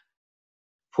भनेको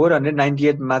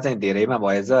 498 मा चाहिँ धेरैमा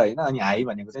भएछ हैन अनि हाई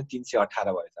भनेको चाहिँ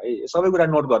 318 भएछ है सबै कुरा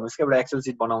नोट गर्नुस् के एउटा एक्सेल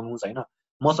सिट बनाउनुस् हैन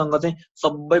मसँग चाहिँ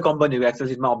सबै कम्पनीहरुको एक्सेल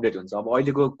सिटमा अपडेट हुन्छ अब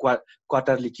अहिलेको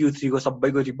क्वार्टरली Q3 को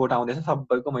सबैको रिपोर्ट आउँदैछ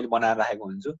सबैको मैले बनाएर राखेको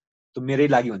हुन्छु त्यो मेरै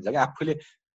लागि हुन्छ के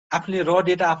आफूले र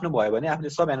डेटा आफ्नो भयो भने आफूले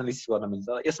सब एनालिसिस गर्न मिल्छ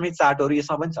यसमै चार्टहरु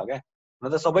यसमा पनि छ के न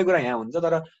त सबै कुरा यहाँ हुन्छ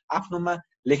तर आफ्नोमा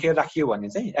लेखेर राखियो भने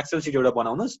चाहिँ एक्सेल सिट एउटा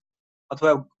बनाउनुस् अथवा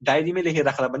डायरीमै लेखेर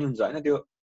राख्दा पनि हुन्छ हैन त्यो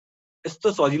यस्तो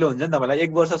सजिलो हुन्छ नि तपाईलाई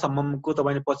 1 वर्षसम्मको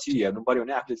तपाईले पछि हेर्नु पर्यो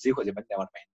भने आफूले जे खोजे पनि त्यहाँबाट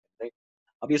पाइन्छ है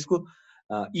अब यसको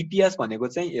EPS भनेको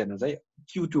चाहिँ हेर्नुस् है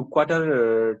Q2 क्वार्टर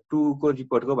 2 को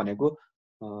रिपोर्टको भनेको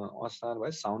असार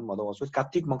भयो साउन भदौ असोज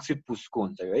कार्तिक मक्सिर पुसको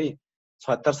हुन्छ है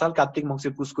 76 साल कार्तिक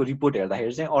मक्सिर पुसको रिपोर्ट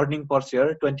हेर्दाखेरि चाहिँ अर्निङ पर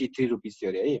शेयर 23 रुपैयाँ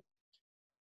थियो रे है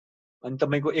अनि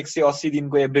तपाईको 180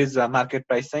 दिनको एभरेज मार्केट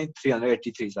प्राइस चाहिँ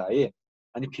 383 छ है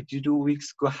अनि 52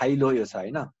 विक्स को हाई लो यो छ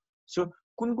हैन सो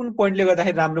कुन पोइन्टले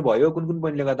गर्दाखेरि राम्रो भयो कुन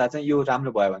पोइन्टले गर्दा चाहिँ यो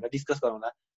राम्रो भयो भनेर डिस्कस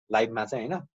गरौँला लाइभमा चाहिँ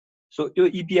हैन सो यो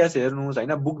EPS हेर्नुस्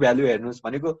हैन बुक भ्यालु हेर्नुस्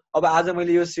भनेको अब आज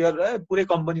मैले यो शेयर पुरै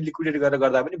कम्पनी लिक्विडेट गरेर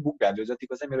गर्दा पनि बुक भ्यालु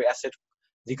जतिको चाहिँ मेरो एसेट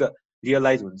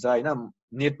रियलाइज हुन्छ हैन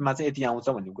नेटमा चाहिँ यति आउँछ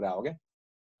भन्ने कुरा हो के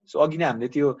सो अघि नै हामीले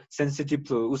त्यो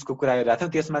सेन्सिटिभ उसको कुरा गरिरहेको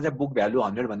थियौ त्यसमा चाहिँ बुक भ्यालु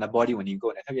 100 भन्दा बढी हुनेको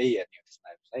भनेको यही हेर्ने हो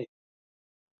त्यसमा है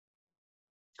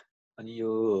अनि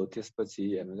यो त्यसपछि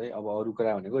हेर्नु है अब अरु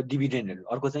कुरा भनेको डिभिडेन्डहरु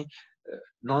अर्को चाहिँ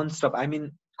non stop I mean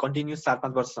continuous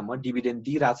 4-5 वर्षसम्म डिभिडेन्ड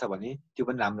दिइराछ भने त्यो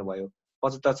पनि राम्रो भयो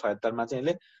 75-76 मा चाहिँ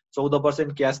यसले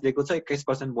 14% क्याश दिएको छ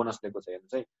 21% बोनस दिएको छ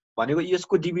हेर्नुस् है भनेको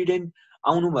यसको डिभिडेन्ड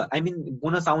आउनु आई मिन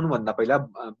बोनस आउनु भन्दा पहिला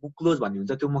बुक क्लोज भन्ने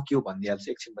हुन्छ त्यो म के हो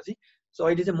भन्दिहाल्छु एकछिनपछि सो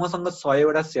अहिले चाहिँ मसँग 100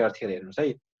 वटा शेयर थियो हेर्नुस् है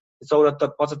 74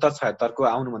 75 76 को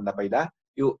आउनु भन्दा पहिला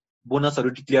यो बोनसहरु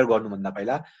डिक्लेयर गर्नु भन्दा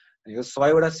पहिला यो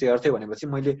 100 वटा शेयर थियो भनेपछि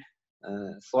मैले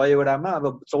 100 वटामा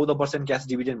अब 14% क्याश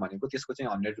डिभिडेन्ड भनेको त्यसको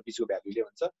चाहिँ 100 रुपैयाँ को भ्यालुले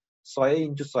हुन्छ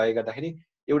 100 * 100 गर्दाखेरि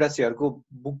एउटा शेयरको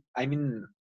बुक आई मिन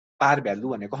पार भ्यालु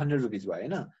भनेको 100 रुपैयाँ भयो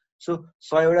हैन सो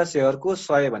 100 वटा शेयरको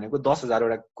 100 भनेको 10000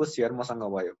 वटाको शेयर मसँग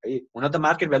भयो है हुन त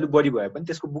मार्केट भ्यालु बढी भयो पनि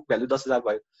त्यसको बुक भ्यालु 10000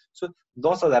 भयो सो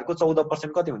 10000 को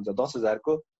 14% कति हुन्छ 10000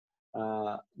 को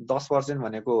 10%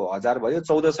 भनेको 1000 भयो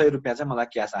 1400 रुपैयाँ चाहिँ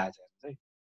मलाई क्याश आएछ है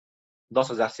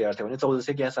 10000 शेयर थियो भने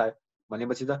 1400 क्याश आयो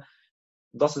भनेपछि त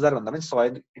 10000 भन्दा पनि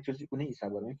 100 एक्चुअली कुनै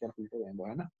हिसाब गर्ने क्याल्कुलेटर यहाँ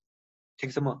भएन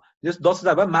ठीक छ म जस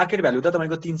 10000 भयो मार्केट भ्यालु त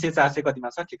तपाईको 300 400 कतिमा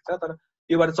छ ठीक छ तर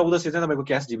योबाट 1400 चाहिँ तपाईको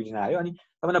क्याश डिभिडेन्ड आयो अनि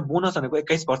तपाईलाई बोनस भनेको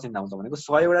 21% आउँछ भनेको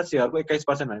 100 वटा शेयरको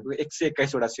 21% भनेको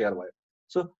 121 वटा शेयर भयो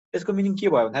सो यसको मिनिङ के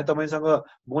भयो भन्दा तपाईसँग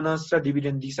बोनस र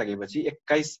डिभिडेन्ड दिइसकेपछि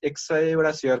 100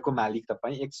 वटा शेयरको मालिक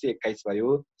तपाई 121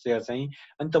 भयो शेयर चाहिँ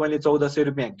अनि तपाईले 1400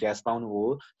 रुपैयाँ क्याश पाउनु हो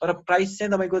तर प्राइस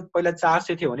चाहिँ तपाईको पहिला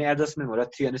 400 थियो भने एडजस्टमेन्ट भएर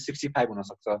 365 हुन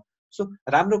सक्छ सो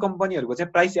राम्रो कम्पनीहरुको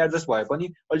चाहिँ प्राइस एडजस्ट भए पनि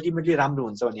अल्टिमेटली राम्रो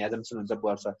हुन्छ भन्ने एजम्पसन हुन्छ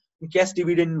पर्छ क्याश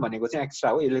डिभिडेन्ड भनेको चाहिँ एक्स्ट्रा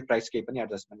हो यसले प्राइस केही पनि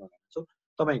एडजस्टमेन्ट हुँदैन सो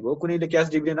तपाईको कुनैले क्याश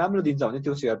डिभिडेन्ड राम्रो दिन्छ भने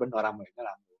त्यो शेयर पनि नराम्रो हैन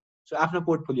राम्रो सो आफ्नो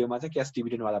पोर्टफोलियोमा चाहिँ क्याश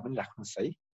डिभिडेन्ड वाला पनि राख्नुस् है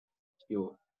यो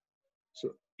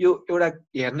सो यो एउटा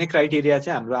हेर्ने क्राइटेरिया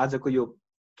चाहिँ हाम्रो आजको यो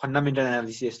फन्डामेन्टल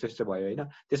एनालिसिस यस्तो भयो हैन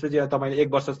त्यसपछि तपाईले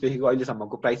 1 वर्षदेखिको अहिले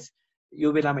सम्मको प्राइस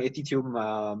यो बेलामा यति थियो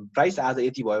प्राइस आज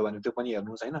यति भयो भने त्यो पनि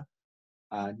हेर्नुस् हैन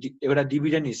एउटा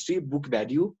डिभिडेन्ड हिस्ट्री बुक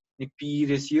भ्यालु अनि पी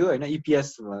रेशियो हैन EPS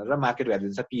र मार्केट भ्यालु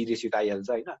हुन्छ पी रेशियो त आइहाल्छ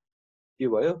हैन त्यो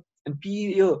भयो अनि पी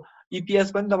यो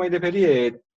EPS पनि तपाईले फेरि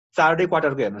चारवटै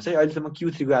क्वार्टरको हेर्नुस् है अहिले सम्म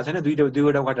Q3 को आएको छैन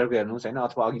दुईवटा क्वार्टरको हेर्नुस् हैन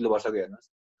अथवा अघिल्लो वर्षको हेर्नुस्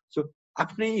सो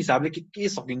आफ्नै हिसाबले के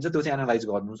सकिन्छ त्यो चाहिँ एनालाइज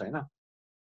गर्नुस् हैन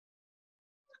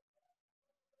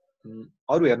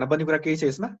अरु हेर्न पनि कुरा केही छ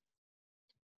यसमा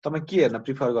तपाई के हेर्न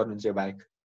प्रिफर गर्नुहुन्छ यो बाहेक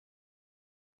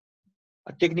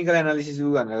टेक्निकल एनालिसिस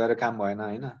गरेर काम भएन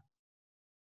हैन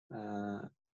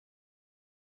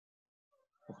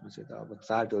अब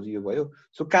चार्टहरु यो भयो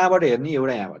सो कहाँबाट हेर्ने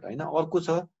एउटा यहाँबाट हैन अर्को छ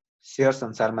शेयर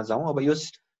संसारमा जाउँ अब यो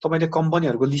तपाईले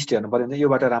कम्पनीहरुको लिस्ट हेर्नु पर्यो भने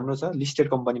योबाट राम्रो छ लिस्टेड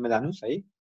कम्पनीमा जानुस् है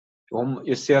होम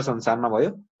यो शेयर संसारमा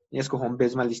भयो यसको होम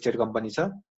पेजमा लिस्टेड कम्पनी छ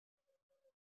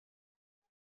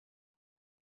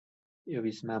यो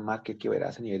बीचमा मार्केट के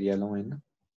भइराछ नि हेरिहालौं हैन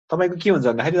तपाईको के हुन्छ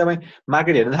भन्दाखेरि तपाई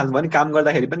मार्केट हेर्न थाल्नु भने काम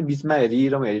गर्दाखेरि पनि बीचमा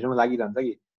हेरिरौँ लागिरहन्छ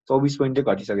कि 24 पोइन्टै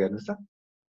घटिसक्यो हेर्नुस् त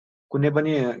कुनै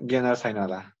पनि गेनर छैन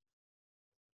होला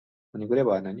भन्ने कुरै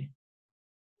भएन नि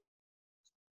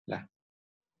ल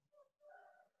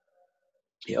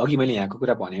अघि मैले यहाँको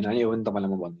कुरा भनेन नि यो पनि तपाईलाई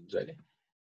म भन्दिन्छु अहिले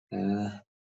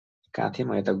कहाँ थिए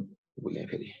म यता भुले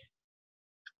फेरि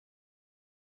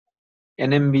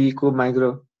एनएमबी को माइक्रो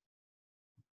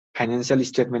फाइनान्शियल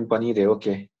स्टेटमेन्ट पनि रे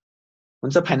ओके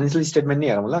हुन्छ फाइनान्शियल स्टेटमेन्ट नै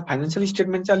हेरौँ ल फाइनान्शियल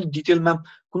स्टेटमेन्ट चाहिँ अलि डिटेलमा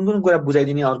कुन कुन कुरा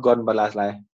बुझाइदिने अरु गर्नु पर्ला जस्तो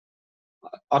लाग्यो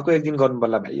अर्को एक दिन गर्नु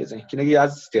पर्ला भाइ यो चाहिँ किनकि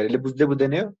आज धेरैले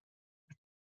बुझ्दैन यो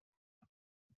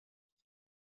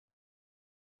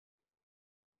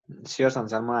शेयर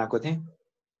संसारमा आएको थिए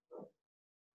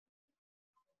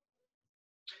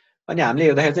अनि हामीले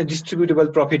हेर्दाखेरि चाहिँ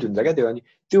डिस्ट्रिब्युटेबल प्रफिट हुन्छ क्या त्यो अनि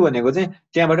त्यो भनेको चाहिँ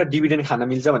त्यहाँबाट डिभिडेन्ड खान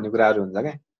मिल्छ भन्ने कुराहरु हुन्छ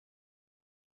क्या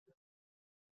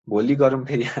भोलि गरौँ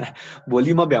फेरि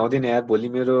भोलि म भ्याउँदैन यार भोलि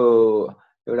मेरो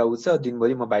एउटा उ छ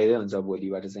दिनभरि म बाहिरै हुन्छ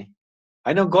भोलिबाट चाहिँ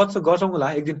हैन गर्छौं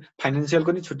होला एक दिन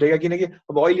फाइनान्शियलको नि छुट्टैका किनकि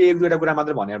अब अहिले एक दुईटा कुरा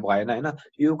मात्र भनेर भएन हैन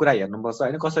यो कुरा हेर्नुपर्छ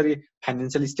हैन कसरी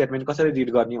फाइनान्शियल स्टेटमेन्ट कसरी रिड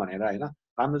गर्ने भनेर हैन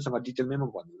राम्रोसँग डिटेलमै म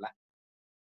भन्नुला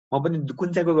म पनि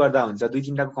कुन चाहिँको गर्दा हुन्छ दुई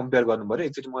तीनटाको कम्पेयर गर्नु पर्यो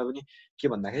एकचोटी म पनि के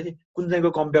भन्दाखेरि कुन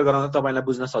चाहिँको कम्पेयर गराउँदा तपाईलाई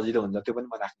बुझ्न सजिलो हुन्छ त्यो पनि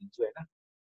म राखिदिन्छु हैन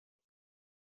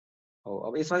हो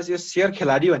अब यसमा यो शेयर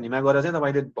खेलाडी भन्नेमा गएर चाहिँ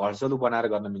तपाईले भर्चुअल बनाएर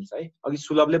गर्न मिल्छ है अघि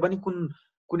सुलभले पनि कुन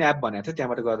कुन एप भनेको थियो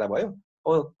त्यहाँबाट गर्दा भयो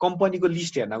अब कम्पनीको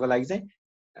लिस्ट हेर्नको लागि चाहिँ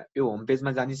यो होम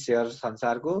पेजमा जानी शेयर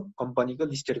संसारको कम्पनीको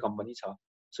लिस्टेड कम्पनी छ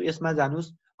सो यसमा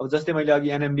जानुस् अब जस्तै मैले अघि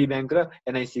एनएमबी बैंक र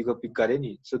एनआईसी को पिक गरे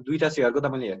नि सो दुईटा शेयरको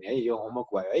तपाईले हेर्ने है यो होमवर्क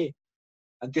भयो है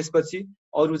अनि त्यसपछि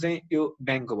अरु चाहिँ यो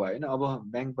बैंकको भयो हैन अब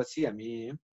बैंक पछि हामी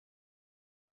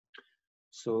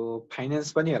सो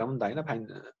फाइनान्स पनि हेरौँ नि त हैन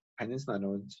फाइनान्स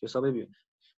नहेरौँ यो सबै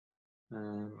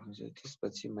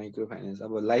त्यसपछि माइक्रो फाइनान्स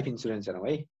अब लाइफ इन्स्योरेन्स हेरौँ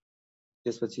है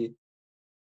त्यसपछि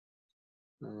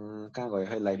कहाँ गयो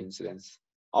है लाइफ इन्स्योरेन्स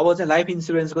अब चाहिँ लाइफ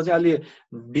इन्स्योरेन्सको चाहिँ अलि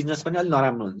बिजनेस पनि अलि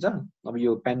नराम्रो हुन्छ अब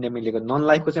यो पेन्डेमिकले गर्दा नन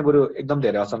लाइफको चाहिँ बरु एकदम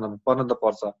धेरै असर पर्न त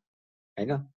पर्छ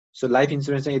हैन सो लाइफ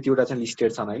इन्स्योरेन्स चाहिँ यतिवटा चाहिँ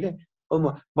लिस्टेड छन् अहिले अब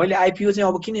मैले आइपीओ चाहिँ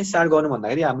अब किन स्टार्ट गर्नु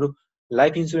भन्दाखेरि हाम्रो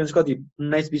लाइफ इन्स्योरेन्स कति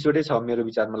 19-20 वटै छ मेरो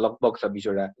विचारमा लगभग छ 20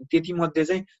 वटा त्यति मध्ये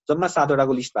चाहिँ जम्मा 7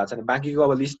 वटाको लिस्ट भएको छ नि बाँकीको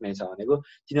अब लिस्ट नै छ भनेको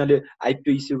तिनीहरूले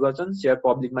आइपीओ इस्यु गर्छन् शेयर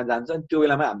पब्लिकमा जान्छ अनि त्यो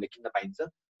बेलामा हामीले किन्न पाइन्छ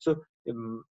सो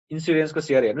इन्स्योरेन्सको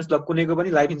शेयर हेर्नुस् ल कुनैको पनि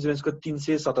लाइफ इन्स्योरेन्सको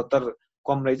 377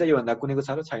 कम रहेछ योभन्दा कुनैको छ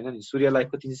र छैन नि सूर्य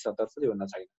लाइफको 377 छ योभन्दा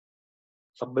छैन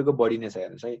सबैको बढी नै छ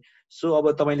हेर्नुस् है सो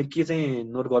अब तपाईले के चाहिँ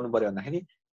नोट गर्नु पर्यो भन्दाखेरि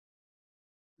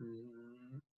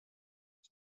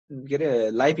के रे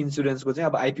लाइफ इन्स्योरेन्सको चाहिँ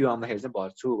अब आइपीओ आउँदाखेरि चाहिँ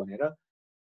भर्छु भनेर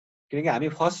किनकि हामी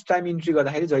फर्स्ट टाइम इन्ट्री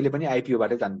गर्दाखेरि जहिले पनि आइपीओ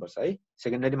बाटै जानुपर्छ है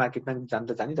सेकेन्डरी मार्केटमा जान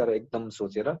त जानी तर एकदम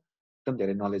सोचेर एकदम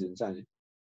धेरै नलेज हुन्छ अनि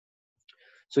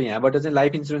सो यहाँबाट चाहिँ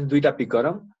लाइफ इन्स्योरेन्स दुईटा पिक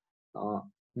गरौँ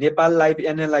नेपाल लाइफ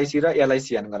एनएलआईसी र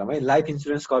एलआईसीएन गरौँ है लाइफ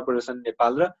इन्स्योरेन्स कर्पोरेसन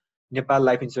नेपाल र नेपाल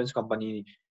लाइफ इन्स्योरेन्स कम्पनी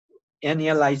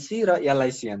एनएलआईसी र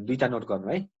एलआईसीएन दुईटा नोट गर्नु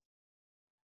है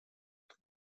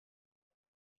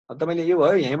अब तपाईले यो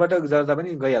भयो यहीँबाट गर्दा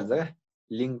पनि गइहाल्छ क्या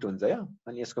लिङ्क्ड हुन्छ यो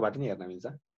अनि यसकोबाट नि हेर्न मिल्छ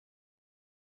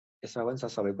यसमा पनि छ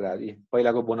सबै कुराहरु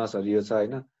पहिलाको बोनसहरु यो छ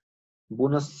हैन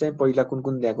बोनस चाहिँ पहिला कुन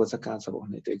कुन दिएको छ कहाँ छ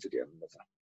भन्ने त्यो एकचोटी हेर्नुपर्छ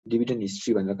डिभिडेन्ड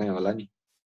हिस्ट्री भनेर कहीँ होला नि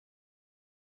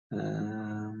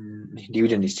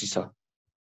डिभिडेन्ड हिस्ट्री छ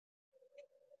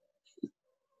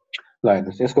ल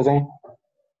हेर्नुस् यसको चाहिँ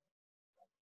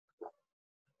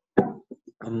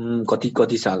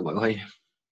कति साल भयो है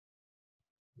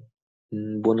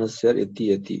बोनस शेयर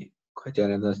यति खै त्यहाँ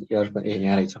यार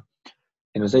यहाँ रहेछ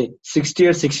हेर्नुस् है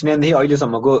 68 69 देखि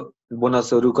अहिलेसम्मको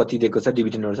बोनसहरु कति दिएको छ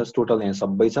डिभिडेन्डहरु छ टोटल यहाँ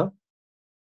सबै छ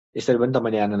यसरी पनि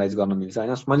तपाईले एनालाइज गर्न मिल्छ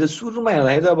हैन मैले सुरुमा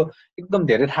हेर्दाखेरि अब एकदम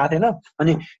धेरै थाहा थिएन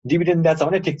अनि डिभिडेन्ड दिएको छ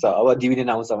भने ठीक छ अब डिभिडेन्ड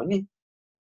आउँछ भने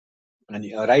अनि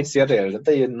राइट शेयर हेरेर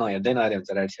त यो नहेर्दै नहेरे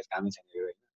हुन्छ राइट शेयर कामै छैन यो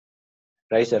हैन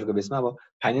राइट शेयरको बेसमा अब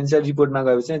फाइनान्शियल रिपोर्टमा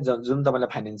गएपछि चाहिँ जुन तपाईलाई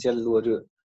फाइनान्शियल लुहरु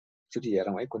चोटी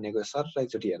हेरौँ है कुनैको सर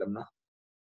एकचोटी हेरौँ न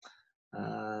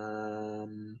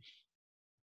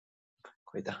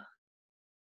खोइ त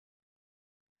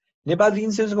नेपाल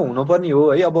इन्स्योरेन्सको हुनुपर्ने हो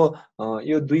है अब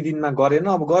यो 2 दिनमा गरेन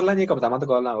अब गर्ला नि एक हप्तामा त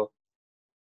गर्ला हो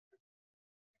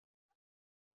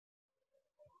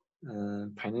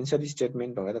फाइनान्शियल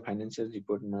स्टेटमेन्ट भएर फाइनान्शियल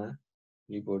रिपोर्टमा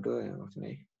रिपोर्ट हो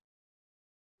है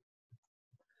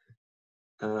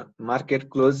मार्केट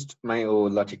क्लोज्ड माई ओ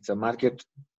ल ठिक छ मार्केट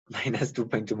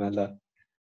 -2.2 मा ल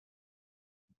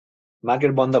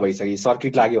मार्केट बन्द भइसक्यो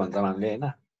सर्किट लाग्यो भन्छ हामीले हैन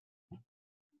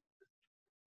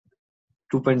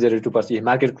 2.02%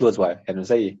 मार्केट क्लोज भयो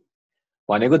हेर्नुस् है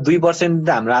भनेको 2%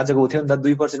 हाम्रो आजको उठ्यो नि त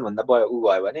 2% भन्दा उ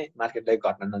भयो भने मार्केटलाई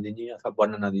घट्न नदिने अथवा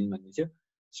बढ्न नदिने भन्ने थियो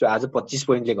सो आज 25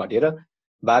 पोइन्टले घटेर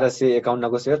 1251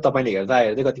 को शेयर तपाईले हेर्दा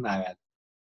हेर्दै कतिमा आयो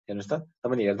हेर्नुस् त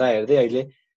तपाईले हेर्दा हेर्दै अहिले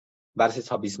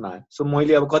 1226 मा आयो सो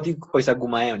मैले अब कति पैसा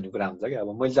गुमाएँ भन्ने कुरा हुन्छ के अब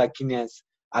मैले त किने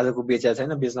आजको बेचेको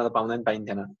छैन बेच्न त पाउँदैन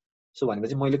पाइन्थेन सो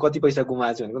भनेपछि मैले कति पैसा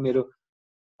गुमाएछु भनेको मेरो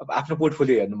अब आफ्नो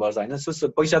पोर्टफोलियो हेर्नुपर्छ हैन सो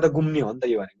पैसा त गुम्ने हो नि त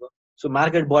यो भनेको सो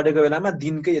मार्केट बढेको बेलामा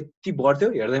दिनकै यति बढ्थ्यो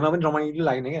हेर्दैमा पनि रमाइलो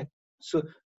लाग्ने क्या सो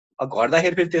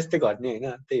घट्दाखेरि फेरि त्यस्तै घट्ने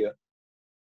हैन त्यही हो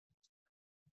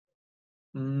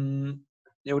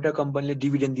एउटा कम्पनीले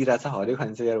डिभिडेन्ड दिइराछ हरेक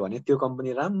खान्छ यार भने त्यो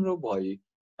कम्पनी राम्रो भयो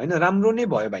हैन राम्रो नै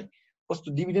भयो भाइ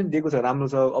कस्तो डिभिडेन्ड दिएको छ राम्रो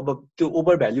छ अब त्यो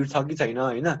ओभर भ्याल्यु छ कि छैन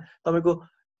हैन तपाईको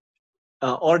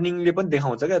अर्निङले पनि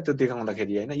देखाउँछ क्या त्यो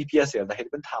देखाउँदाखेरि हैन इपिएस हेर्दाखेरि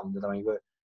पनि थाहा हुन्छ तपाईको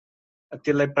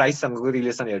त्यसलाई प्राइससँगको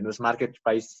रिलेसन हेर्नुस् मार्केट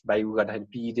प्राइस बाइ उ गर्दाखेरि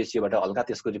पी रेशियोबाट हल्का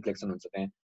त्यसको रिफ्लेक्सन हुन्छ त्यहाँ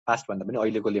पास्ट भन्दा पनि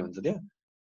अहिलेकोले हुन्छ त्यो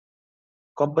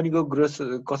कम्पनीको ग्रोथ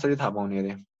कसरी थाहा पाउने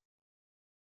अरे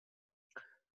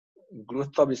ग्रोथ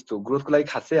त यस्तो ग्रोथको लागि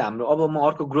खासै हाम्रो अब म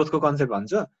अर्को ग्रोथको कन्सेप्ट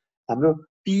भन्छु हाम्रो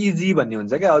पीजी भन्ने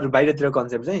हुन्छ क्या अरु बाहिरतिर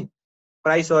कन्सेप्ट चाहिँ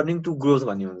प्राइस अर्निङ टु ग्रोथ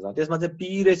भन्ने हुन्छ त्यसमा चाहिँ पी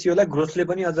रेशियोलाई ग्रोथले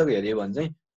पनि अझ हेर्यो भने चाहिँ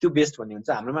त्यो बेस्ट भन्ने हुन्छ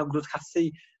हाम्रोमा ग्रोथ खासै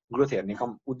ग्रोथ हेर्ने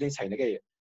कम उद्दै छैन क्या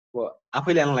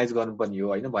आफैले एनालाइज गर्नुपर्ने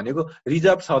हो हैन भनेको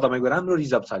रिजर्भ छ तपाईको राम्रो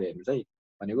रिजर्भ छ अरे हेर्नुस् है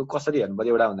भनेको कसरी हेर्नु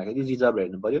पर्यो एउटा भन्दाखेरि रिजर्भ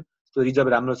हेर्नु पर्यो त्यो रिजर्भ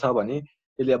राम्रो छ भने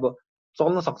त्यसले अब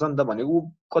चल्न सक्छ नि त भनेको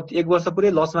कति एक वर्ष पुरै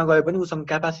लसमा गए पनि उसँग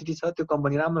क्यापासिटी छ त्यो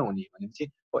कम्पनी राम्रो हुने भनेपछि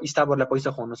स्टाफहरुलाई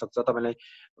पैसा खुवाउन सक्छ तपाईलाई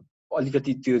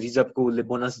अलिकति त्यो रिजर्भको उले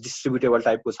बोनस डिस्ट्रिब्युटेबल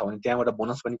टाइपको छ भने त्यहाँबाट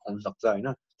बोनस पनि खुवाउन सक्छ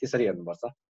हैन त्यसरी हेर्नुपर्छ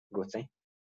ग्रोथ चाहिँ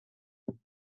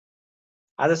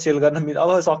आज सेल गर्न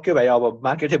अब सक्यो भाइ अब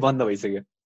मार्केटै बन्द भइसक्यो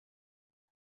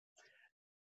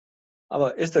अब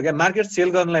यस्तो क्या मार्केट सेल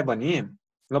गर्नलाई पनि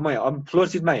ल म अब फ्लोर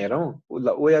सिटमा हेरौँ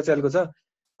ओएचएल को छ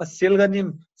सेल गर्ने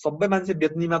सबै मान्छे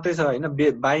बेच्ने मात्रै छ हैन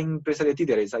बाइङ प्रेसर यति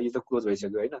धेरै छ यो त क्लोज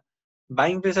भइसक्यो हैन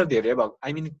बाइङ प्रेसर धेरै भयो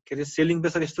आई मिन के रे सेलिङ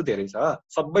प्रेसर यस्तो धेरै छ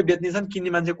सबै बेच्ने छन्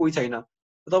किन्ने मान्छे कोही छैन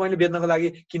तपाईले बेच्नको लागि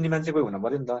किन्ने मान्छे कोही हुन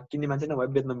पर्यो नि त किन्ने मान्छे नभए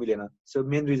बेच्न मिलेन सो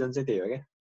मेन रिजन चाहिँ त्यही हो क्या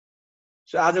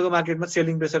सो आजको मार्केटमा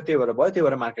सेलिङ प्रेसर त्यही भएर भयो त्यही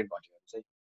भएर मार्केट घट्यो चाहिँ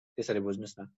त्यसरी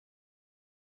बुझ्नुस् न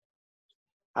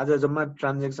आज जम्मा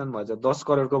ट्रान्ज्याक्सन भएछ 10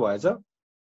 करोडको भएछ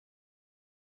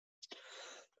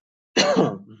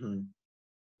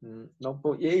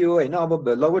लगभग यही हो हैन अब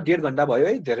लगभग 1.5 घण्टा भयो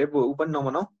है धेरै उ पनि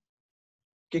नबनाऊ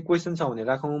के क्वेशन छ भने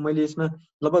राखौं मैले यसमा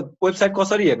लगभग वेबसाइट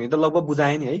कसरी हेर्ने त लगभग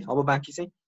बुझाए नि है अब बाँकी चाहिँ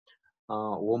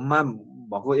होममा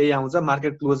भएको यही आउँछ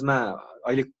मार्केट क्लोजमा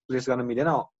अहिले प्लेस गर्न मिलेन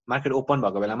मार्केट ओपन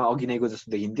भएको बेलामा अघि नैको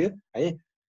जस्तो देखिन्थ्यो है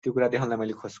त्यो कुरा देखाउनलाई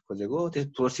मैले खोजेको त्यो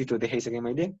फ्लोर सिट देखाइसके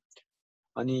मैले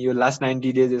अनि यो लास्ट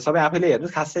 90 डेज सबै आफैले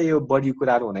हेर्नुस् खासै यो बढी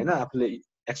कुराहरु हुँदैन आफूले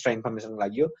एक्स्ट्रा इन्फर्मेसन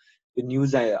लागि हो यो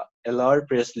news alert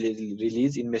press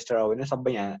release investor awareness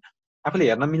सबै यहाँ आफूले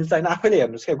हेर्न मिल्छ हैन आफैले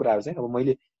हेर्नुस् के कुराहरु चाहिँ अब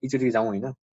मैले एकचोटी जाउँ हैन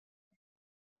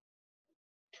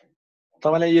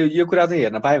तपाईलाई यो कुरा चाहिँ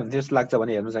हेर्न पाए भने त्यस्तो लाग्छ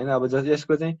भने हेर्नुस् हैन अब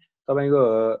यसको चाहिँ तपाईको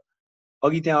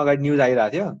अघि त्यहाँ अगाडि न्यूज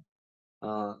आइराथ्यो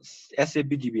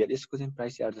एसएबी डीबीएल यसको चाहिँ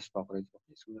प्राइस एडजस्ट भएको रहेछ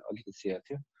यसको अलिकति शेयर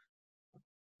थियो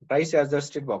प्राइस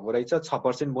एडजस्टेड भएको रहेछ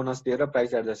 6% बोनस दिएर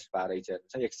प्राइस एडजस्ट भएको रहेछ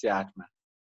हेर्नुस् 108 मा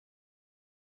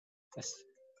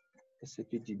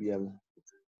एसएपी डीबीएल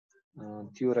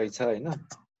त्यो रहेछ हैन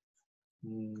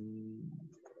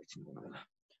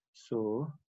सो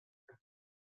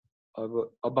अब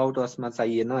अबाउट असमा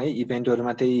चाहिएन है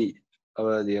इभेन्टहरुमा त्यही अब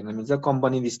हेर्न मिल्छ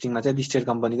कम्पनी लिस्टिङमा चाहिँ लिस्टेड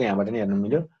कम्पनीको यहाँबाट नै हेर्न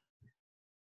मिल्यो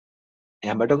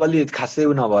यहाँबाट अलि खासै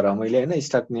उ नभएर मैले हैन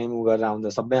स्टक नेम उ गरेर आउँछ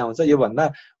सबै आउँछ यो भन्दा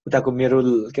उताको मेरो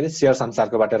के रे शेयर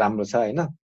संसारकोबाट राम्रो छ हैन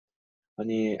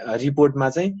अनि रिपोर्टमा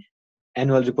चाहिँ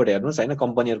एनुअल रिपोर्ट हेर्नुस् हैन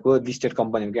कम्पनीहरुको लिस्टेड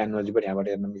कम्पनीहरुको एनुअल रिपोर्ट यहाँबाट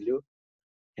हेर्न मिल्यो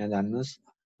यहाँ जान्नुस्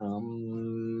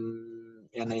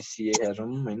एनआईसीए हेरौँ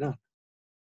हैन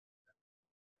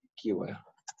के भयो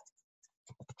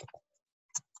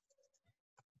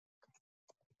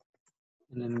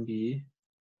एनएनबी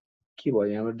के भयो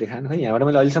यहाँबाट देखाएन है यहाँबाट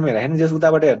मैले अहिलेसम्म हेरेको छैन जस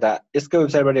उताबाट हेर्दा यसकै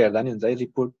वेबसाइटबाट हेर्दा नि हुन्छ है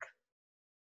रिपोर्ट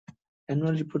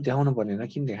एनुअल रिपोर्ट देखाउनु पर्ने हैन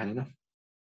किन देखाएन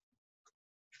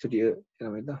एकचोटी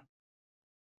हेरौँ है त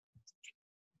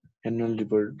एनुअल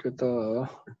रिपोर्ट त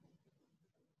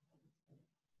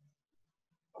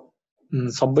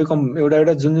सबै एउटा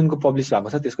एउटा जुन जुनको पब्लिश भएको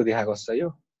छ त्यसको देखाएको छ यो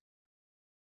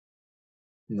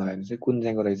नहेर्नु चाहिँ कुन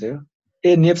चाहिँको रहेछ यो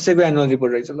ए नेप्से को एनुअल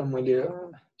रिपोर्ट रहेछ ल मैले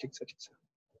ठीक छ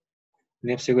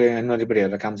नेप्से को एनुअल रिपोर्ट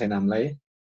हेरेर काम छैन हामीलाई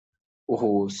ओहो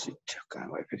शिट कहाँ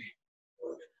भयो फेरि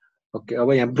ओके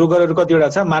अब यहाँ ब्रोकरहरु कतिवटा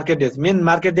छ market depth main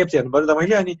market depth हेर्नु पर्यो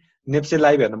तपाईले अनि नेप्से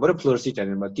लाइभ हेर्नु पर्यो फ्लोर सिट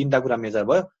हेर्नु पर्यो तीनटा कुरा मेजर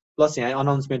भयो प्लस यहाँ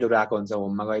अनाउन्समेन्टहरु आएको हुन्छ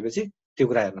होममा गएपछि त्यो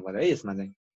कुरा हेर्नु पर्यो है यसमा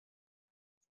चाहिँ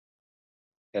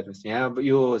हेर्नुस् यहाँ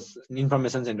यो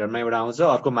इन्फर्मेसन सेन्टरमा एउटा आउँछ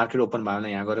अर्को मार्केट ओपन भयो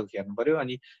भने यहाँ गएर हेर्नु पर्यो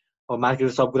अनि अब मार्केट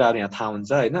सब कुराहरु यहाँ थाहा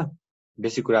हुन्छ हैन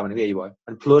बेसिक कुरा भनेको यही भयो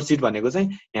अनि फ्लोर सिट भनेको चाहिँ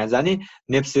यहाँ जाने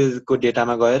नेप्सेको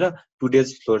डेटामा गएर 2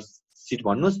 डेज फ्लोर सिट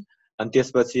भन्नुस् अनि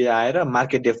त्यसपछि आएर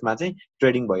मार्केट डेप्थमा चाहिँ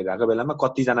ट्रेडिङ भइरहेको बेलामा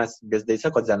कति जना बेच्दै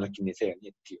छ कति जना किन्ने छ हेर्ने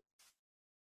यति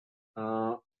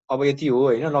हो अब यति हो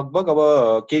हैन लगभग अब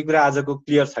केही कुरा आजको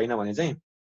क्लियर छैन भने चाहिँ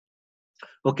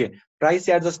ओके प्राइस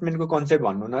एडजस्टमेन्टको कन्सेप्ट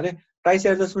भन्नु न रे प्राइस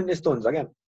एडजस्टमेन्ट यस्तो हुन्छ क्या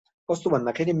कस्तो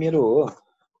भन्दाखेरि मेरो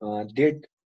डेट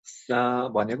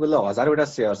भनेको ल 1000 वटा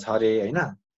शेयर छ रे हैन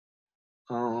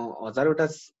 1000 वटा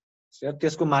शेयर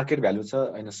त्यसको मार्केट भ्यालु छ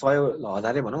हैन 100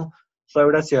 1000 भनौं 100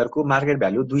 वटा शेयरको मार्केट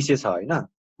भ्यालु 200 छ हैन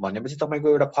भनेपछि तपाईको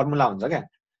एउटा फर्मुला हुन्छ क्या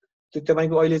त्यो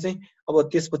तपाईको अहिले चाहिँ अब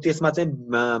त्यसमा चाहिँ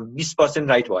 20%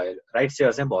 राइट भयो राइट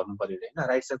शेयर चाहिँ भर्नु पर्यो हैन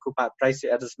राइट शेयरको प्राइस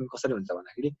एडजस्टमेन्ट कसरी हुन्छ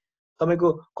भन्दाखेरि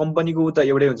तपाईको कम्पनीको त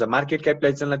एउटै हुन्छ मार्केट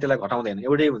क्यापिटलाइजेसनलाई त्यसलाई घटाउँदैन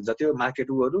एउटै हुन्छ त्यो मार्केट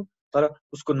उहरु तर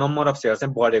उसको नम्बर अफ शेयर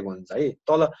चाहिँ बढेको हुन्छ है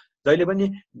तल जहिले पनि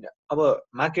अब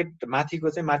मार्केट माथिको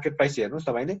चाहिँ मार्केट प्राइस हेर्नुस्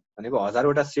तपाईले भनेको 1000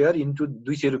 वटा शेयर इन्टु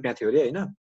 200 रुपैयाँ थियो रे हैन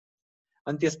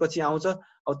अनि त्यसपछि आउँछ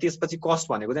अब त्यसपछि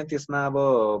कस्ट भनेको चाहिँ त्यसमा अब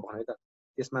भने त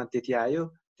त्यसमा त्यति आयो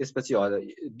त्यसपछि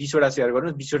 20 वटा शेयर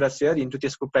गर्नु 20 वटा शेयर इन्टु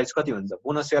त्यसको प्राइस कति हुन्छ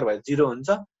बोनस शेयर भयो 0 हुन्छ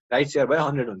राइट शेयर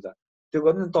भयो 100 हुन्छ त्यो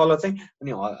गर्नु तल चाहिँ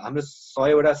अनि हाम्रो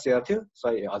 100 वटा शेयर थियो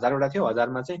 1000 वटा थियो 1000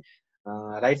 मा चाहिँ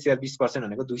राइट शेयर 20%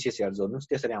 भनेको 200 शेयर जोड्नुस्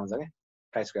त्यसरी आउँछ के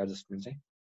प्राइसको एडजस्टमेन्ट चाहिँ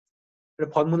र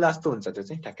फर्मुला जस्तो हुन्छ त्यो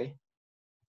चाहिँ ठ्याक्कै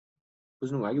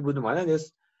बुझ्नु भयो कि बुझ्नु भएन त्यस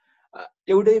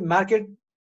एउटै मार्केट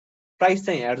प्राइस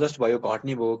चाहिँ एडजस्ट भयो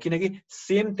घट्ने भयो किनकि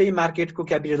सेम त्यही मार्केटको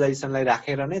क्यापिटलाइजेसनलाई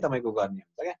राखेर नै तपाईको गर्ने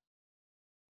हुन्छ के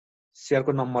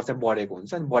शेयरको नम्बर चाहिँ बढेको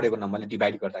हुन्छ अनि बढेको नम्बरले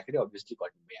डिभाइड गर्दाखेरि obviously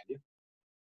घट्ने भइहाल्यो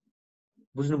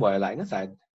बुझ्नु भयो होला हैन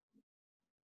सायद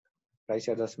प्राइस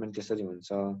एडजस्टमेन्ट त्यसरी हुन्छ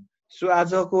सो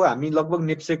आजको हामी लगभग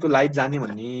नेप्सेको लाइभ जाने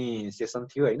भन्ने सेसन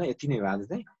थियो हैन यति नै हो आज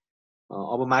चाहिँ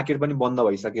अब मार्केट पनि बन्द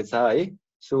भइसकेछ है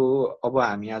सो अब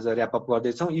हामी आज र्याप अप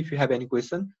गर्दै छौं if you have any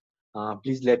question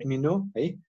please let me know है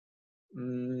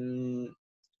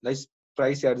लाइक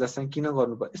प्राइस एडजस्टमेन्ट किन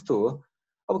गर्नु पर्यो यस्तो हो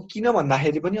अब किन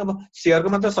भन्दाखेरि पनि अब शेयरको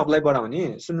मात्र सप्लाई बढाउने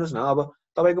सुन्नुस् न अब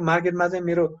तपाईको मार्केटमा चाहिँ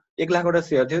मेरो 1 लाख वटा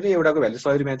शेयर थियो रे एउटाको भ्यालु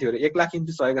 100 रुपैयाँ थियो रे 1 लाख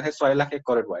इन्टु 100 गर्दा 100 लाख 1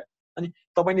 करोड भयो अनि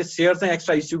तपाईले शेयर चाहिँ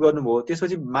एक्स्ट्रा इस्यु गर्नुभयो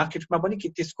त्यसपछि मार्केटमा पनि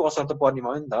त्यसको असर त पर्ने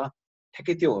भयो नि त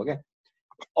ठ्याक्कै त्यो हो के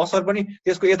असर पनि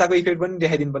त्यसको यताको इफेक्ट पनि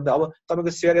देखाइदिनु पर्छ अब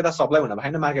तपाईको शेयर यता सप्लाई हुन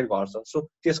भएन मार्केट घट्छ सो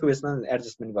त्यसको बेसमा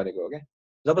एडजस्टमेन्ट गरेको हो के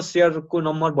जब शेयरको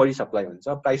नम्बर बढी सप्लाई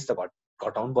हुन्छ प्राइस त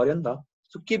घटाउनु पर्यो नि त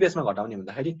सो के बेसमा घटाउने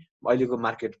भन्दाखेरि अहिलेको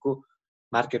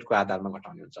मार्केटको आधारमा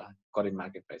घटाउने हुन्छ करेन्ट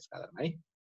मार्केट प्राइसको आधारमा है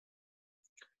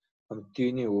अब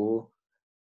त्यो नै हो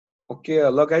ओके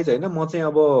ल गाइज हैन म चाहिँ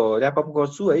अब र्याप अप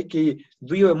गर्छु है कि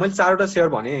मैले 4 वटा शेयर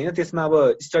भने हैन त्यसमा अब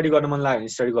स्टडी गर्न मन लाग्यो भने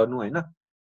स्टडी गर्नु हैन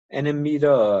एनएमबी र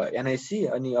एनआईसी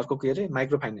अनि अर्को के रे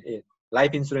माइक्रो फाइनान्स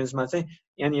लाइफ इन्स्योरेन्समा चाहिँ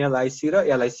एनएलआईसी र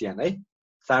एलआईसी है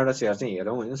 4 वटा शेयर चाहिँ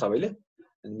हेरौँ हैन सबैले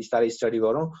अनि बिस्तारै स्टडी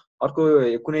गरौँ अर्को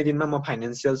कुनै दिनमा म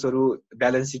फाइनान्शियल्सहरु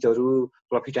ब्यालेन्स शीटहरु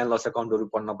प्रॉफिट एन्ड लस अकाउन्टहरु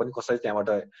पढ्न पनि कसरी त्यहाँबाट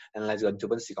एनालाइज गर्ने त्यो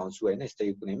पनि सिकाउँछु हैन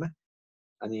यस्तै कुनैमा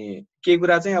अनि के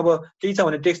कुरा चाहिँ अब केही छ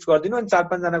भने टेक्स्ट गर्दिनु अनि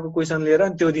 4-5 जनाको क्वेशन लिएर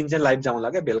अनि त्यो दिन चाहिँ लाइभ जाउँला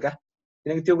के बेलुका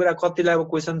किनकि त्यो कुरा कतिलाई अब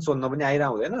क्वेशन सोध्न पनि आइरा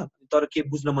हुँदैन तर के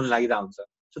बुझ्न मन लागिरा हुन्छ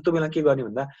सो त्यो बेला के गर्ने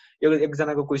भन्दा एक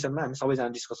जनाको क्वेशनमा हामी सबैजना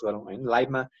डिस्कस गरौँ हैन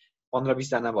लाइभमा 15-20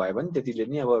 जना भयो भने त्यतिले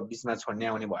नि अब बीचमा छोड्ने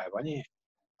आउने भयो भने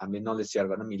हामीले नलेज शेयर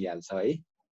गर्न मिलिहाल्छ है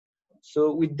सो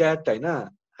विथ दैट हैन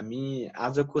हामी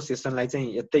आजको सेसनलाई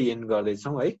चाहिँ यतै एन्ड गर्दै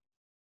छौं है